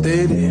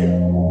devastated.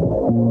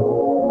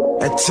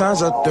 At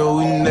times I thought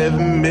we never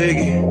make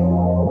it.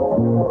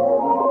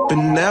 But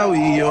now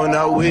we on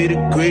our way to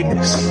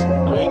greatness.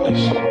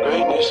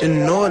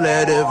 And all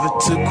that ever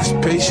took was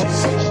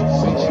patience.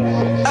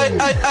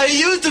 I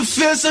used to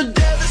feel so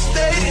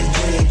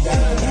devastated.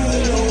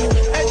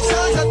 At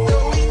times I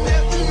thought we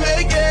never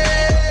make it.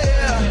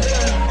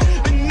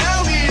 But now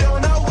we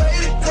on our way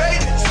to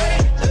greatness.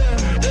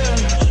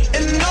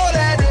 And all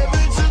that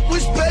ever took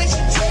was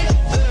patience.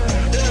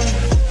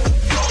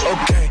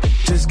 Okay,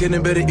 just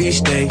getting better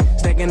each day.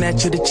 Stacking that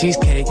to the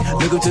cheesecake.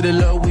 Look up to the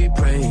Lord we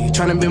pray.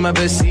 Trying to be my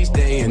best each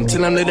day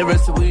until I'm late the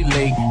rest of we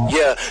late.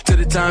 Yeah, to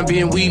the time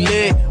being we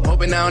lit.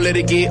 Hoping I don't let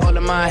it get all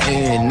of my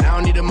head. I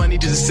don't need the money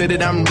just to say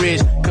that I'm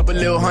rich. Couple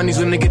little honeys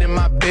when they get in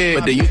my bed.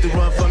 But they used to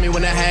run for me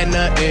when I had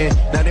nothing.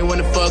 Now they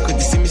wanna fuck cause they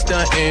see me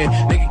stunting.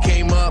 Nigga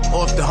came up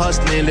off the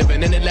hustling.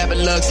 Living in the lap of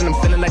lux and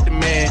I'm feeling like the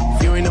man.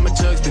 If you ain't on my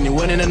chucks then you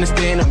wouldn't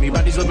understand. On me,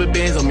 bodies rubber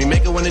bands. On me,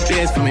 make her wanna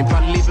dance for me.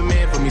 Probably leave a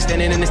man for me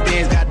standing in the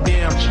stands.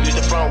 Goddamn, she used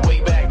the front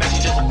way back. Now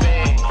she just a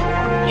fan.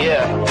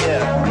 Yeah.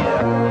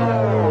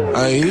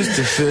 I used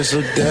to feel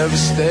so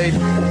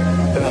devastated.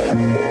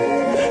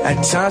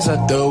 At times I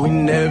thought we'd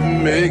never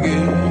make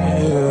it.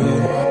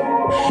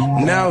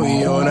 Now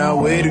we on our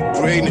way to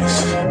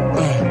greatness.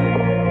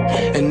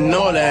 And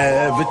all I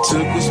ever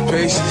took was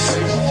patience.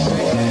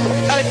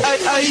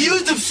 I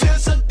used to feel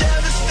so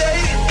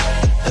devastated.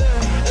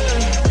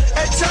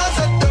 At times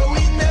I thought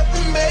we'd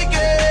never make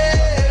it.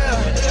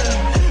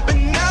 But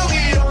now we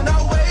on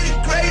our way to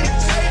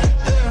greatness.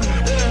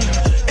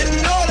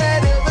 And all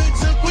that ever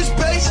took was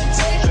patience.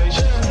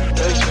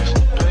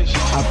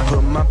 I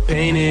put my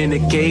pain in the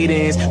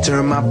cadence,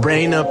 turn my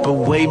brain up a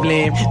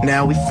wavelength.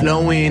 Now we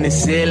flowing and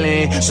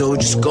sailing, so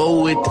just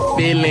go with the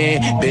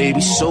feeling.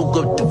 Baby, soak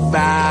up the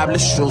vibe,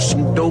 let's throw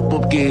some dope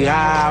up, get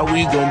high.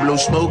 We gon' blow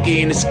smoke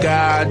in the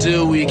sky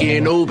till we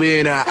can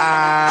open our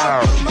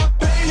eyes.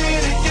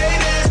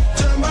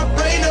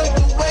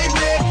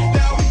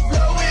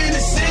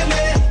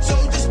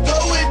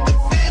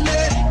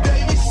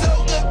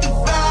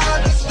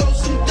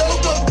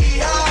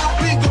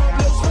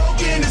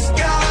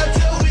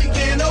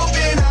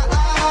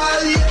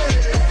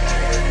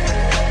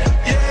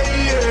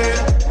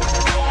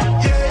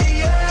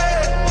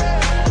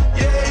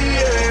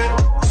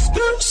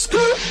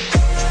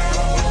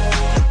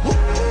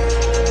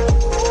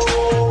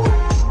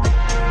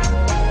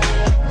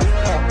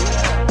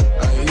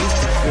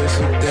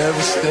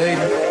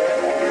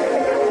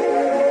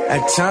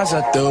 At times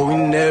I thought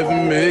we'd never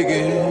make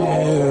it.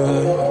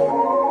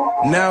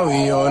 Now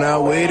we on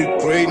our way to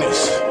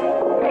greatness.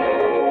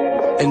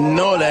 And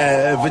all I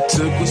ever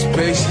took was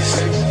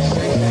patience.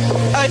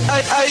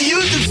 I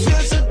used to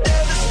feel so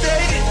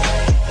devastated.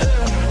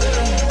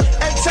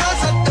 At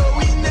times I thought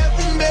we'd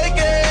never make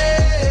it.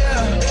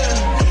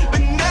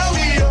 But now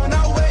we on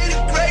our way to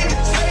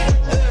greatness.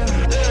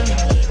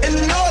 And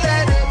all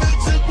that ever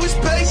took was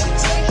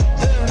patience.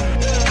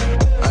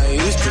 I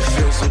used to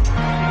feel so.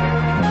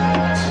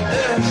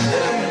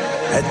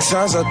 At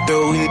times I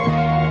thought we,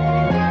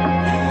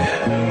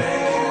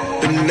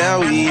 but now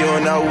we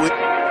on our way.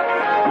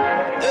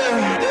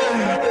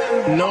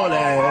 And all I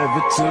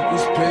ever took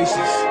was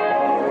patience.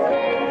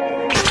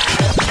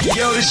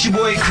 Yo, this your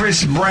boy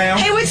Chris Brown.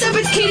 Hey, what's up?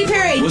 It's Katy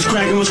Perry. What's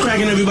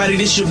cracking, everybody?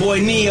 This your boy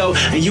Neo,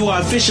 and you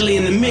are officially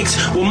in the mix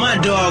with my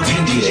dog,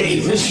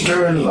 DJ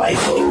Mr.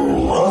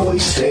 Lifo.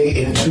 Always stay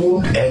in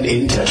tune and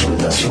in touch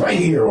with us right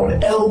here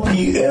on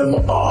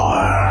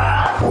LPMR.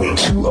 With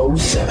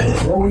 207,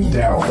 throwing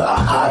down the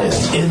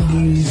hottest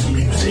indies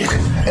music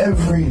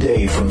every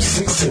day from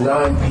 6 to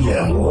 9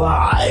 p.m.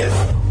 live.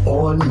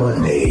 On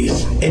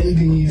Mondays,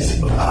 Indies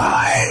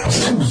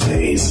Vibes.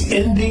 Tuesdays,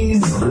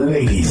 Indies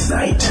Ladies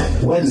Night.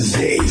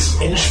 Wednesdays,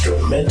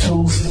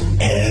 Instrumentals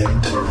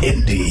and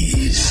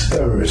Indies.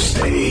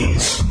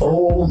 Thursdays,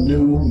 all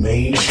new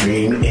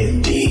mainstream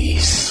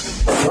Indies.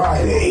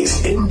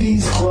 Fridays,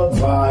 Indies Club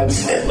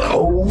Vibes and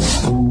Old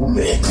School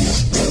Mix.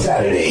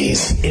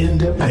 Saturdays,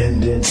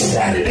 Independent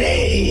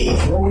Saturday.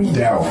 Throwing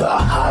down the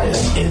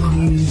hottest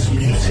Indies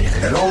music.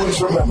 And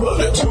always remember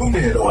to tune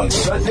in on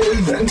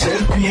Sundays at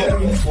 10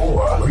 p.m.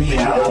 for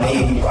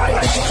Reality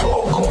Life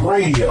Talk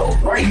Radio.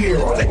 Right here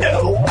on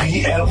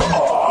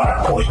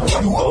LPMR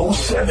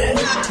 .207.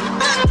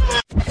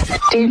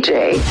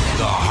 DJ.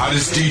 The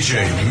hottest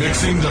DJ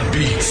mixing the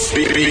beats.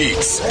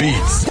 Beats.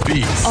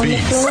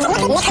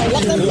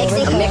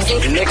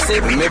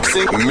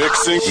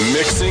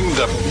 Mixing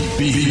the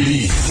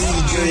beats.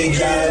 DJ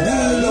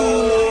Gallo.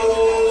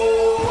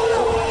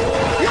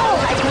 Yo,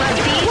 like my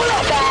beat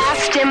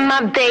fast and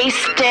my bass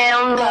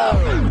down low.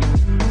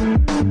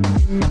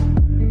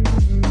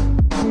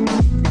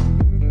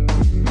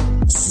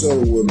 So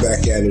we're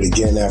back at it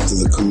again after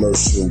the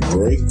commercial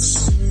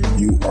breaks.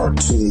 You are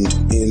tuned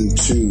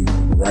into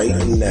right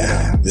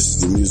now. This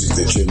is the music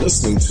that you're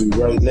listening to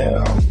right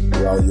now.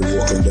 While you're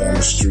walking down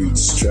the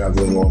streets,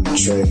 traveling on the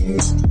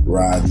trains,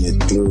 riding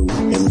it through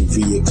in the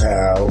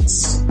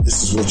vehicles.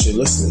 This is what you're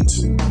listening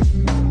to.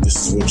 This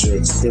is what you're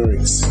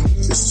experiencing.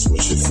 This is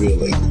what you're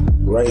feeling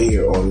right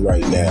here on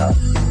Right Now.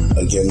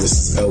 Again, this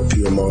is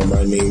LPMR.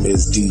 My name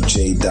is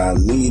DJ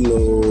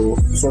Danilo.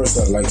 First,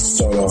 I'd like to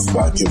start off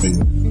by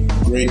giving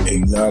great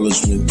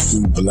acknowledgement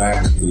to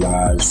Black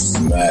Lives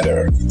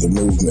Matter, the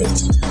movement,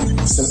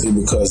 simply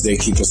because they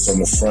keep us on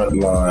the front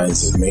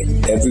lines and make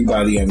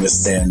everybody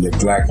understand that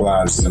Black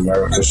lives in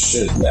America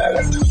should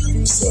matter.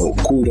 So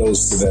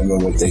kudos to them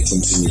and what they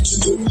continue to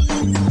do.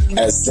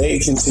 As they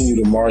continue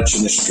to march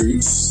in the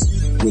streets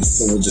with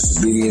civil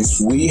disobedience,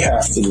 we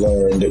have to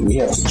learn that we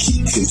have to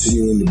keep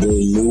continuing to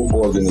build new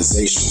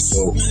organizations.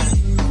 So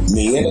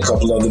me and a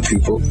couple other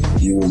people,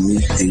 you will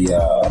meet the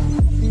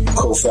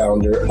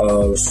co-founder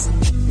of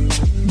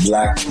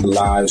Black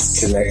Lives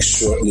Connect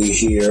shortly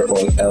here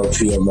on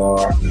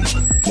LPMR,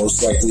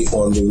 most likely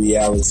on the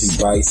Reality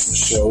Bites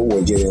show.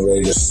 We're getting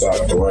ready to start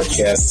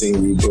rebroadcasting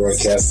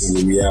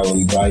the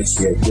Reality Bites.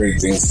 We have great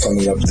things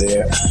coming up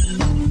there.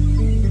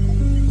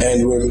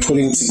 And we're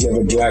putting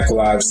together Black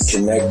Lives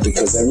Connect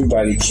because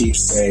everybody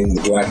keeps saying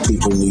the black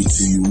people need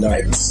to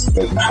unite.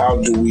 But how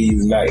do we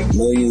unite?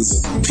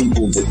 Millions of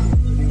people that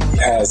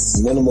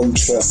has minimum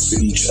trust for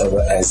each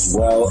other as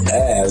well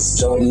as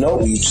don't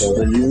know each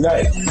other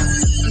unite.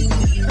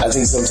 I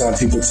think sometimes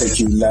people take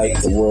unite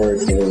the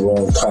word in the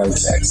wrong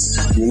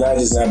context. Unite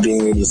is not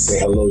being able to say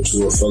hello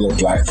to a fellow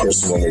black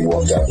person when they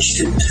walk down the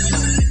street.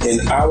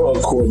 In our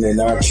accord, in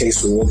our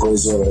case, with what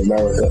goes on in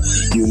America,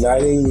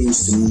 uniting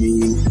needs to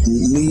mean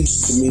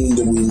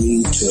that we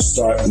need to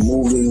start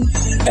moving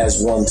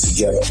as one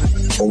together.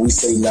 When we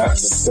say not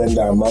to spend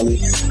our money,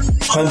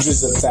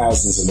 hundreds of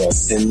thousands of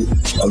us in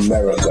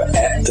America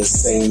at the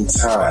same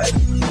time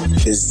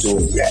is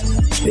doing that.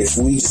 If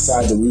we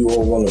decide that we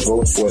all want to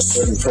vote for a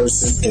certain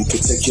person in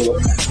particular,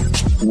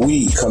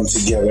 we come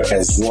together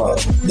as one.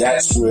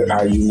 That's where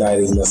our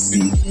uniting must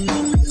be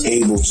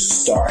able to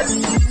start.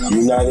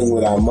 Uniting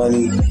with our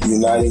money,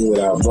 uniting with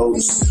our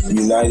votes,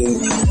 uniting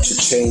to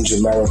change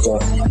America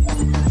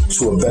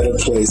to a better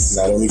place,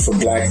 not only for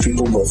black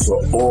people, but for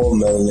all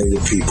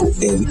melanated people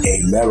in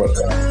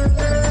America.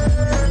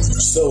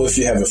 So if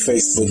you have a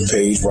Facebook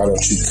page, why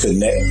don't you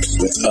connect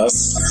with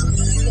us?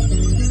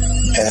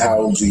 And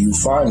how do you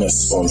find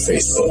us on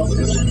Facebook?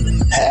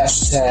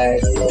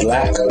 Hashtag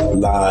Black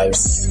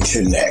Lives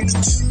Connect.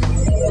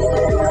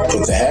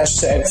 Put the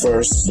hashtag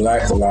first,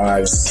 Black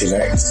Lives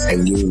Connect,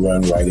 and you'll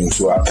run right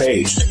into our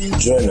page.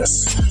 Join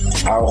us.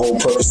 Our whole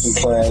purpose and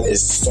plan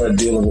is to start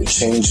dealing with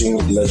changing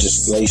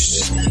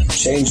legislation,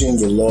 changing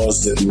the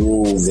laws that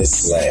rule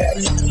this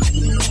land.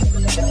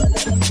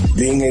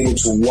 Being able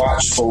to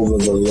watch over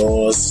the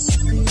laws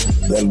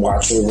that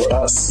watch over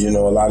us. You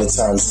know, a lot of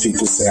times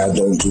people say I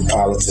don't do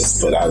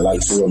politics, but I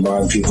like to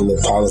remind people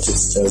that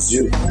politics does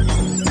you.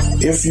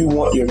 If you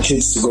want your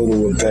kids to go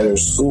to a better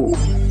school,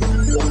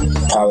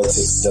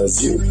 politics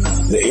does you.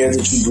 The air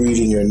that you breathe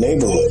in your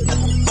neighborhood,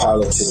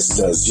 politics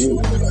does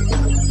you.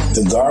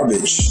 The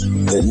garbage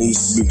that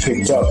needs to be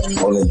picked up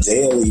on a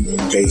daily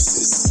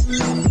basis,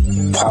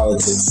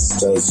 politics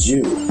does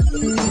you.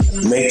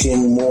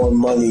 Making more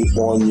money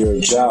on your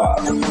job,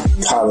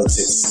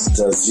 politics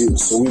does you.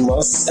 So we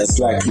must, as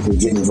black people,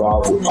 get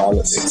involved with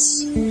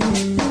politics.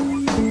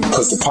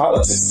 Because the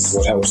politics is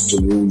what helps to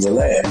rule the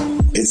land.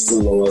 It's the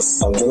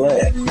laws of the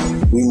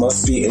land. We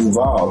must be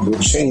involved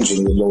with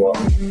changing the law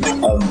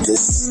of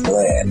this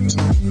land.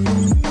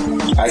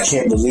 I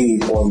can't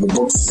believe on the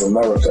books of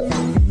America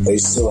they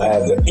still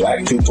have that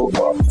black people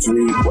are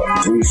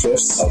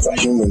 3/5 of a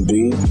human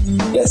being.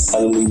 That's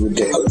utterly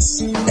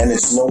ridiculous. And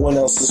it's no one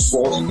else's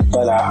fault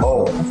but our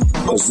own.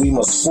 Because we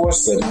must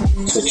force them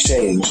to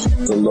change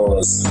the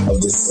laws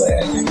of this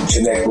land.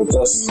 Connect with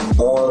us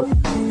on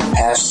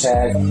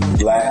hashtag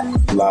Black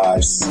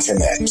Lives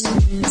Connect.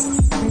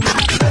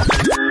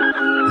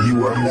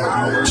 You are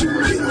now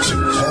tuned into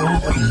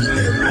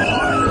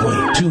LPMR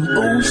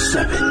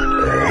 207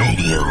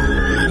 Radio.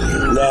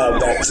 Now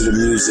back to the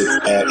music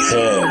at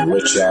hand,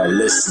 what y'all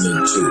listening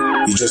to.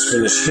 You just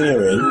finished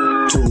hearing,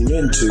 tuned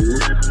into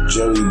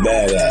Joey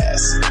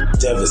Badass,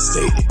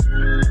 Devastated.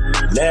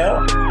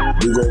 Now,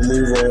 we're going to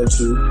move on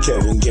to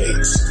Kevin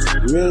Gates.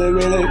 Really?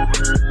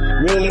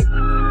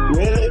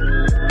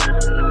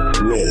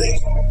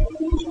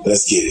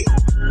 Let's get it.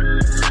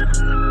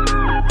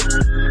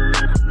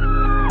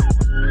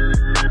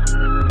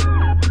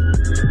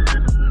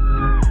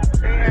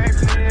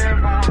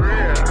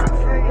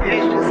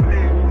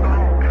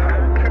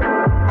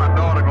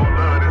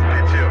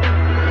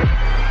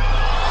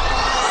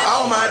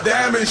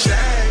 Diamond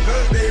shine,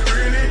 cause they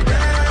really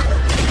diamond.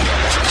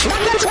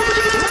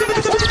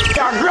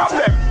 I grab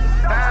them.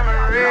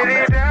 Diamond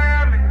really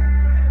diamond.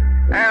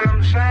 And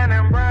I'm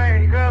shining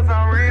bright, cause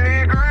I'm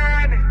really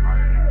grinding.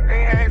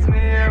 They ask me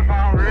if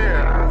I'm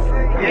real. I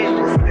say, yes,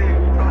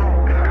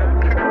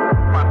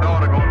 my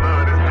daughter gon'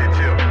 love this bitch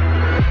here.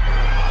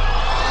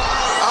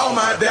 All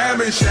my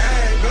diamonds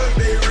shine, cause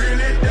they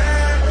really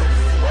diamond.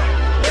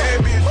 Bad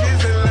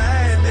bitches in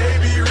line, they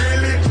be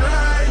really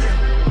trying.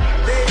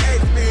 They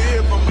ask me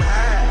if I'm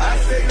high, I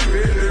say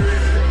really.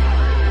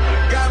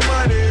 Got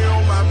money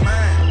on my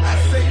mind, I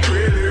say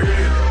really.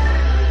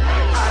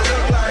 I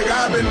look like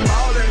I've been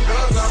ballin',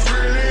 cause I'm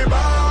really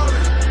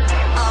ballin'.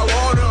 I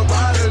wanna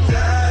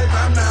apologize,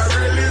 I'm not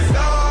really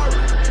sorry.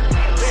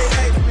 They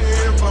ask me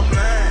if I'm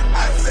lying,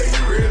 I say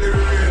really.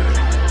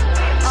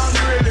 I'm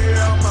really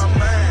on my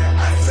mind,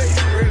 I say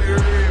really.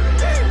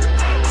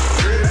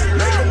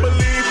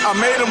 I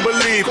made him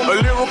believe,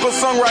 a lyrical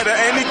songwriter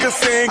and he could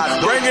sing,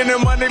 bringing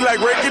in money like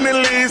raking in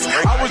leaves.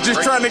 I was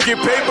just trying to get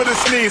paper to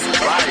sneeze.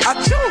 I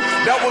chew,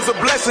 that was a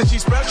blessing.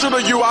 She special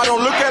to you, I don't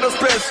look at her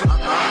special.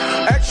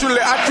 Actually,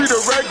 I treat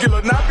her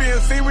regular, not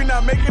being seen, we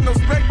not making no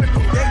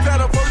spectacle. Gave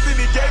that a first and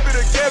he gave it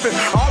to Kevin.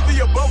 All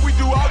the above, we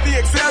do all the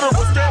etc.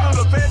 Scared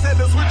of the fans, had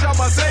to switch out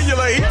my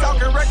cellular. He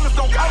talking reckless,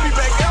 don't call me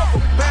back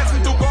ever.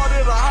 Passing through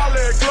Garden to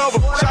holler at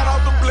Glover. Shout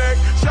out to Black,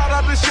 shout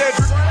out to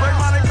Shedrick. Break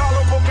mine and call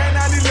up, okay,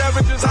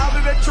 911, just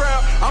holler at trap.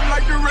 I'm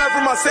like the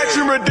Reverend, my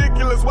section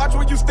ridiculous. Watch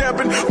when you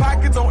steppin',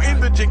 pockets on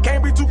indigent,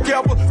 can't be too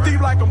careful.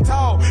 Steve like I'm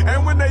tall,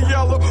 and when they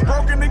yellow,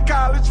 broken in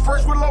college,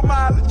 fresh with low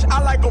mileage.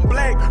 I like them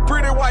black,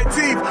 pretty white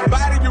teeth,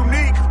 body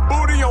unique,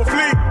 booty on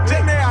fleek.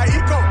 Jenny I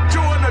eco,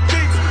 chewing the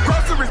cheeks,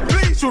 groceries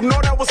please, you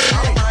know that was me.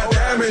 All my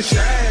diamonds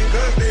shine,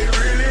 cause they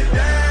really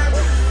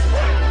diamond.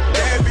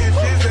 Bad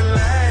bitches in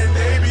line,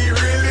 they be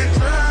really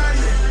trying.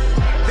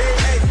 They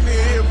ask me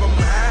if I'm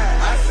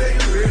high, I say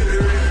really,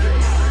 really.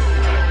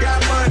 Got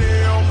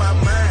money on my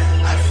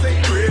mind, I say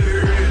really,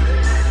 really.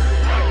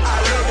 I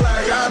look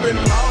like I've been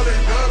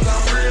ballin', cause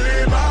I'm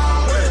really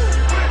ballin'.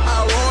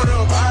 I wanna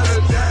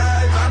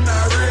apologize, I'm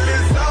not really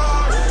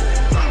sorry.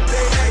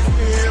 They ask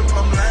me if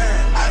I'm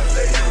lying, I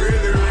say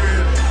really,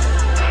 really.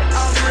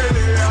 I'm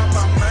really out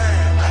my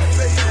mind, I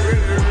say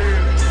really,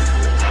 really.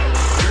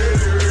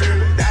 Really,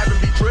 really.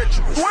 Diamond be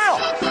treacherous. Well,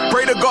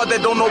 pray to God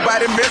that don't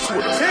nobody mess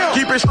with us.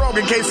 Keep it strong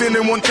in case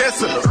anyone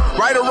testing us.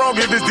 Right or wrong,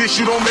 if it's this,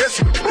 you don't mess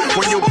with it.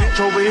 When your bitch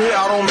over here,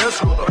 I don't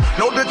mess with her.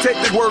 No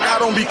detective work, I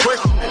don't be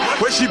questioning.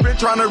 Where she been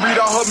trying to read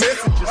all her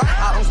messages.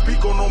 I don't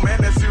speak on no man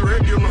that's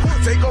irregular.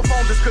 Take her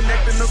phone,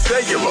 disconnecting the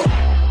cellular.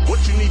 What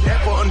you need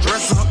that for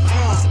undressing her?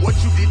 What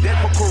you did that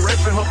for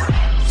caressing her?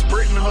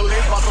 Spreading her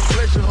legs about to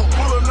pleasure her.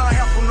 Pulling her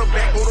hair from the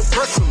back, go to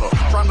pressing her.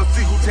 Trying to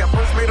see who tap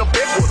first made a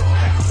bet with her.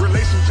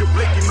 Relationship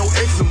blinking, no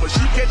eczema.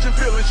 She catching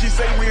feelings, she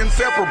say we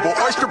inseparable.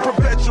 Oyster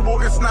perpetual,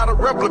 it's not a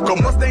replica.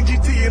 Mustang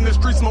GT in the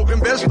street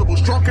smoking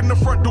vegetables. Trunk in the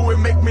front door, it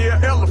make me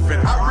an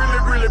elephant.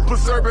 I really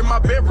preserving my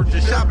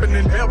beverages. Shopping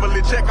in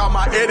Beverly, check out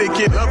my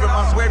etiquette. Loving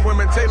my swag,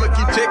 women Taylor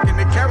keep checking.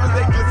 The carrots,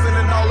 they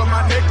glistening all of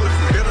my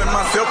necklaces. Feeling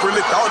myself,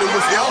 really thought it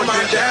was all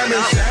my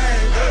diamonds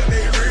shine, cause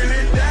they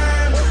really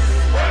diamonds.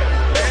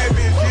 Bad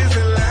bitches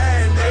in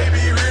line, they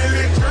be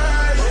really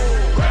trying.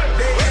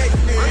 They ask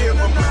me if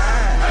I'm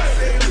high, I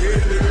say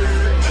really,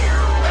 really.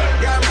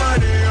 Got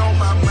money on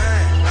my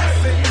mind, I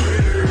say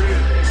really,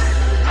 really.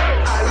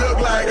 I look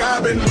like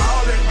I've been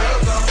ballin',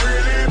 cause I'm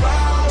really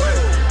ballin'.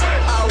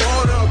 I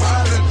wanna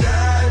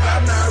apologize,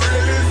 I'm not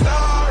really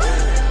sorry.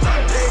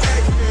 They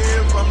ask me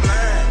if I'm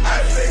lying, I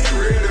say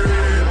really,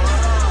 really.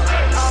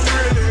 I'm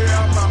really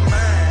out my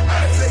mind, I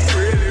say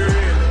really,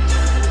 really.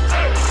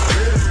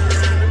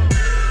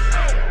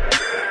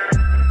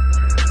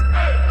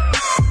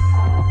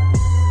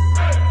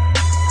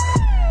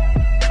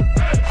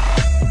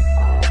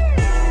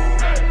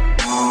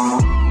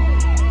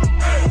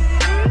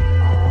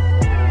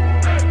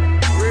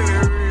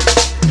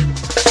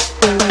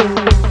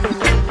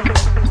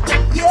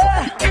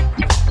 Yeah,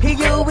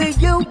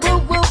 you, woo,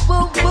 woo,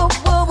 woo, woo,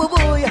 woo, woo,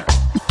 woo, yeah.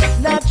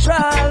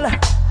 Natural,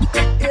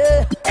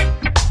 yeah,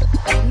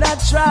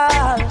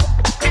 natural,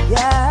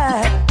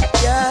 yeah,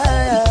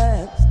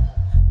 yeah.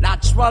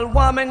 Natural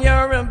woman,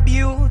 you're a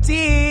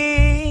beauty,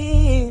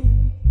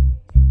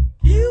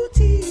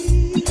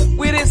 beauty.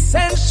 With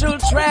essential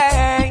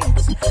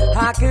traits,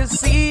 I can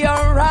see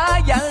your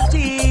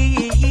royalty.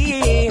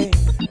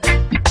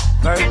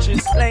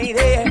 Virtuous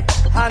lady,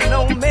 I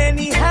know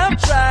many have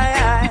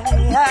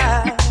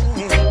tried,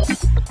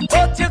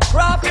 but you're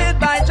crafted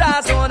by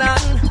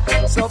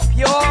Jasonan, so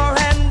pure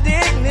and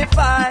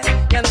dignified.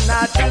 You're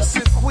not just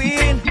a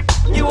queen,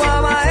 you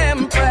are my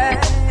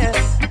empress.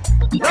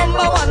 Number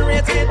one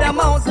rated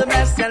amongst the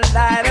best and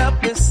light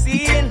up the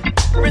scene.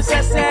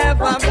 Princess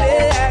ever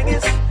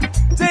bliss,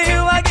 to you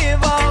I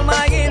give all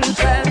my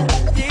interest.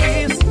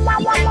 Yes.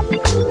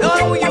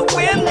 Know you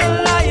win the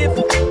life,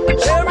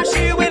 cherish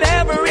you in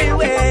every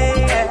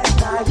way.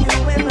 Now you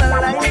win the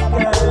life,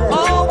 girl.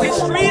 Always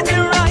treat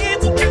you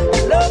right,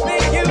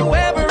 loving you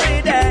every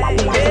day.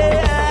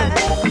 Yeah.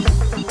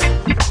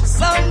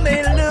 Some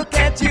may look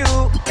at you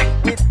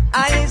with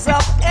eyes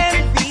of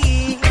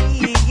envy.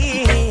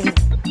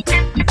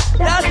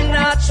 Does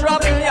not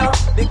trouble you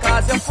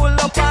because you're full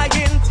of my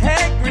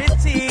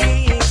integrity.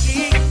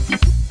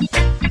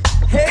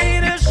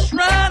 Haters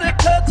trying to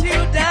cut you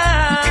down,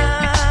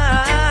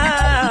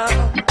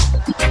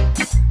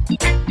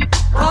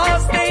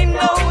 cause they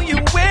know you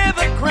wear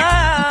the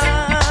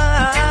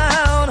crown.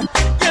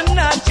 You're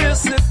not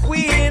just a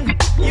queen,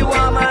 you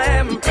are my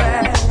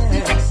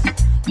empress.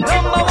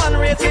 Number one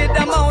rated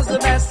amongst the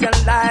best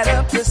and light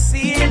up the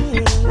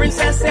scene.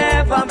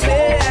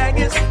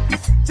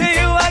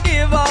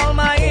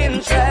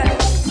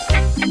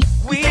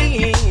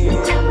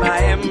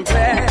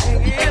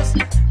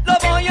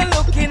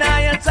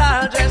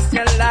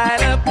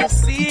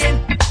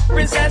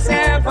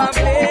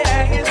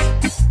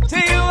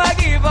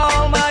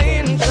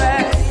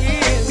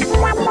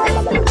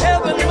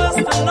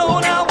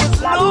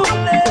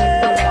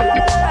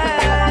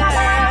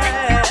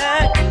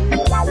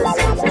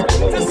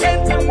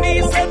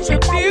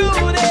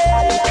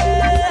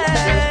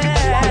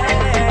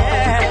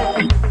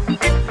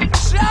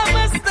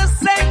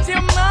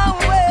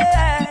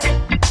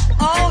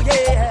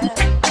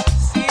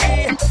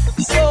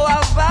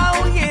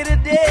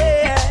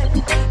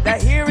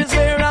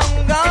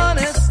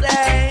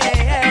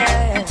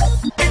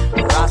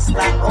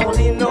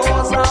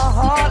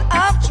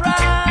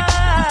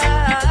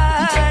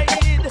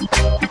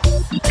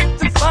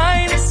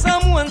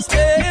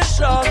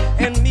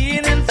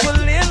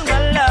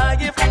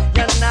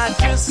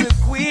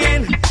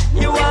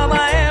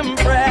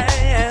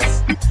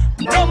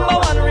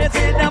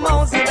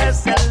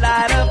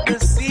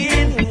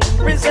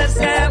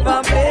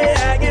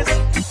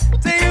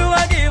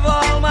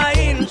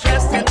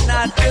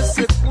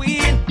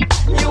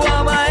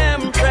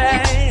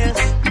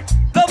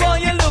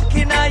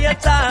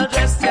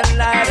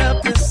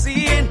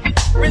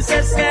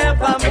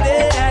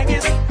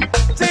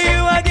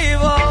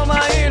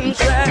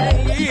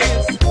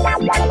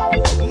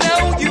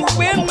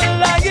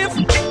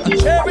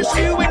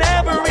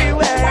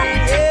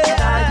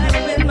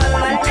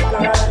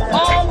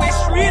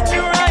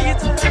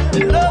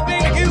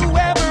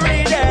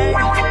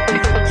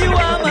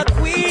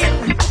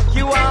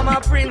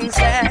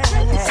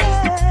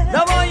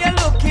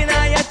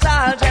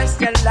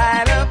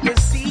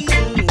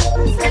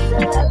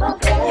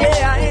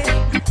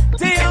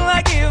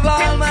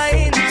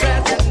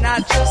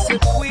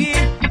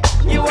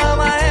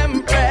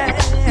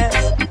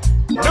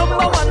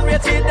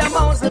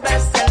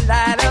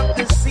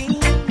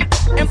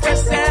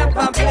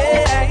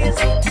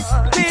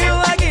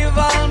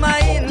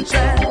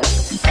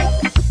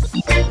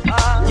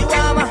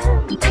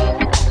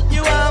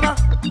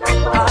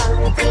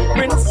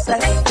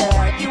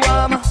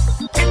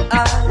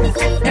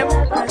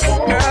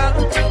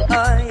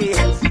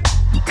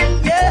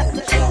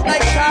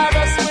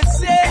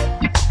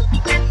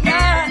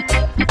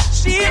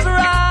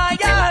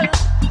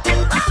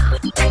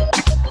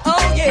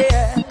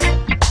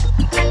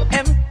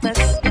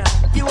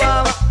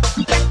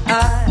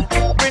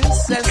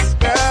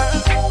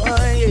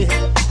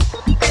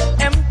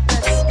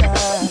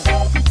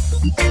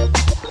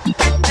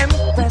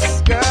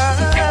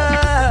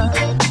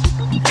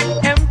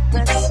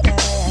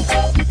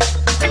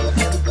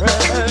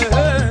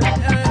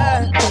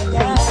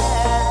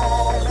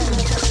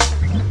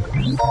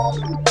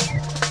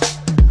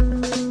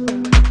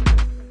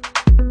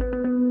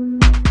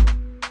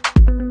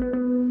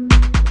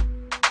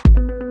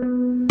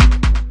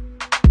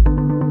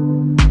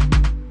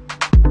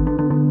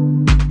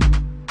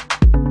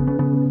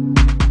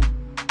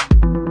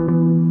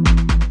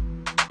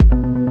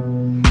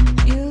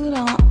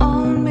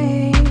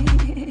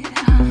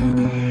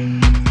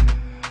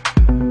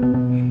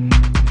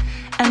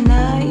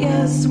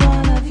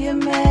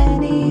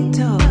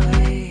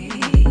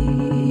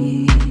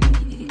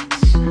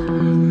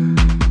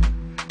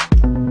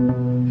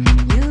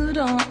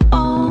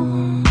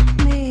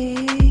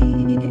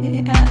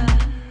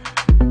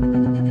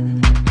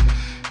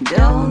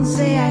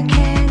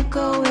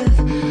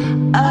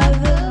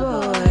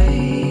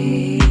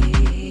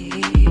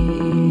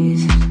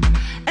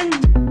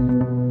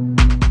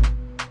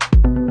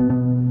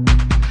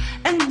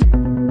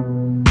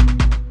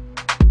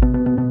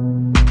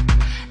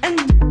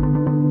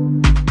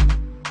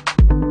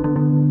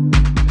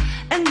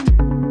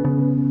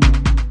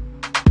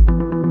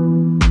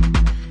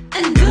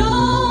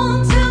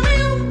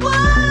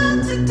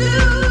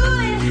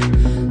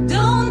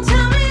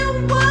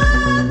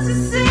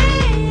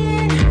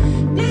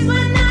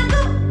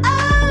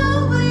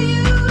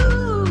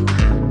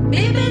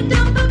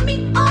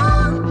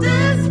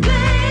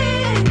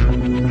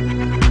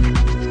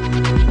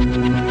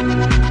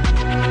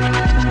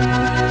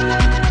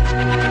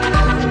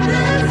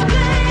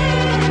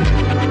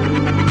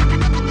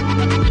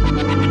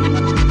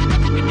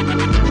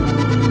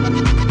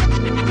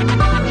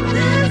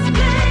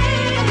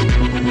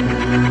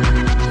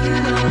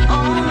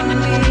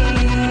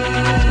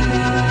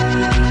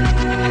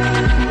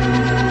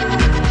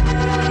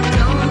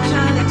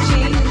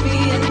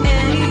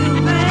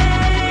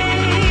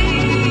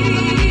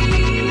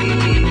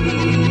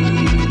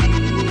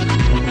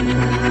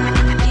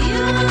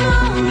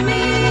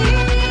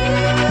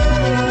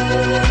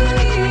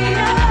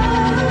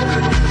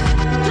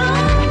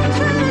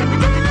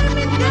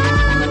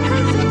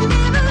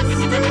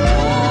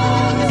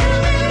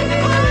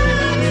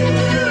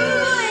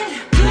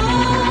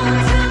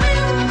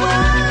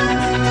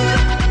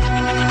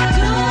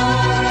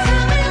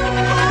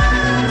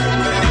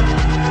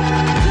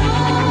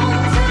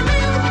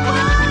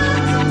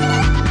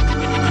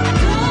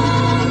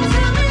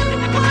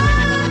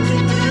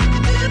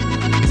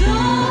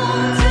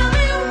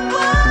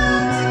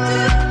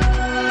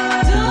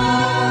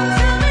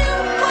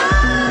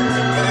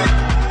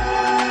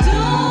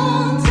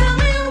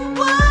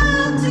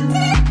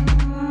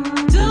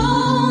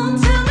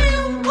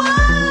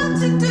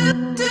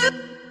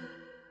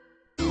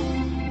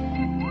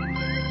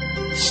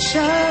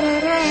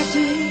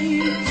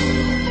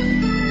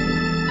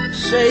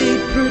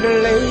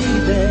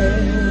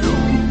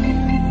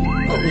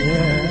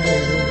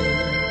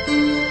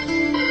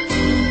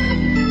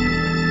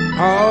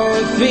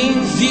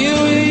 deal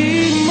with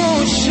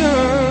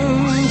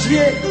emotions,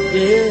 yeah.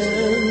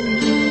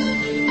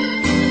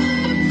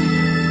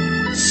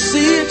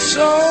 See, it's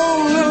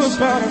all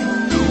about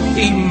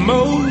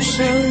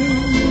emotions,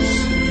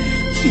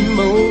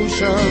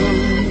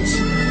 emotions,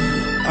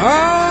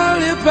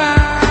 all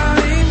about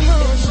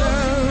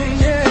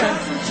emotions, yeah.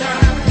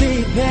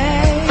 Baby,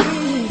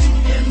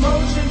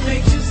 emotion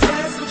makes you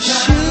sad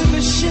sometimes.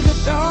 Sugar, sugar,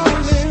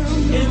 darling.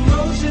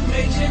 Emotion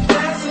makes you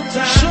sad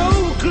sometimes. So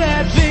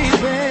glad,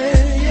 baby,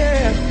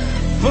 yeah.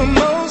 But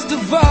most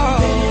of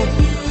all,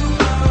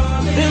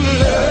 in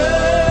love.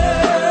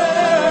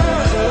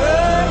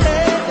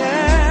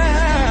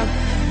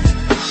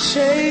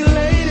 Shake,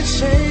 lady,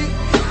 shake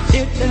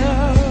it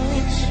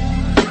does.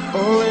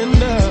 Oh, in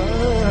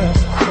love,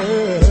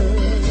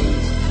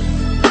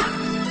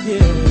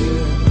 yeah.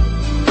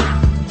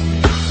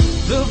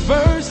 The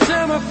first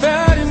time I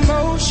felt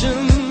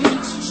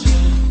emotions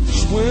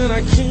was when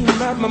I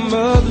came out my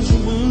mother's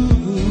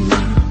womb.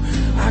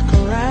 I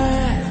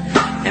cried,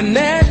 and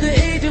at the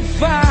age of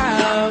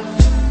 5,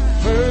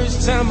 first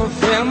time I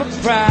felt my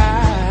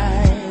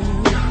pride.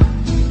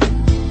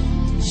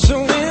 So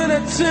when I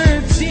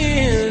turned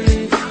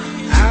 10,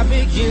 I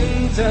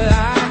began to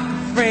like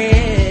a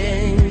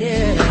friend,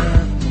 yeah.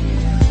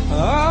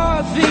 All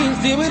things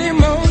deal with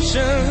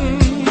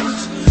emotions,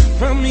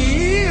 from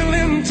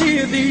healing to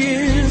the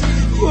end.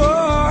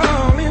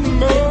 All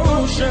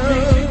emotions,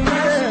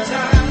 yeah.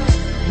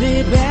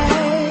 Baby,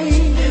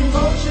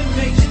 emotion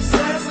makes you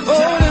sad sometimes. Oh,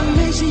 that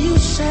makes you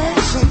sad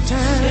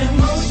sometimes.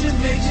 Emotion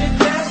makes you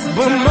sad sometimes.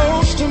 But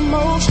most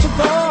of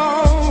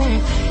all,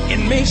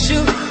 it makes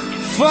you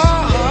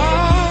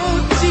fall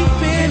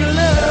deep in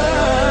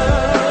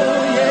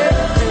love, yeah.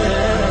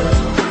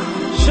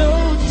 So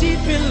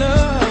deep in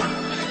love,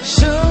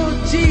 so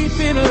deep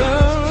in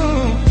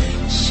love.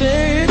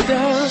 Say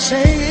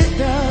it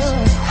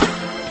does,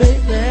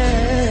 baby,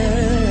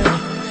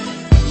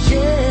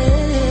 yeah.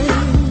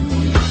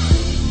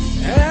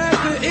 At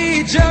the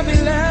age of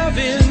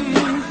 11,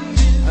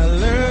 I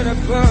learned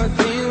about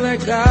things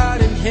like God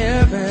in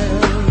heaven.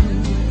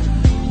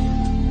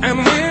 And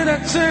when I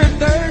turned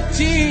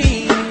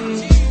 13,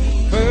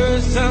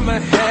 first time I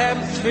had a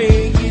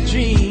freaky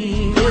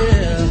dream,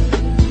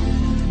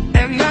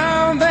 yeah. And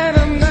now that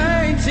I'm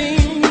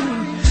 19,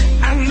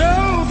 I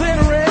know that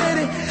I'm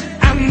ready,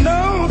 I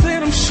know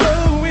that I'm so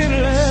in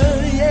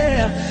love,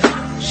 yeah.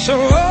 So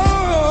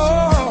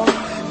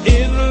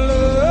in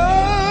love,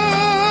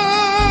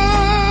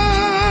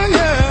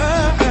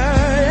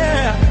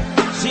 yeah.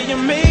 See, you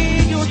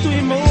may go through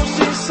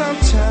emotions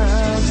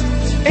sometimes,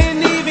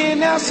 and even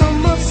now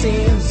some ups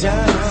and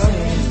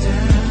downs.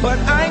 But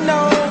I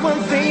know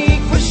one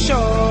thing for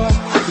sure,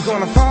 you're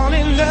gonna fall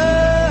in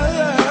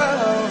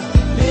love.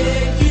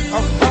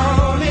 I'll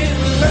fall in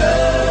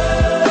love.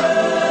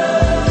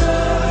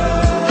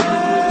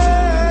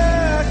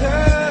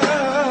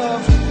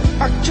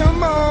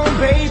 Come on,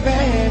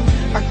 baby.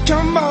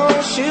 Come on,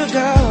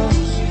 sugar.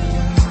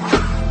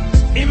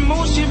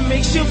 Emotion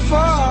makes you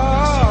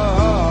fall.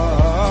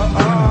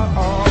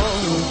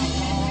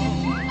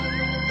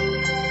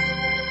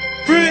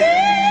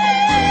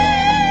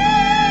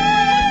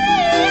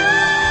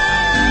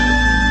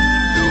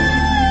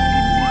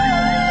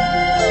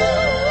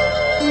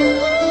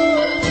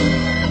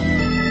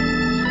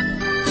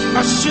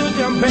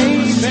 Sugar,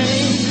 baby,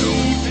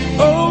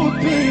 oh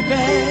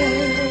baby,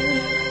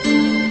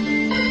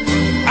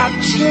 I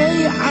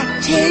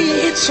tell you,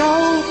 it's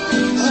all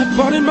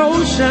about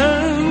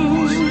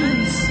emotions.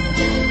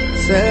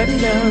 Set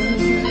it up,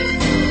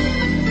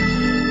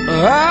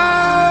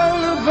 all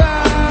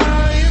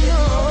about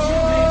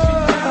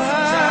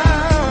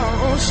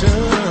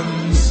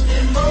emotions.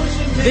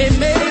 They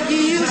make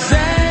you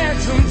sad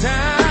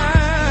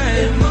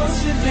sometimes,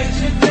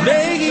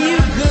 make you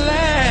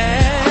glad.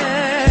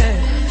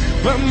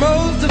 But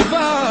most of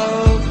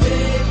all,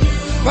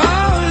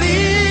 fall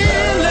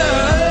in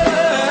love.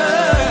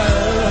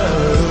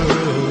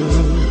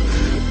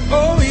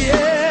 Oh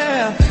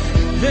yeah,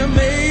 they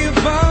made you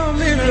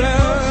fall in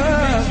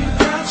love.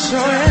 So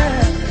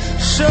yeah,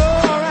 so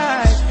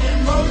alright.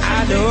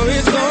 I know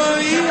it's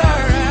gonna be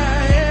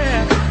alright.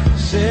 Yeah,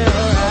 say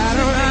alright,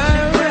 alright,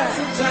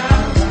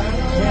 alright.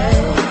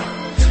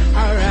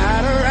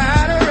 Alright,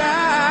 alright, alright.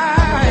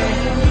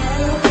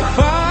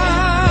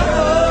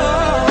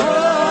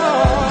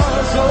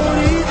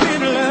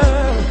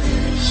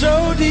 So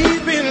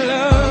deep in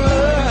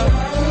love,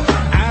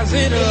 I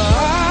said,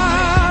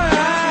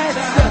 alright,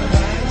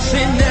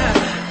 say now,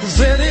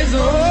 said it's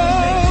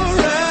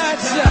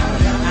alright,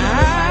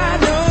 I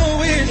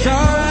know it's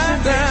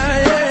alright,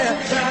 yeah.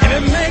 If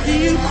it makes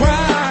you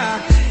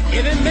cry,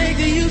 if it makes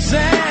you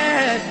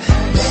sad,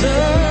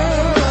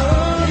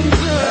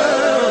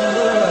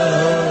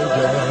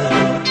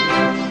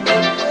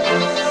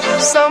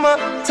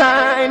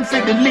 Summertime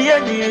for the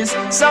ladies,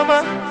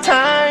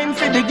 summertime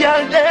for the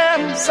girl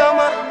them,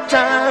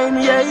 summertime,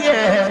 yeah,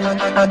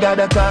 yeah. I got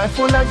a car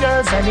full of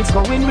girls and it's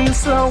going real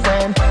slow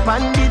when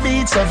man did the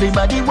beach,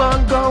 everybody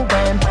want go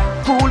when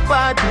pool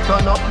party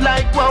turn up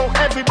like wow.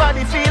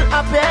 Everybody feel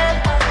happy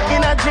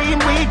in a dream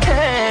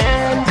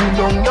weekend. Do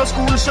down your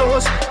school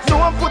shows,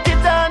 don't put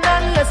it on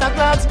unless a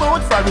glass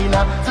boat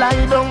foreigner.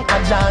 Fly down a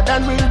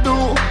Jordan will do.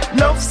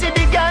 Love see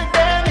the girl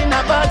them in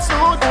a bad suit.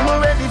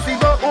 I'm ready to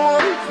go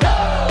home.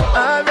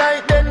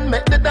 Alright then,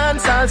 make the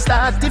dance all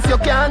start. If you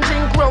can't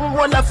drink rum,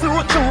 roll a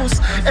fruit juice.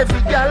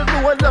 Every girl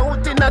roll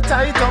out in a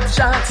tight up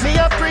shorts. Me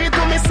a pray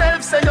to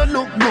myself, say you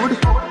look good.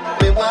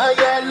 Me want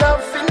your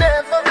love fi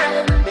never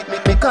end.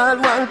 Me call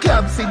one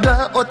cab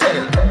figure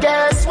hotel.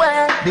 Guess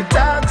where? The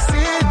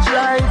taxi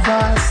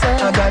driver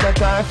said I got a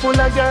car full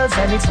of girls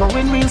and it's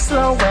going real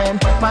slow. When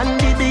on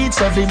the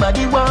beach,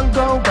 everybody want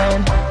go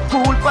when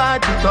pool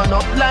party turn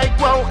up like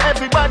wow.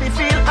 Everybody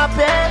feel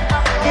happy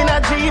in a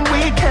dream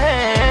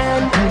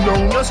weekend. You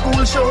know your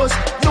school shows,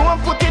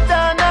 don't put it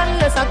on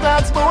unless a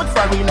glass boat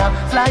foreigner.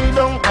 Fly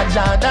down a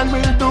Jordan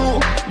will do.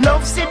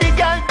 Love see the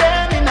girl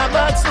them in a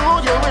bad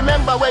suit. You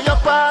remember where you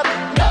park?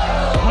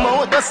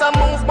 Mouth does a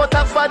move but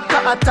a vodka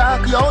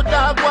attack. Yo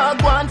dog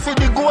want for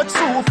the goat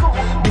soup.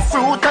 The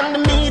fruit and the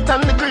meat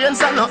and the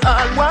grains and all.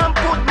 Want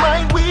put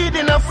my weed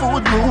in a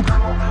food group.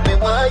 Me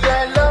want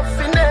your love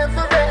for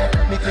never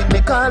end. Me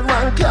call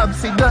one cab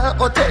figure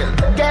hotel.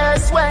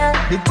 Guess where?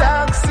 The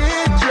taxi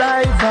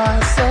driver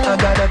said I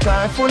got a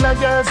car full of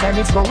girls and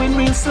it's going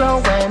real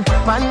slow. When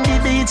on the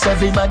beach,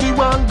 everybody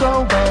want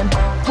go when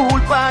pool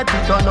party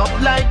turn up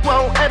like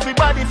wow.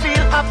 Everybody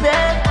feel happy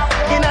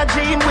in a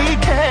dream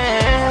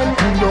weekend.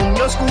 You know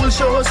your school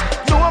shows,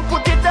 don't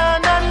put it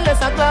on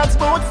unless a glass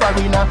boat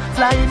foreigner.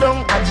 Fly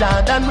down a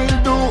Jordan will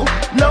do.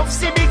 Love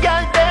see the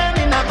girl them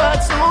in a bad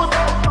suit.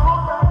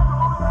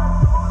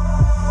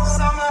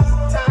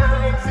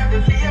 Summertime for the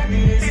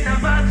ladies in a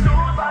bad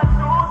suit.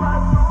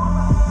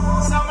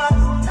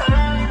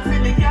 Summertime for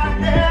the girl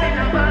them in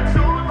a bad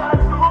suit.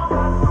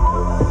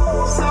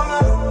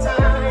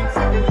 Summertime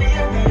for the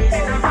ladies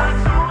in a bad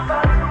suit.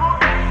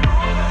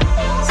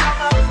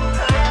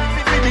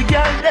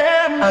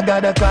 I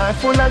got a car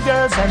full of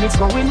girls and it's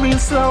going real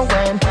slow.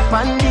 When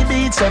on the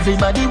beach,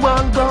 everybody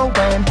want go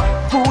when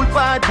pool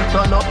party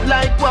turn up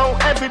like wow.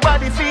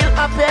 Everybody feel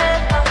happy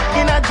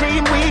in a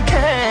dream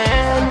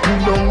weekend. You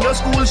know your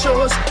school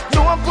shows,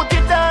 don't put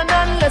it on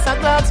unless a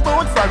glass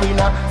boat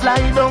foreigner.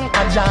 Fly down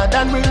a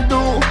Jordan will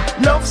do.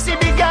 Love see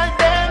the girl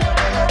them.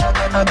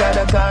 I got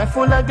a car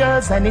full of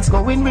girls and it's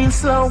going real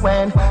slow.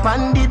 When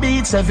on the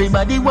beach,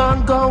 everybody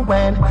want go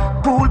when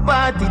pool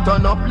party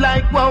turn up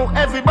like wow.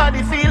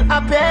 Everybody feel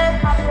happy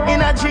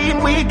in a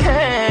dream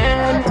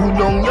weekend. Pull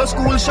down your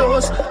school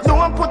shows,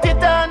 don't put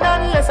it on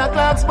unless a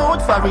glass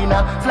boat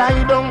foreigner.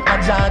 Fly down a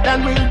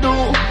Jordan will do.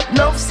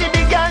 Love see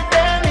the girl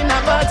them in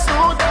a bad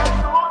suit.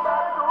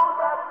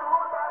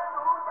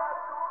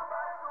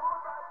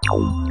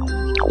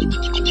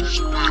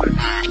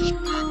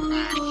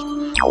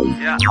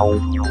 Yeah.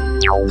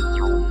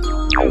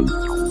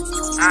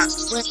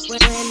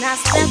 When I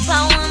step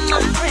out with my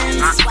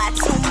friends, why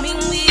to me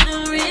we the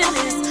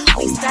realest?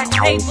 We stack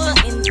paper and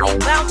think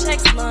about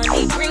checks,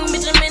 money. Bring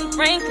Benjamin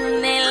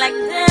Franklin, they like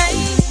they,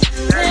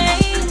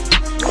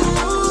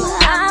 ooh,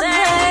 I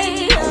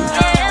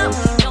yeah,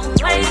 don't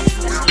play,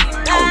 especially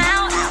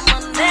out on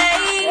Monday.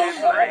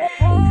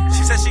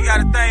 She said she got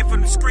a thing for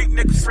the street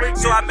niggas,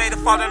 so I made her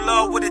fall in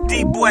love with a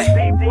deep boy.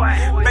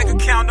 Bank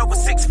account over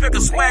 6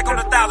 figures, swag on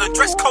 $1,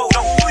 dress code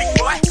on fleek,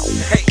 boy.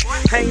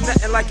 Hey, ain't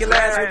nothing like your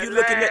last. When you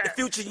looking at the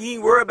future, you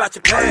ain't worried about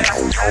your past.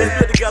 Let's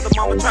get together,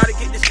 mama, try to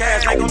get this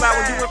cash. Ain't gonna lie,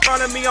 when you in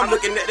front of me, I'm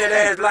looking at that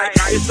ass like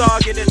it's all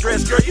getting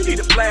dressed, girl, you need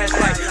a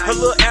flashlight. Her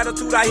little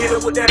attitude, I hit her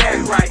with that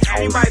ass right.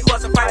 We might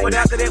bust a fight, but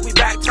after that, we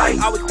back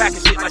tight. Always packing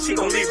shit like she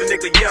gon' leave a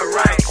nigga, yeah,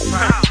 right.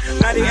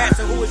 Now they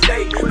asking who is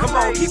they. Come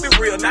on, keep it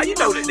real, now you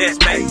know that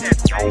that's me.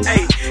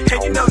 Hey,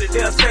 and you know that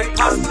they'll say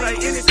possibly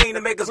anything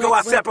to make us go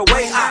our separate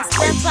ways.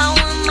 Step out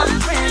with my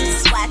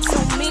friends, why to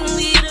me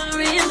we the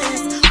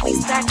realest? We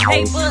stack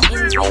paper and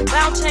think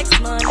about checks,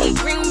 money.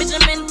 Bring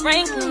Benjamin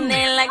Franklin,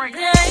 they like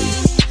they,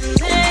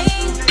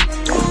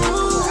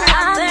 ooh,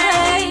 I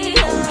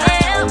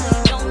yeah,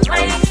 don't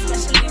play,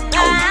 especially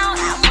out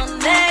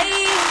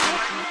Monday.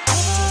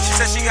 She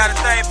said she got a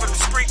thing for the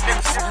street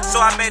niggas, so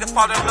I made her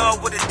fall in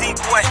love with a deep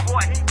boy.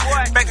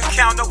 Bank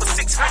account over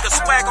 6 figures,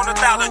 swag on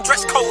 $1,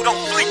 dress code on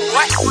fleek,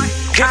 what?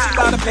 And she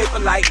got a paper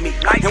like me,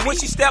 and when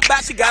she step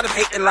back, she got him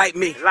hating like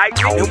me.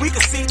 And we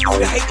can see through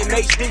the hate in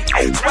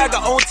HD. Swagger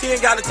on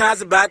 10, got it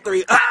times it by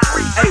 3.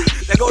 Hey,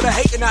 they go to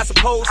hating, I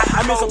suppose.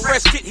 I mean some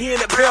fresh shit here in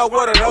the bell,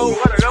 what are those?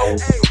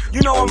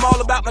 You know I'm all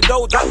about my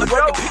dough, drop the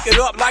work and pick it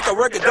up like a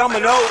record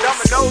domino.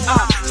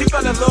 She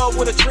fell in love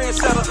with a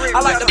trendsetter. I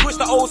like to push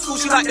the old school,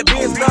 she like the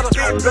Benz better.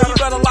 Girl, you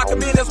better lock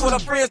him in, that's what her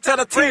friends tell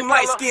her. Team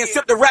light skin,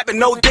 sip the rapping,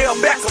 no Dale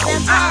Beckham.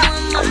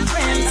 My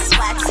friends,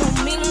 why to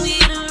me we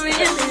the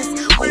realest?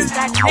 We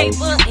stack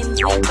paper and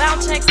think about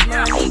checks,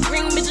 money.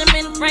 Bring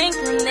Benjamin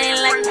Franklin, they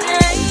like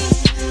they,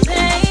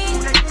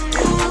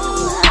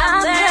 ooh, I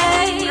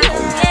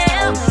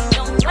yeah,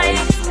 don't play,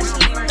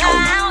 especially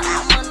out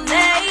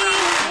Monday.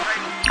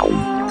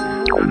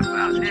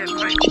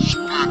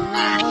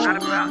 Not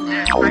about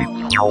that,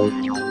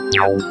 baby.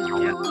 Video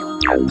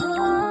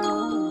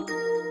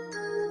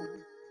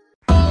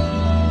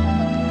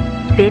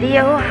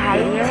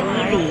Hype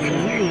TV,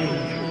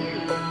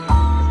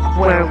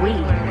 where we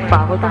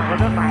follow the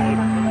hype.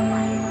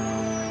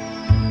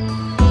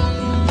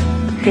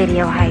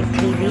 Video Hype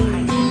TV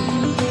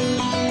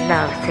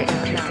loves to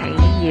entertain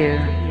you.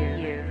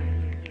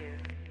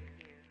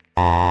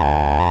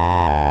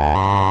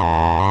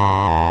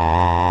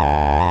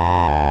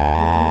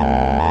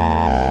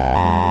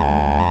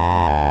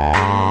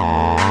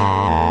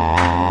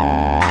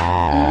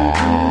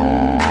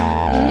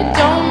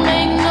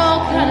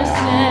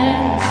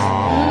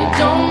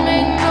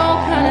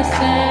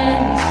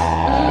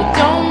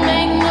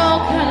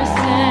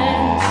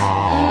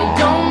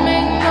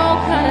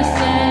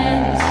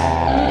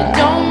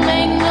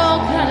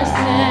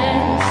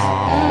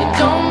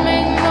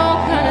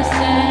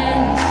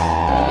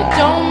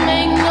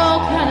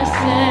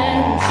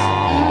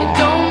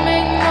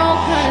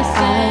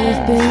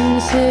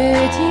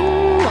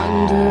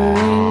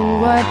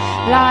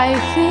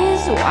 Life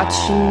is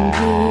watching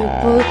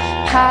people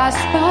pass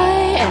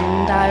by,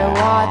 and I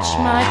watch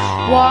my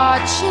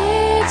watch.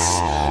 It's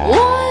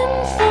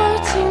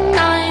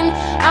 1:49.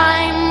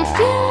 I'm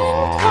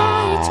feeling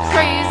quite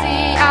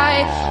crazy.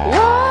 I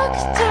walk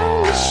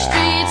down the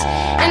street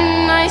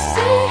and I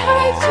say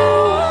hi to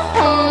a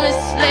homeless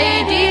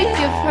lady.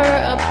 Give her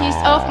a piece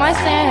of my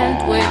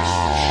sandwich,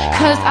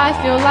 'cause I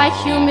feel like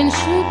humans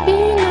should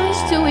be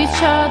nice to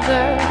each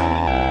other.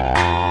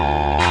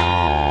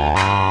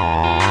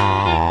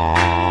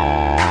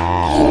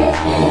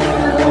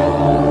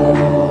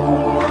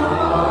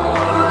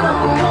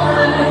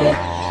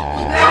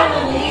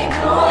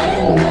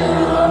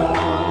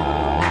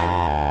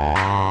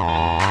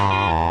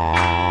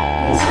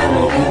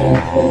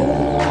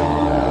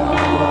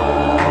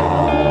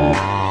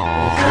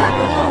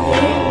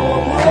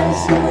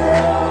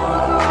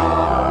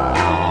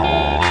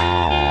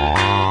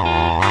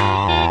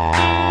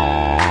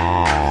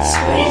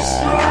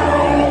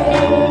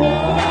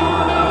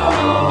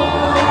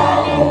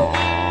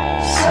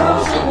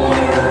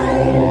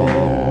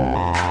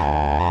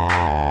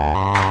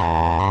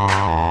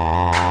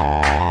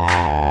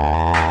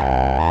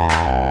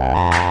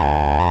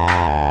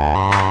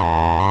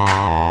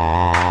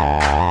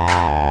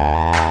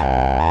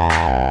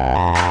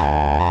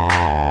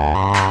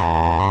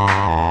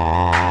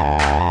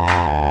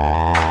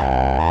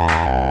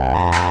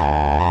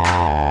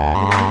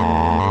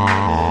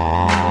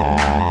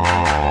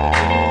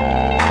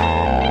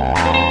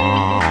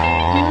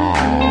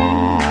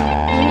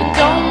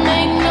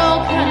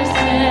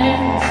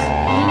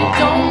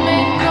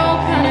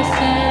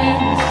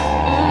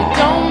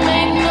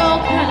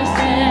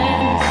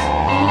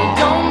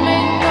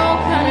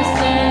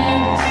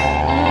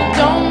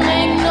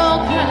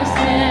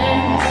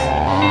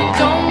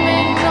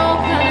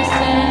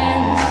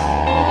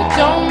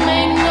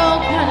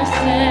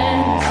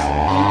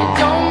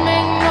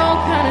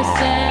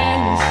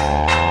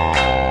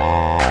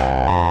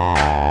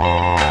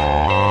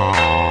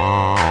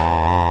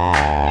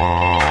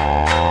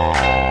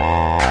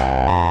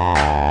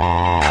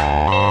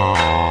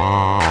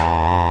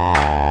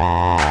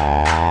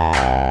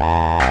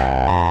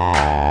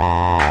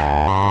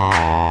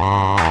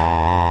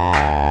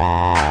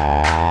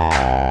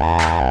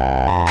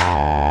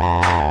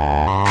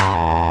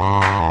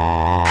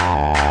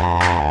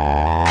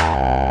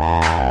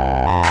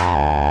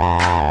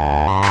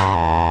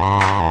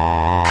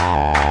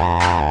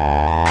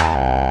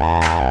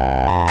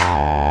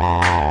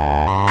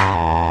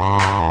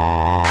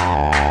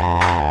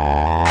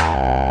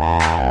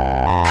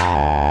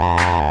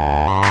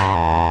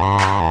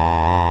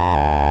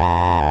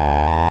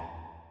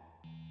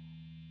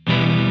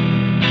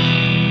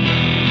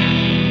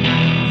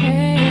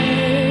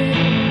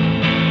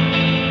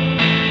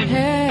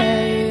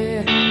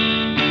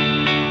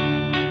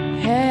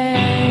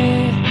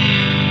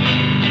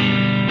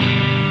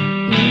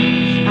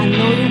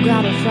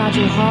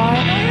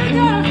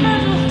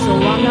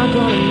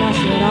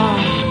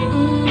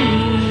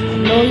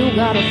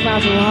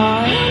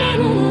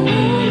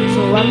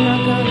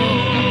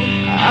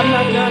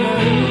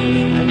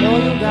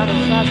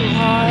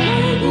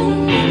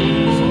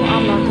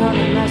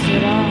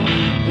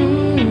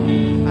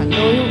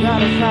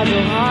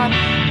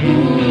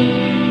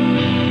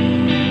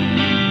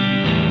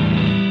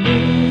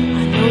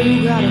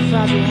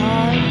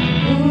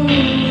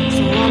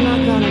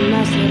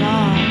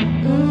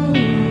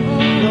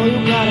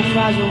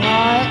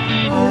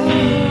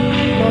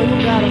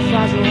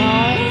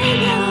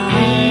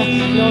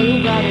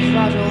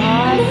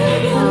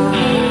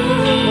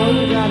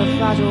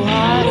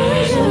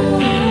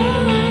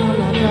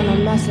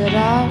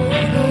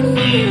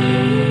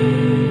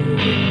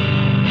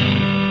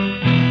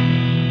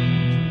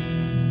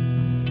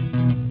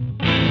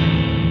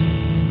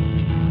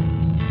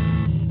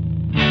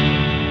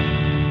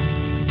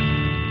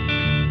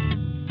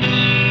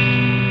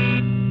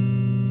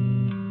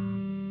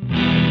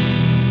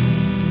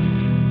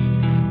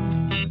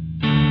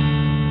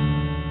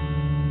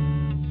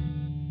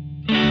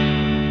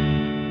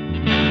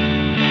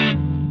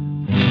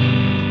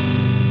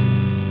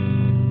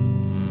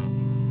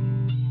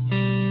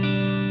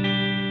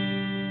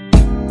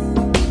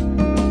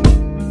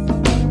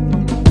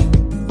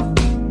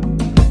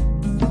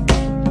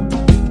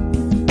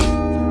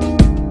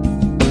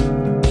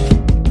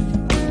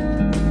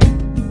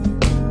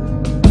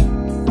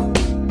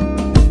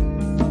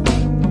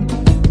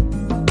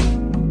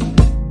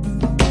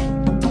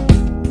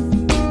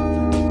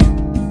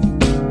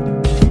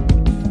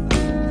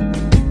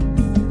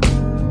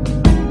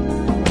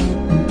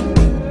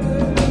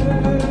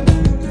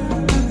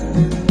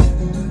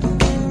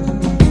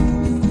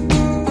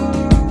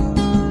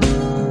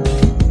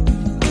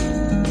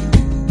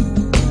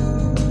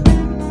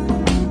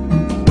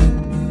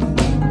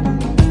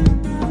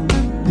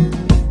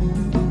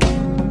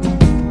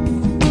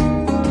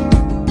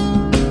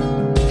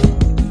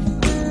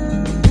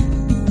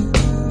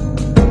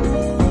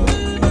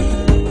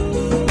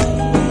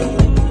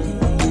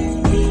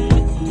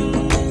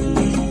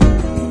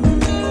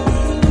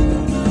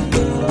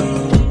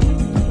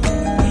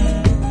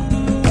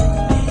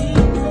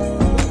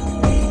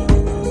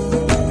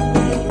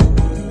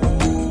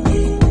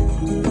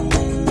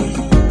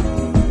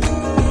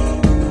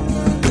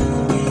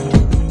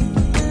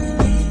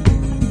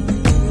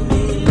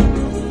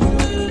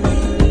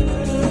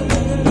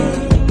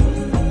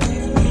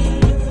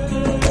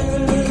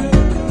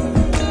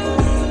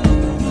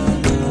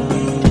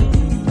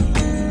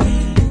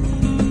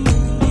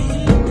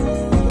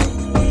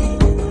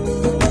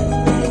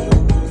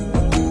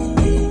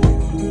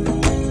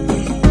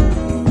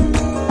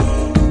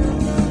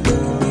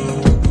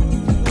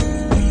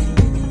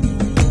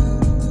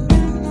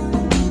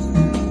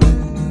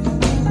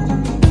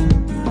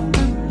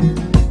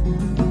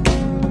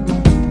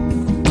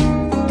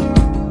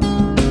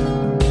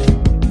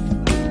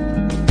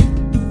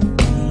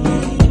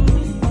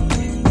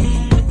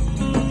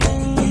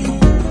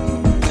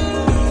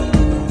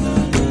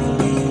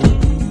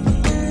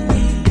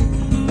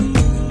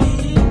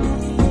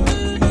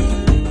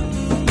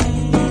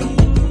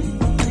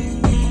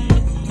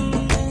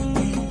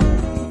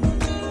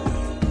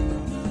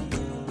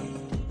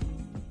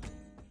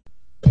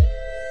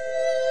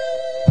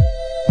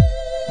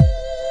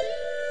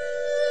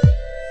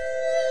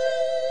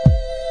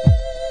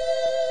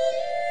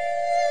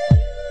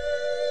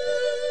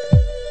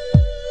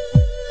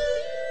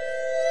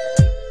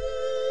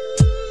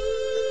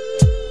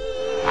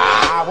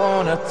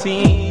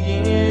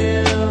 tease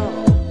you.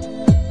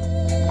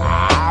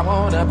 I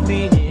wanna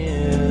please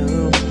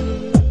you.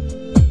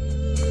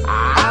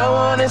 I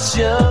wanna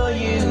show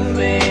you,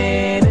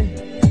 baby,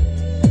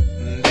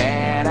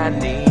 that I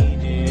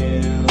need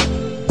you.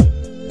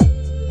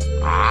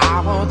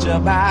 I want your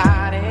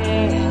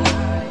body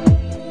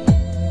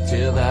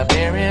till the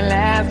very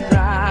last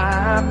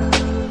drop.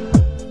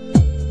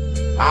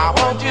 I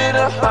want you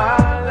to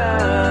holler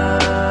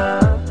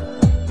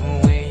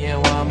when you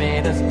want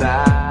me to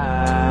stop.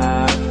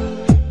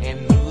 And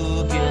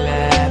who can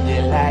love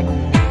you like me?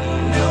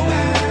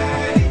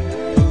 Nobody.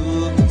 Who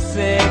can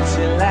sex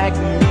you like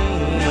me?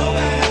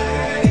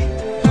 Nobody.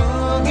 Who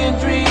can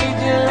treat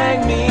you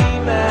like me,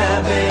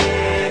 my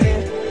baby?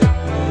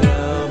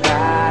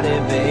 Nobody,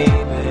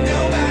 baby.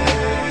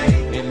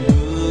 Nobody. And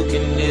who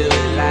can do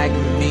it like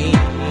me?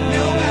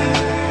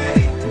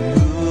 Nobody.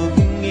 Who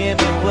can give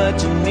you what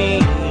you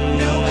need?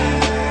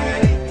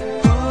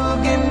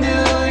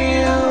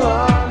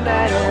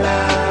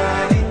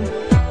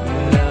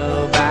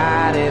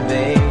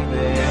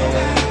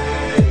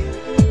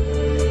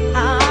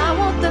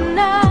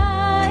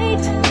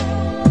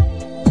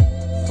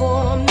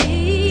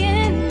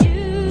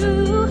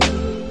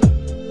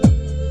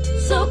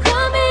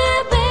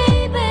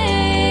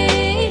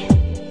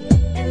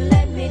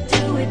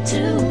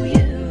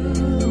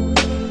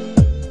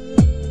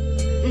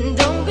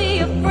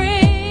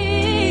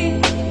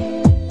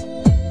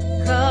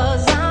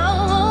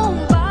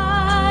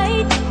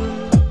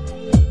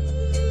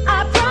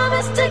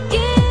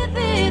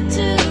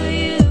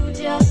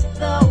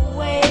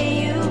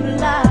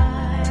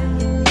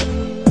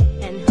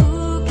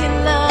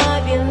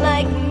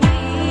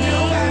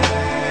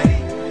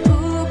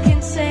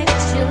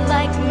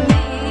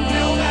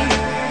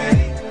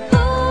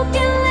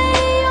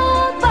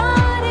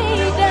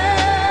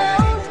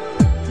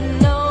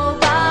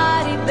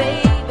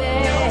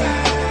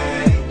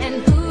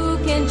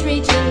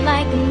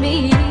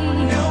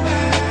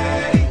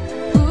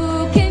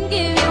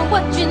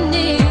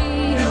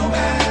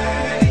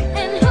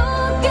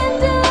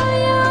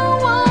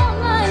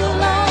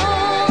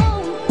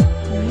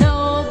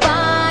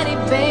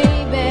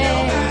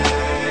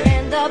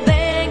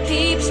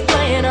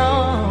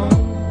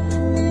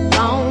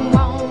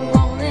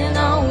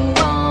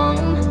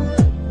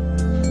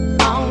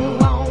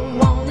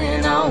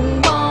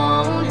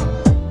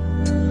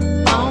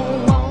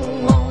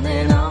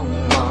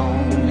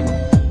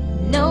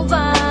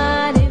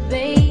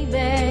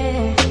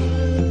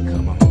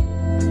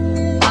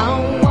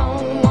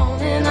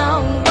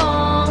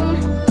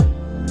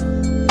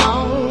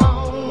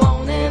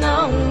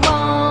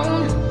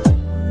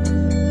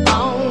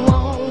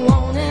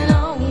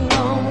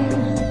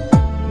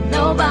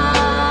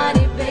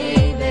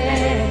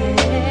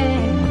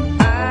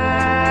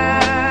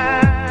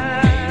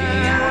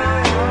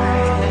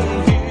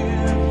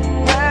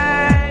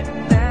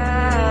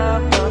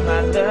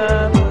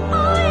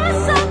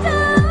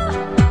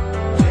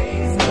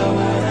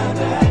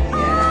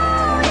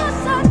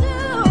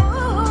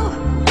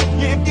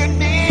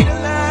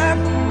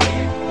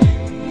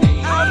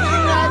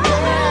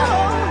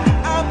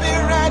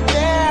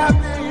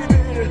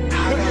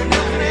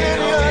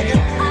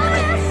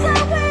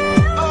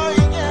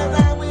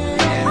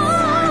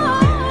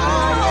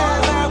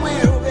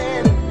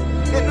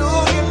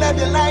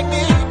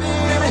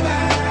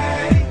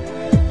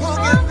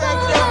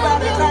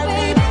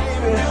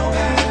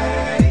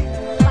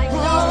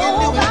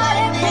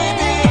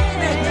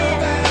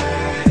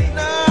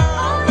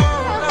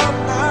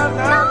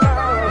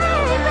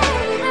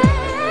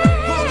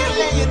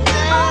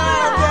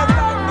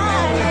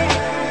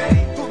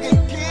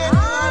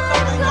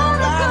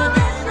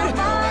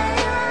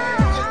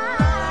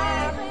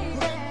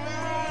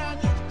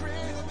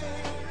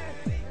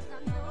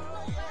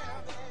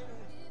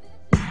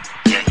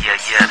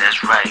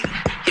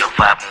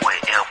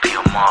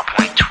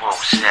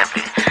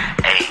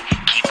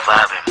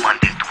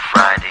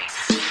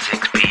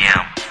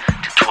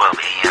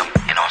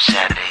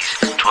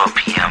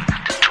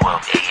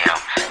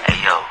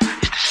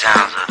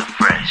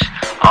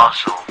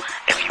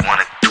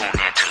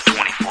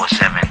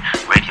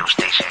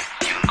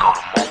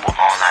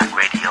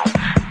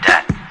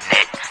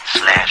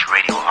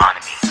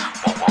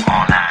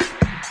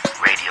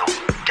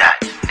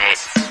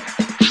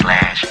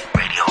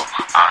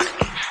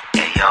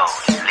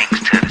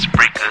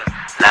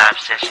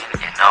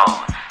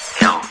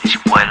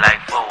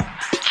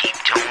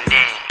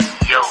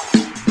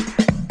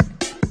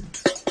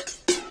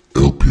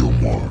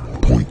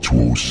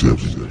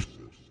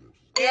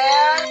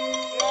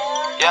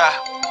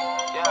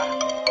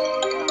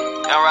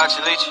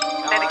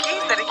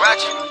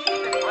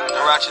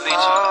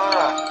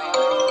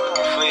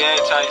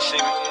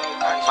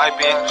 Might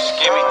be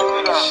skimmy,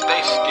 nigga,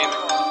 stay skimmy.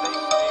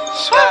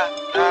 Swear,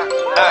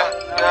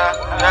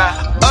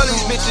 All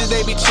these bitches,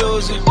 they be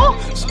choosing.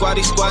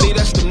 Squatty, squatty,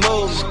 that's the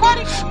move.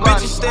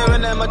 Bitches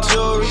staring at my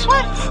jewelry.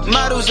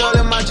 Models all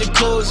in my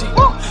jacuzzi.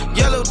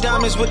 Yellow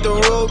diamonds with the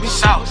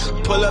rubies.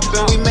 Pull up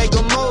and we make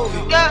a movie.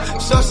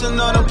 Saucing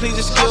on them, please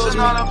excuse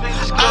me.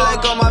 I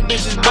like all my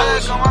bitches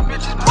bougie. I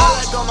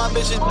like all my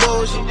bitches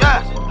bougie.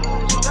 Yeah.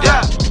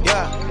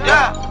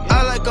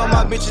 I like all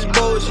my bitches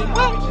bougie.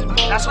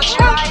 That's what you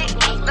like.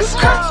 Let's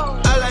go.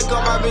 I like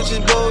all my bitches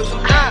bougie.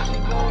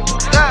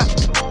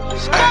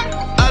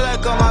 I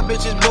like all my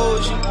bitches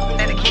bougie.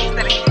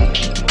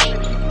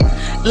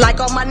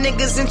 Like all my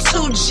niggas in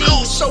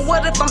 2G. So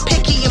what if I'm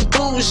picky and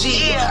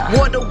bougie?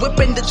 Water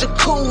whipping the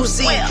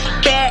jacuzzi.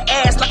 Bad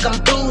ass like I'm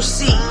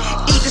boozy.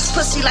 Eat this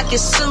pussy like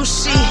it's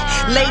sushi.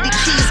 Lady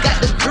Keys got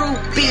the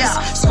groupies.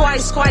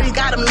 Squatty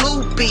got them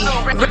loopy.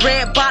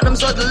 Red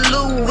bottoms or the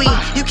Louis.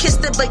 You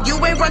kissed it but you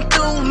ain't run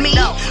through me.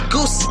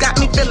 Goose got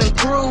me feeling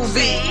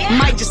groovy.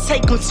 Might just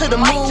take him to the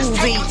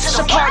movie.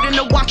 So pardon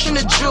the watching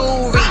the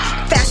jewelry.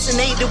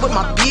 Fascinated with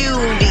my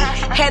beauty.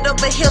 Head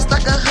over heels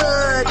like a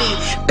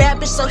hoodie. Bad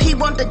bitch so he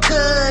want the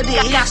goodie.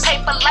 Got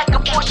paper like a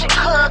fortune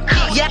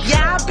cookie.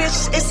 Yeah,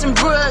 bitches, it's some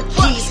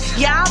rookies.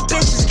 Yeah,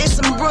 bitches, it's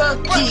some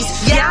rookies.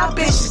 Yeah,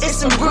 bitches, it's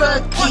some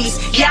rookies.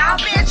 Yeah,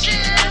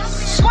 bitches.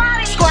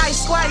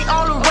 Squatty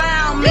all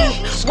around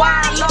me.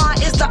 Wild law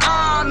is the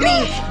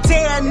army.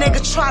 Dare a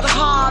nigga try to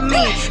harm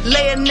me.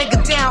 Lay a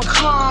nigga down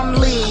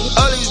calmly.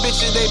 All these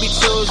bitches, they be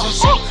choosing.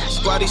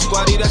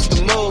 Squatty, that's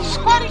the move.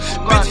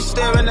 Bitches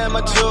staring at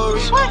my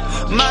jewelry.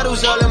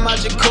 Models all in my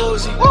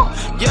jacuzzi.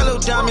 Yellow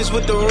diamonds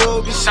with the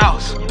rubies.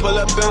 Pull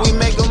up and we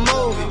make a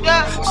movie.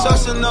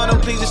 Saucing on them,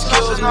 please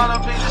excuse me. I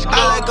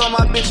like all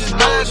my bitches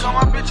bougie. I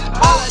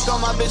like all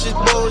my bitches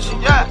bougie.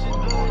 Yeah.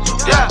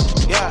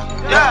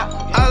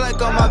 I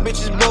like all my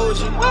bitches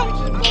bougie.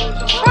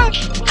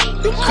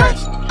 You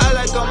crazy? I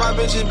like all my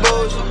bitches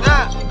bougie.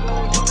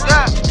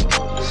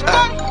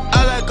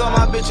 I like all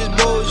my bitches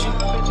bougie.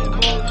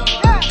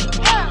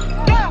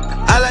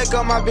 I like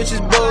all my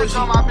bitches bougie.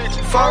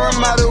 Foreign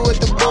model with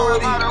the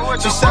booty.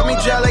 She suck me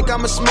dry like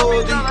I'm a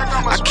smoothie.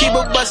 I keep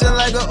her bustin'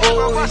 like a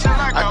Uzi.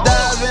 I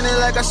dive in it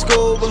like a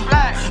scuba.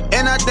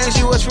 And I think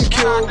she was from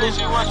Cuba.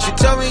 She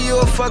told me you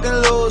a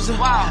fucking loser.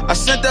 I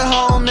sent her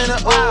home in an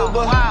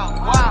Uber.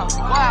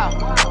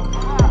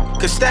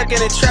 Cause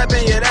stacking and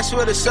trapping, yeah, that's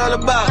what it's all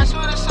about.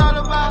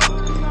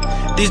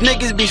 These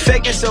niggas be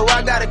faking, so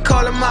I gotta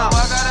call them out.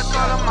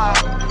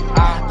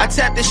 I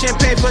tap the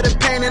champagne for the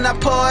pain and I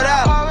pour it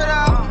out.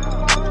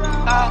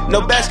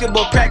 No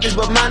basketball practice,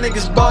 but my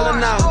niggas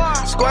ballin' out.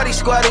 Squatty,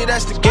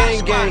 that's the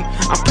gang.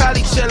 I'm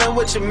probably chillin'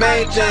 with your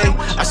main thing.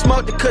 I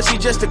smoke the cushy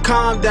just to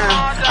calm down.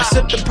 I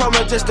sip the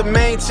promo just to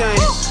maintain.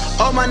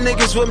 All my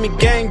niggas with me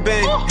gang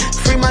bang.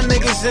 Free my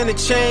niggas in the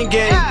chain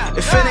gang.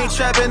 If it ain't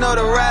trapping or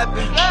the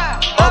rapping,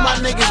 all my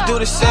niggas do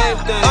the same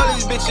thing. All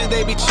these bitches,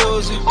 they be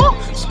choosing.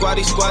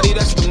 Squatty,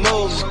 that's the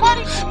move.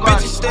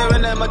 Bitches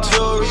staring at my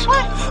jewelry.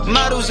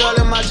 Models all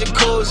in my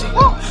jacuzzi.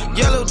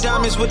 Yellow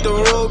diamonds with the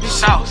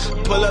rubies.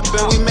 Pull up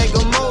and we make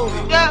a movie.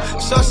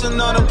 Saucing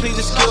on them, please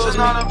excuse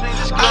me.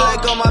 I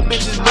like all my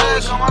bitches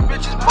bougie. I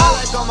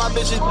like all my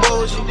bitches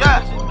bougie.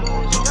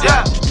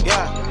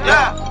 Yeah.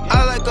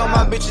 I like all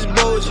my bitches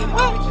bougie.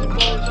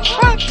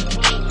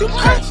 You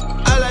crazy?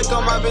 I like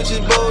all my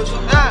bitches bougie.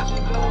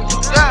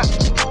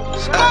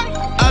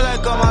 I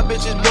like all my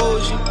bitches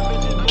bougie.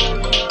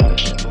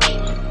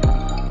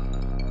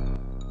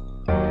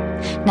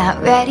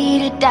 Not ready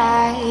to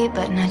die,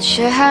 but not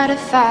sure how to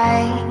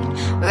fight.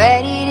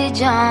 Ready to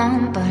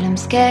jump, but I'm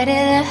scared of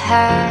the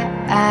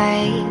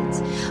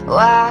heights.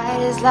 Why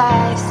does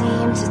life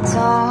seem to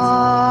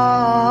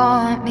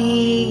taunt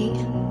me?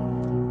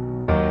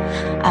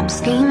 I'm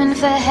screaming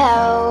for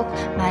help,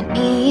 my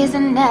knees are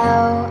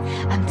knelt.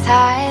 I'm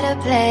tired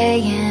of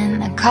playing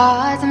the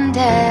cards I'm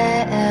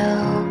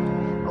dealt.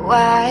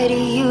 Why do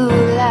you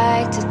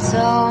like to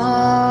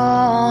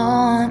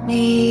taunt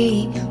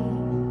me?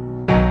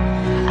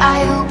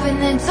 I open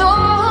the door,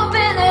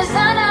 hoping there's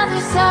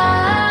another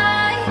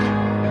side.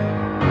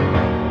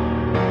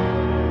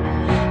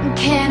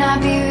 Can I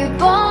be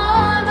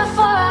reborn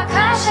before I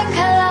crash and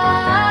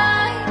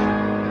collide?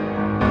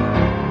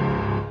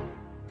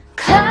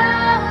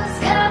 Clouds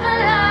cover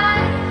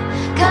light,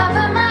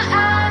 cover my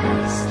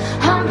eyes.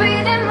 I'm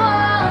breathing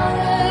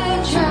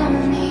water,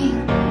 drowning.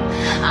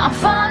 I'm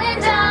falling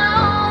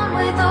down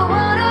with the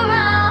world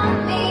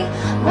around me.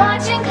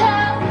 Watching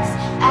clouds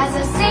as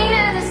I sing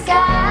to the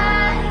sky.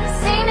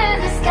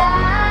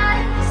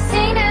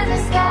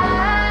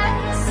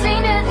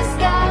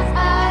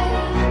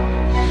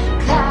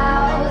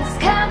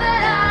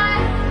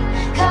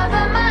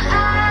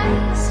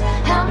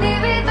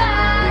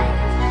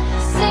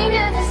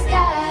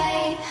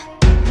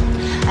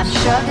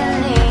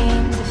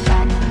 Struggling to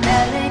find a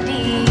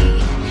melody.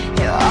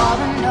 Hear all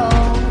the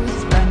notes,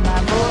 but my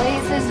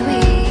voice is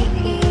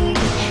weak.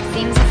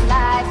 Seems as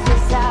life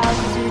is out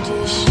to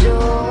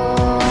destroy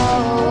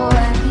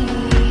me.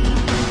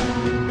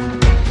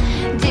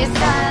 This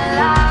kind of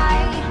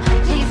light,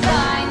 please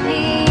find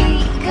me,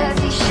 'cause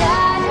these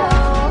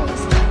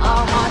shadows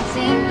are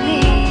haunting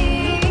me.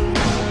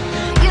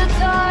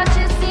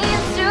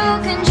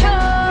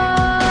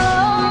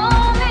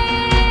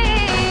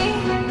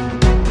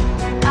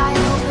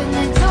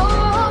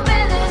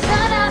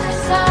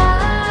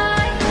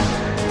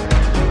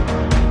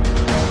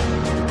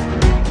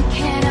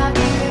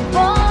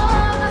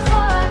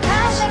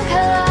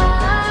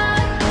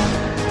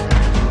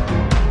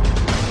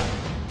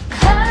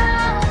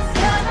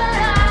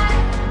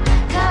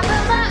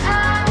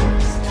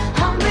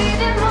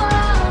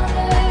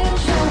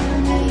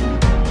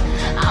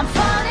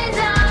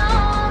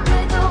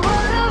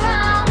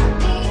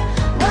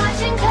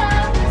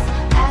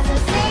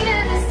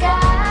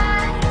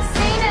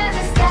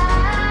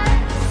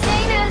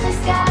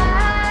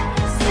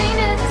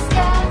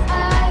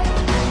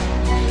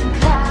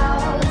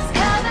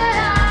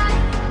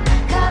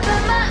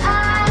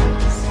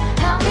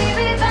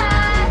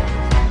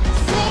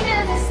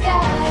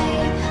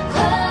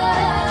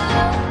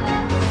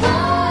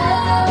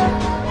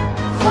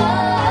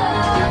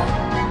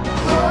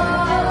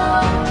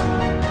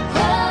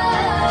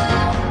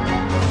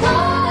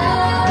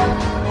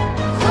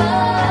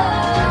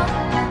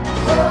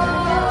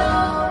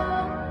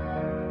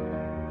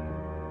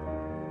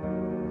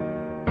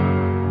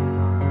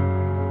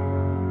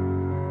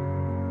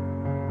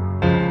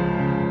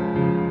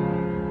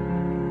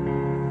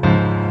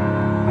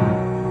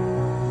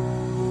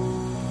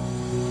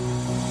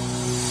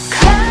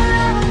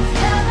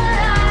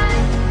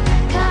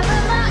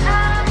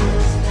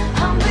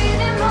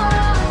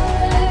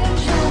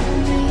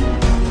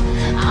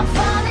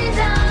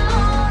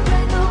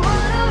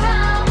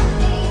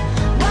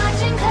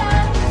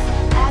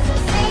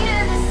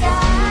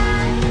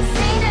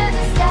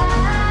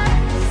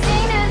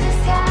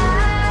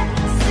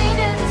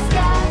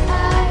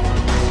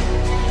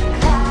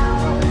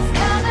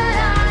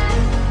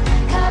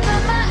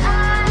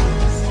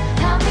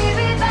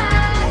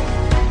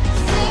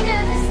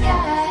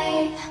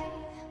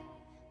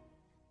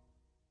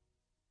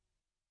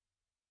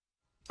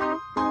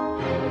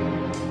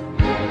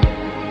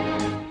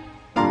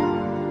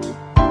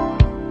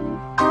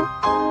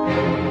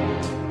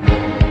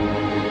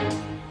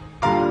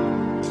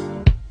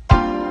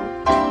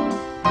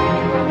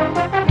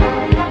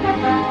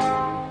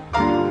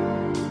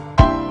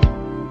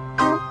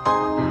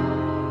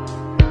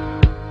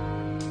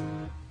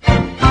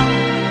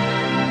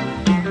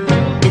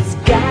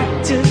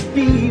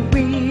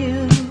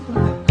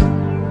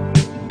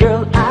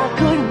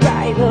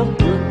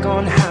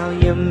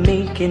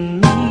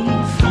 making me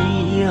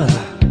feel.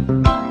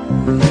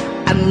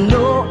 I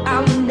know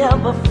I'll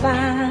never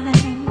find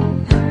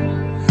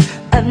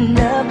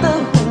another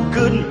who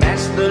could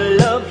match the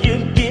love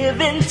you're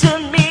giving to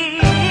me.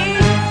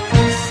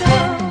 So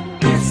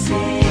this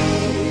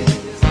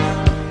is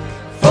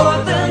for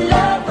the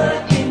lover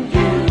in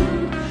you.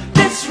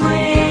 This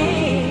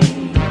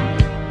ring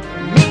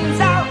means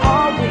I'll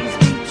always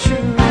be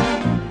true.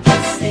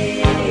 This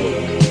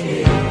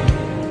is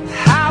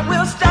I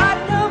will start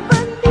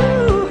over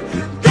new.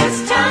 This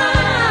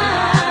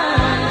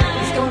time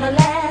it's gonna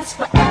last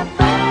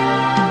forever.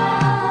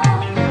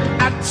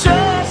 I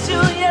trust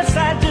you, yes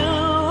I do.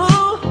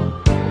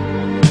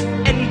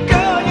 And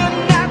girl, you're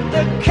not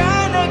the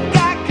kind of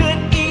guy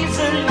could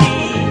easily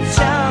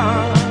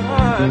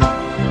charm.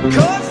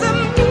 'Cause the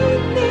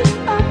meaning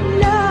of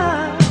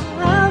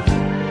love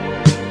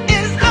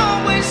is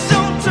always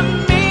shown to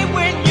me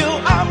when you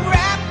are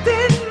wrapped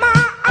in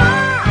my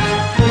arms.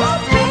 Oh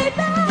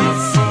baby,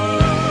 this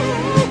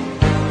is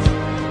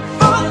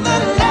for the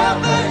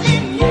lover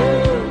in you.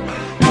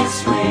 This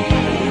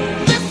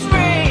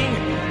ring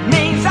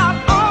means I'll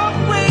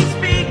always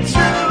be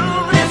true.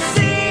 This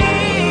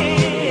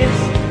is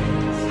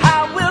I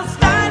will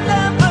start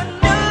love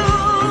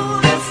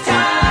anew. This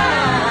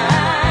time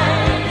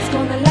it's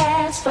gonna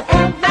last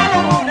forever.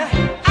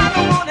 I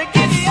don't wanna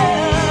give you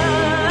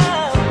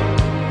up.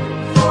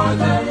 For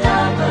the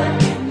lover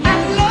in you. I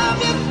love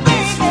you,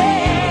 baby.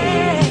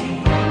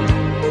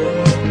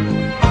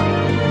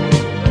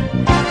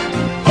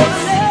 For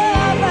the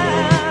lover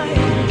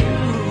in you,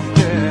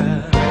 girl.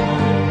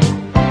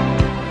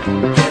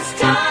 This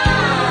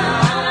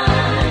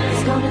time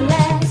it's gonna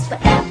last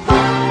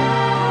forever.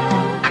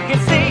 I can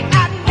say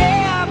I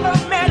never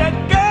met a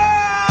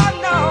girl,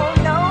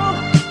 no,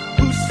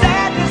 who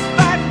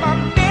satisfied my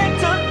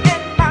mental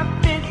and my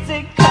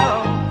physical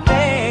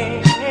pain.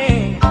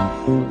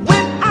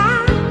 When I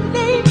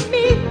lay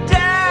me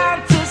down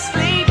to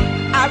sleep,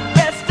 I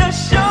rest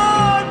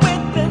assured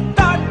with the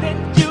thought that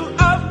you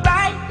are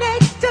right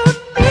next to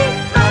me,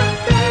 my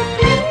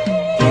baby.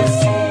 This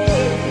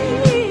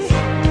is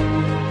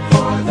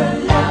for the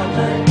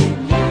lover in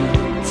you.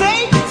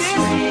 Take this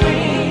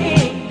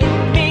ring, it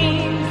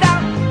means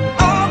I'll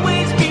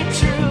always be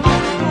true.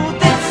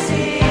 This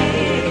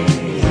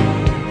is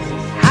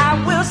I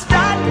will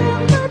start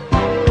over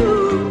new.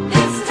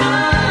 This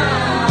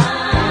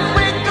time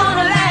we're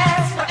gonna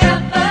last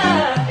forever.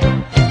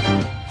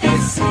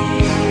 This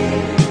is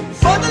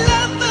for the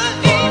lover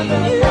in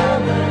you.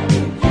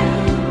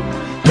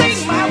 Take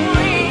my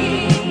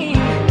ring.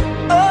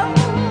 Oh,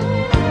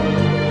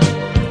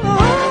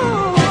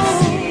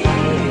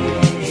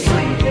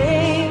 sweet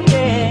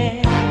baby.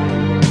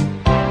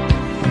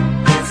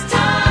 This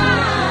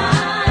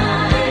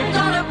time we're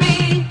gonna be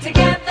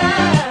together.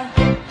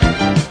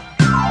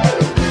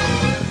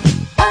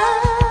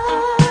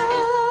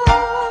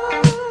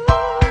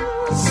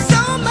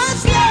 So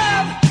much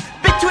love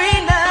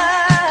between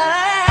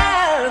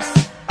us.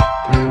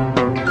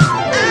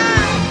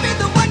 I'll be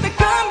the one to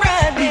come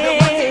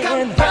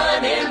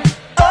running.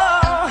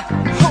 Oh,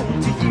 home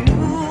to you.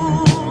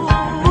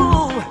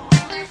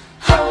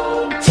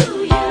 Home to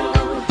you.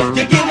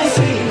 You give me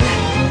sweet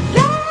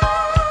love.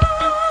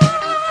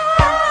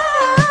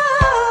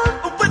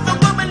 With a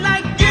woman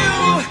like you,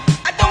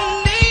 I don't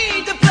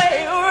need to play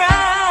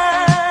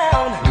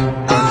around.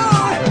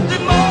 Oh,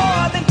 you're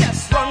more than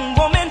just one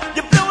woman.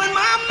 You're blowing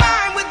my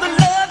mind with the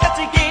love that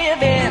you're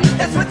giving.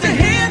 That's what you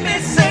hear me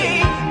say,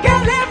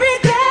 girl, every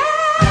day.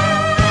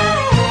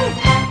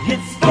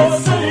 It's for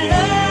the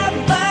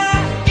lover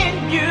in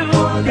you,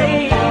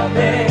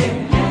 baby.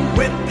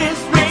 With this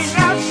ring,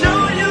 I'll show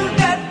you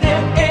that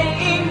there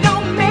ain't no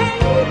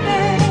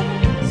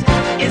maybes.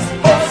 It's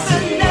for the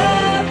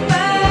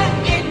lover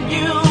in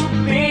you,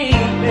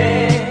 baby.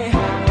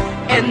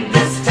 And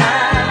this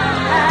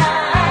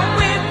time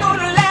we're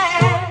gonna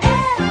last.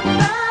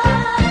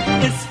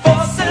 It's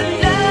for the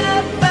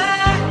lover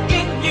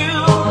in you,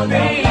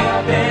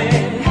 baby.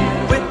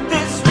 With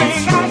this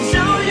ring, I'll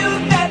show you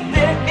that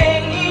there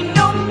ain't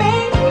no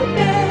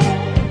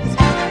maybes.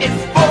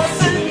 It's for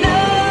the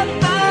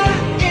lover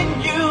in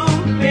you,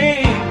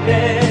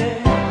 baby.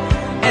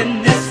 And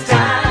this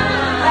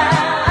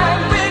time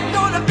we're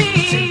gonna be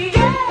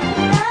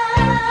together.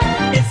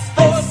 It's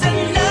for the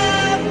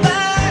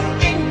lover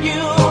in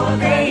you,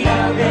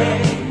 baby.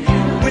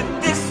 With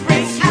this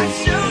ring, I'll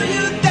show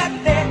you that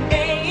there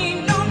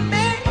ain't no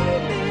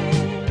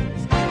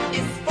maybes.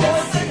 It's for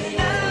the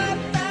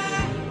lover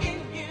in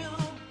you,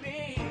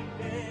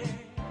 baby.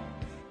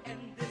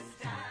 And this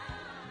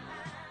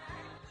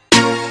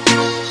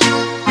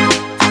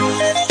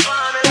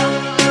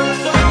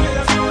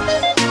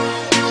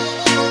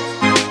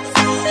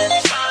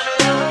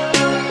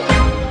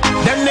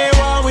Them they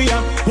want we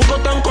are. Who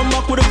got and come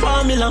back with a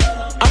formula.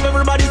 Have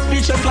everybody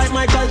speechless like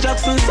Michael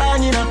Jackson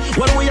song, you know.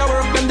 When we are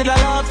work, them did a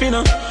laugh, you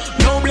know.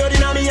 No blood in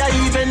me, I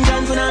even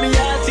Johnson in me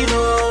heart, you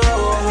know.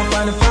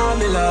 Find the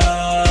formula.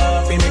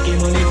 We making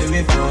money to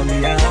me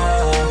formula.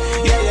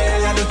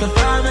 Yeah, that's the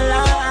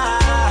formula.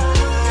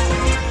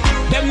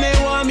 Them they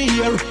want me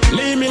here.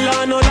 Leave me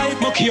alone, no like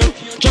my cure.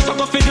 Just a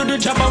go fi do the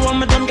job, I want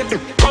me them get the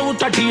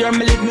out of here.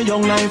 Me live me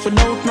young life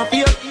without no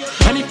fear.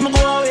 And if me go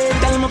away,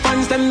 tell my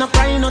fans them no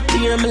cry, no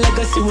tear. My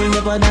legacy will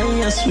never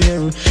die, I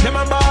swear. Them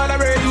a ball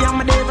already,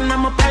 I'm a devil,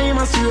 I'm a prime,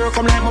 I swear.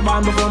 Come like my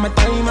band before my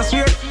time, I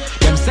swear.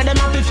 Them say them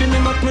happy for me,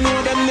 but me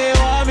know them they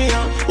want me.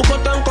 Who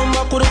cut and come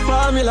back with the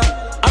formula?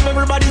 I'm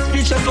everybody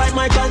speechless like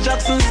Michael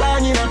Jackson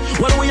song, you know.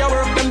 When we are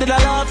work, them did a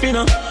laugh, you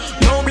know.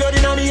 No blood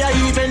in me, I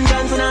even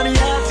Johnson on me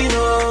heart, you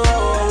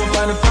know. We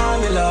find the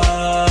formula,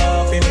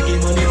 we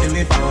making money for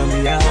me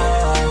formula.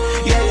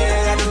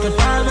 Yeah, that's the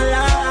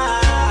formula.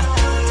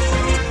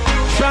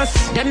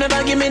 Trust, them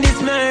never give me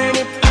this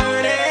money.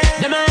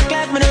 Them act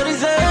like me no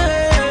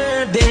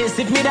deserve this.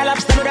 If me the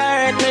lobster would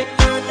hurt me.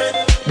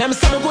 Them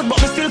so good,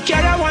 but me still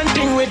carry one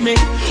thing with me.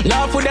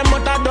 Love for them,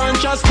 but I don't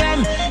trust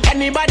them.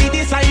 Anybody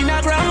this I in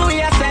a ground,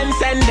 we are send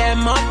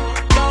them up.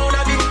 Down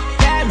a bit,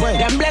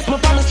 them bless me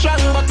for me strong,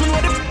 but me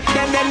know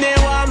them they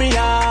want me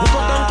out. We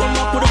got them come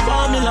up with a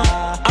formula.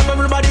 I'm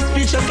everybody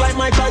speechless like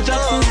Michael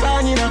Jackson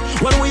song, you know.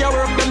 When we are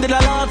work, them did a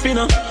laugh, you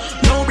know.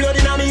 No blood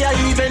in me, I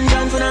even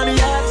Johnson on me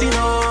heart, you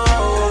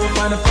know. We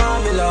find a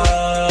formula,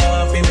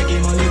 we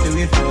making money to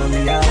it for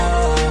me, yeah,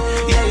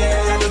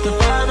 that's the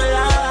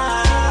formula.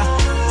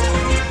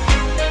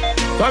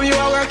 From you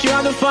I work, you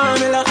are the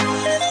formula.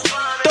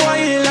 Though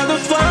I love the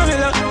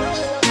formula.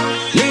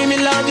 Leave me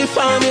love the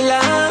formula.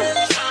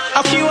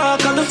 I keep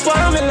walk on the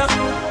formula.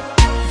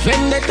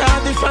 Vendetta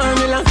the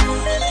formula.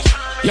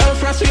 Yo,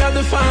 Frost, we have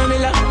the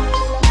formula.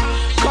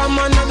 Come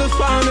on, the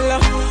formula.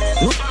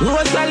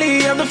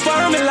 Rosalie have the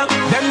formula.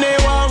 Them they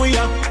want we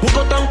are. Who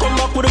got and come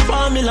back with the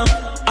formula.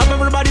 I'm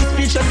everybody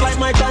speechless like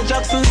Michael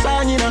Jackson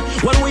song, you know.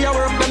 When we are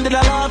work, them did a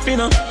laugh, you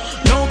know.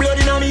 No blood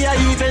in me, I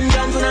even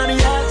Johnson on me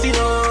heart, you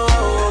know.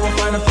 We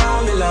find a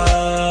formula.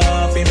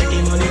 We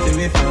making money to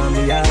me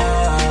formula.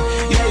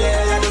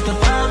 Yeah, that's the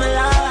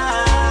formula.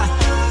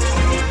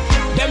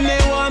 Them they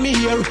want me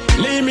here.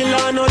 Leave me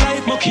alone, no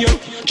like my cure.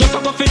 Just a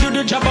go fi do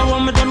the job, I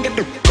want me them get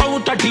the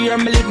out of here.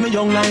 Me live my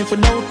young life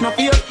without no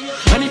fear.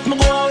 And if me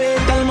go away,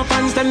 tell my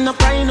fans them no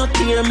cry, no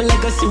tear. My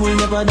legacy will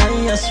never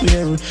die, I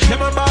swear.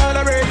 Them a ball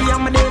already,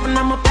 I'm a devil,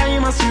 I'm a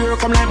prime, I swear.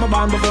 Come like my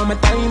band before my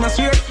time, I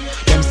swear.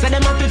 Them say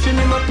them happy for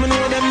me, but me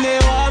know them they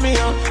want me.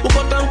 Who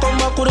cut and come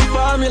back with the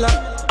formula.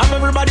 I'm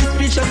everybody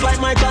speechless like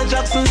Michael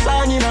Jackson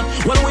song, you know.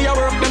 When we are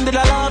work, them did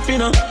a laugh, you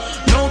know.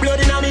 No blood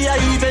in me, I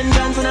even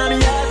Johnson on me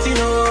heart, you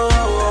know.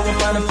 We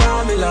find a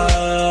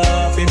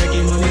formula, we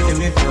making money to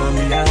me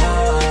formula.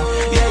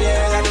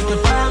 Yeah, that's the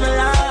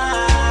formula.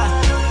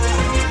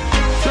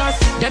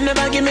 Trust, them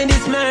never give me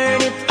this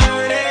money.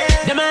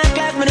 Them act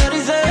like me no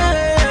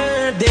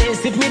deserve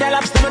this. If me the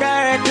lobster would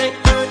hurt me.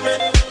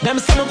 Them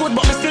so good,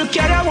 but me still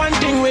carry one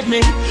thing with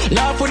me.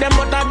 Love for them,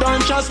 but I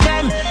don't trust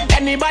them.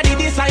 Anybody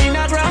this I in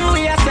a ground,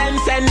 we are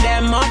send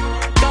them up.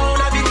 Down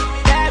a bit,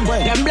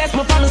 them bless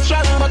me for me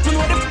strong, but me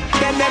know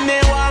them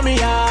they want me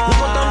out. We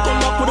got them come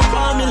back with the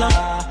formula.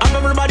 I'm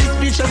everybody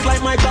speechless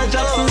like Michael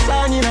Jackson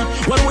song, you know.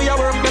 When we are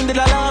work, them did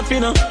a laugh, you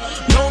know.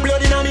 No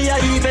blood in me, I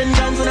even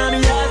Johnson on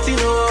me heart, you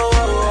know.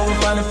 We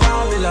find the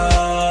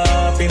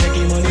formula, we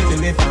making money to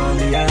me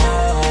formula.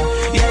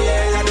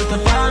 Yeah, that's the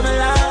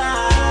formula.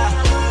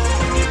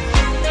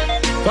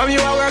 From you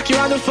I work, you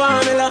are the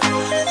formula.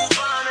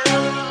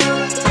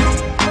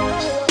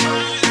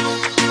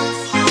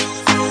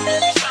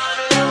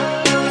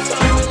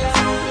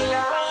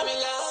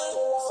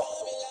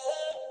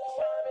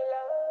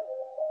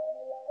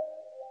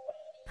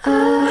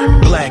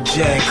 Black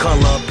jag,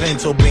 color,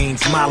 pinto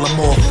beans,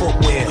 Malamore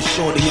footwear. For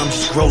shorty, I'm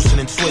just grossing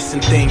and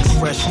twisting things.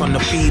 Fresh from the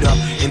feet up.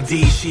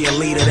 Indeed, she a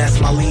leader, that's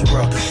my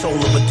Libra. The soul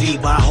of a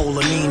diva, I hold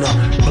a Nina.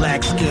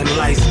 Black skin,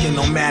 light skin,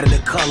 no matter the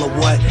color.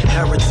 What?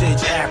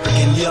 Heritage,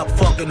 African. Yup,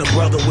 fucking a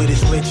brother with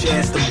his rich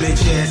ass, the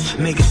bitch ass.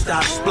 Niggas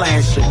stop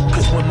splashing.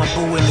 Cause when my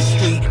boo in the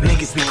street,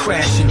 niggas be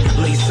crashing.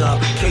 Lace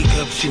up, cake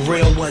up, she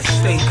real was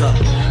steak up.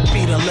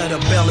 Feet her, let her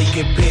belly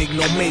get big,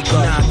 no makeup.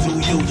 Nah, do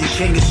you, your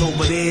king is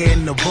over there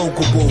in the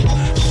vocal booth.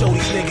 Show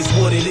these niggas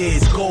what it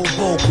is, go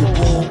vocal,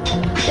 boo.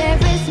 There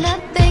is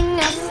nothing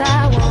else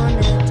I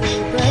wanna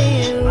do but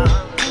you.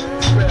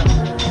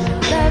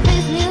 Love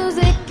is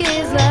music,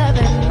 is love,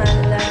 and my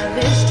love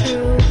is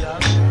true.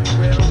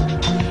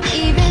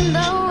 Even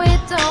though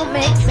it don't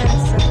make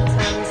sense,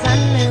 sometimes I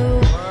knew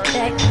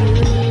that you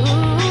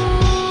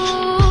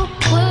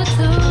would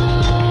too.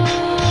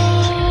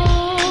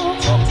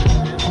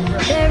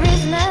 There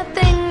is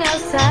nothing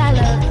else I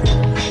love than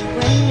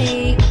you and me.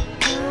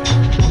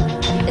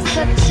 It's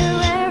such a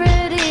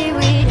rarity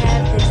we'd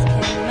have this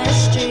chemistry.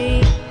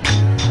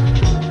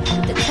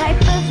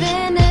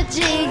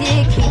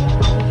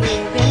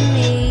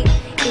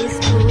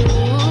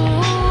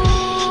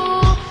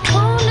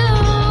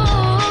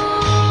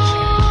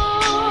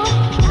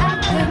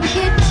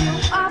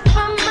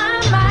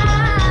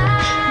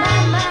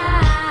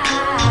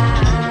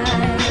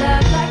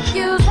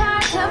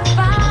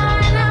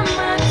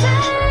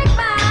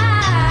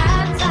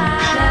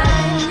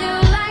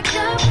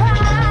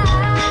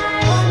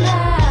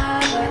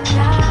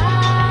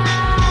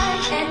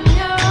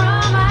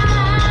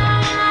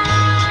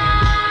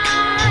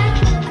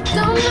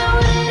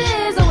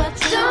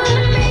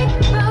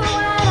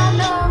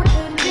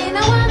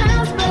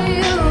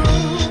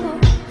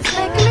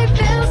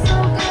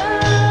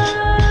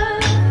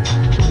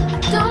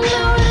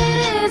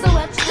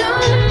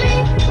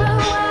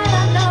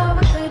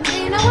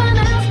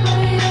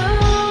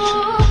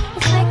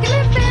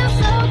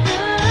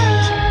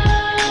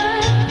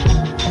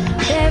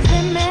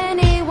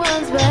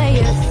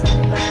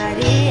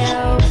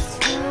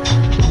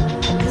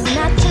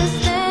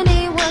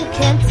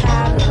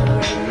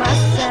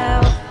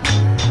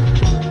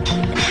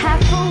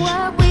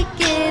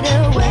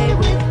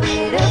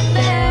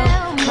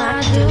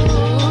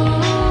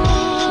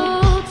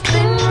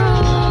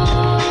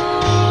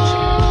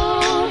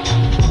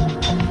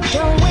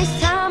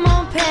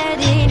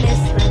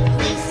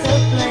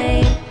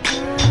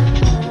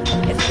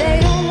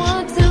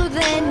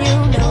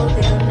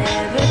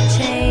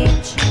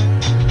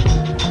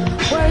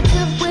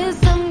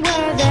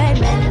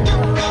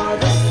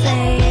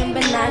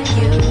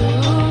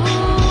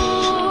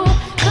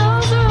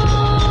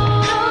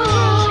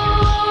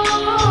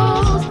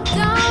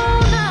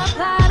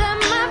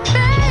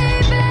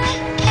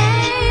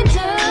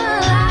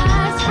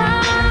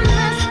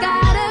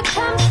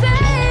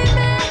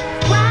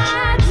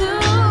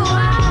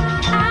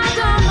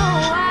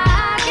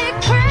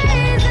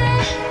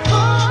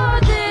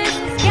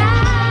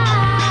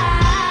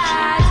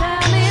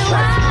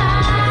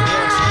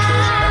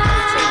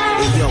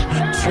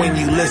 Swing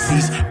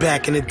Ulysses,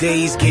 back in the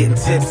days, getting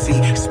tipsy.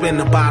 Spin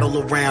the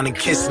bottle around and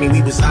kiss me.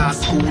 We was high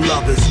school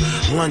lovers.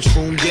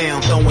 Lunchroom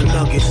down, throwing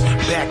nuggets.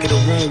 Back of the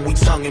room, we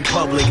tongue in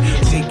public.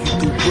 Take you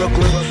through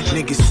Brooklyn,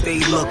 niggas stay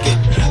looking.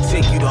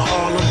 Take you to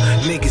Harlem,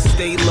 niggas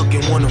stay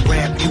looking. Wanna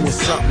wrap you in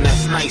something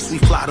that's nice. We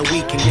fly the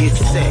week and get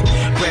set.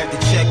 Grab the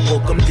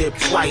checkbook, I'm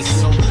dipped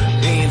twice.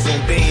 Bands on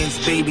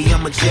bands, baby,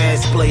 I'm a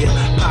jazz player.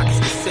 Pockets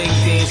the same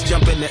dance,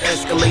 jump in the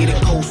escalator,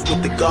 coast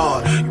with the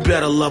guard. You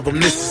better love them,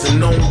 this is a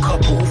known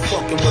couple who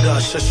fucking with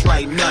us. Just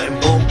right, nothing,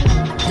 boo.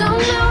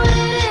 Don't know what it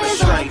is,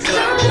 that's right,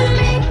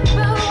 nothing,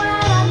 boo.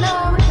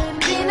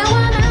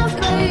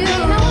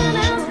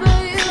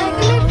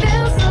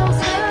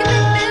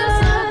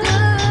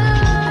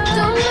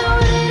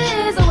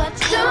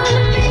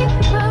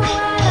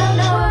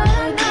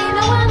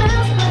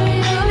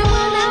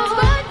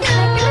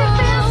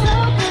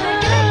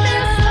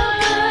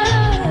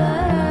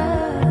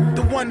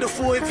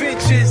 Wonderful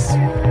adventures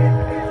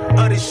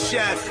of the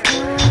chef.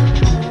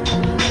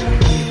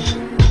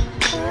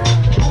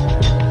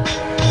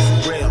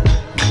 For real.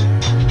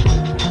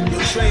 Yo,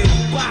 Trey,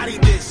 body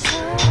this.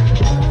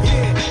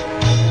 Yeah.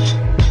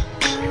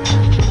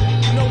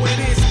 You know what it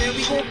is, man.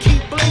 We gon'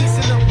 keep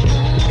blazing them.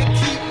 And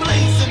keep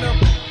blazing them.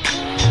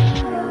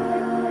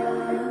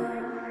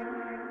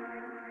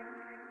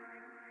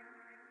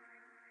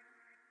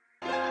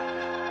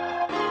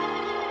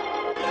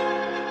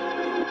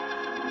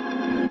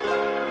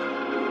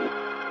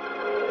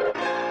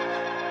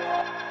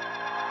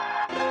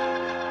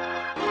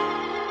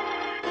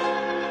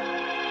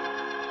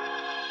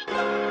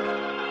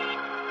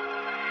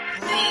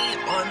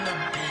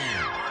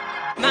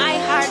 My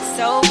heart's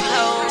so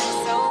cold,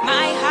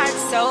 my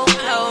heart's so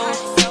cold.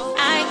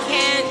 I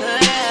can't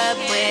put up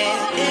with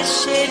this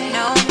shit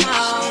no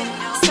more.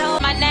 So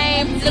my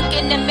name, look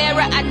in the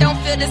mirror, I don't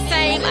feel the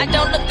same, I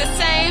don't look the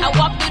same. I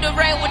walk through the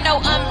rain with no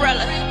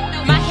umbrella.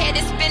 My head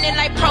is spinning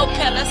like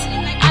propellers.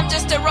 I'm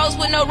just a rose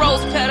with no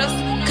rose petals.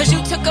 Cause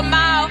you took them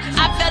all,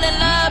 I fell in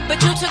love,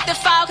 but you took the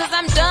fall cause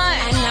I'm done.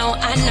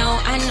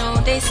 I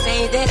know, they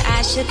say that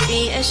I should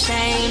be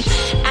ashamed.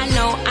 I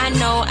know,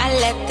 I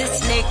let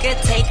this nigga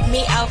take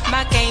me off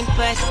my game.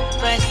 But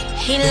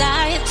he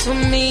lied to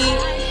me,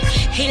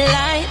 he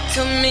lied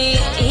to me.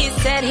 He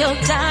said he'll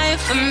die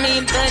for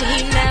me, but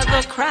he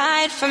never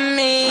cried for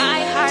me.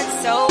 My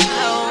heart's so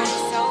cold,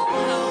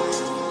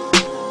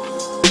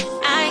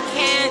 I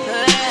can't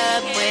put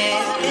up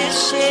with this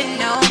shit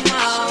no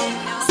more.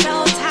 So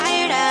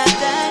tired of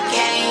the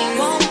game,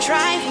 won't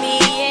drive me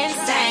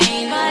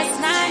insane. Must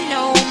not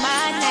know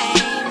my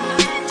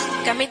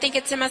name. Got me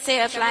thinking to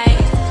myself like,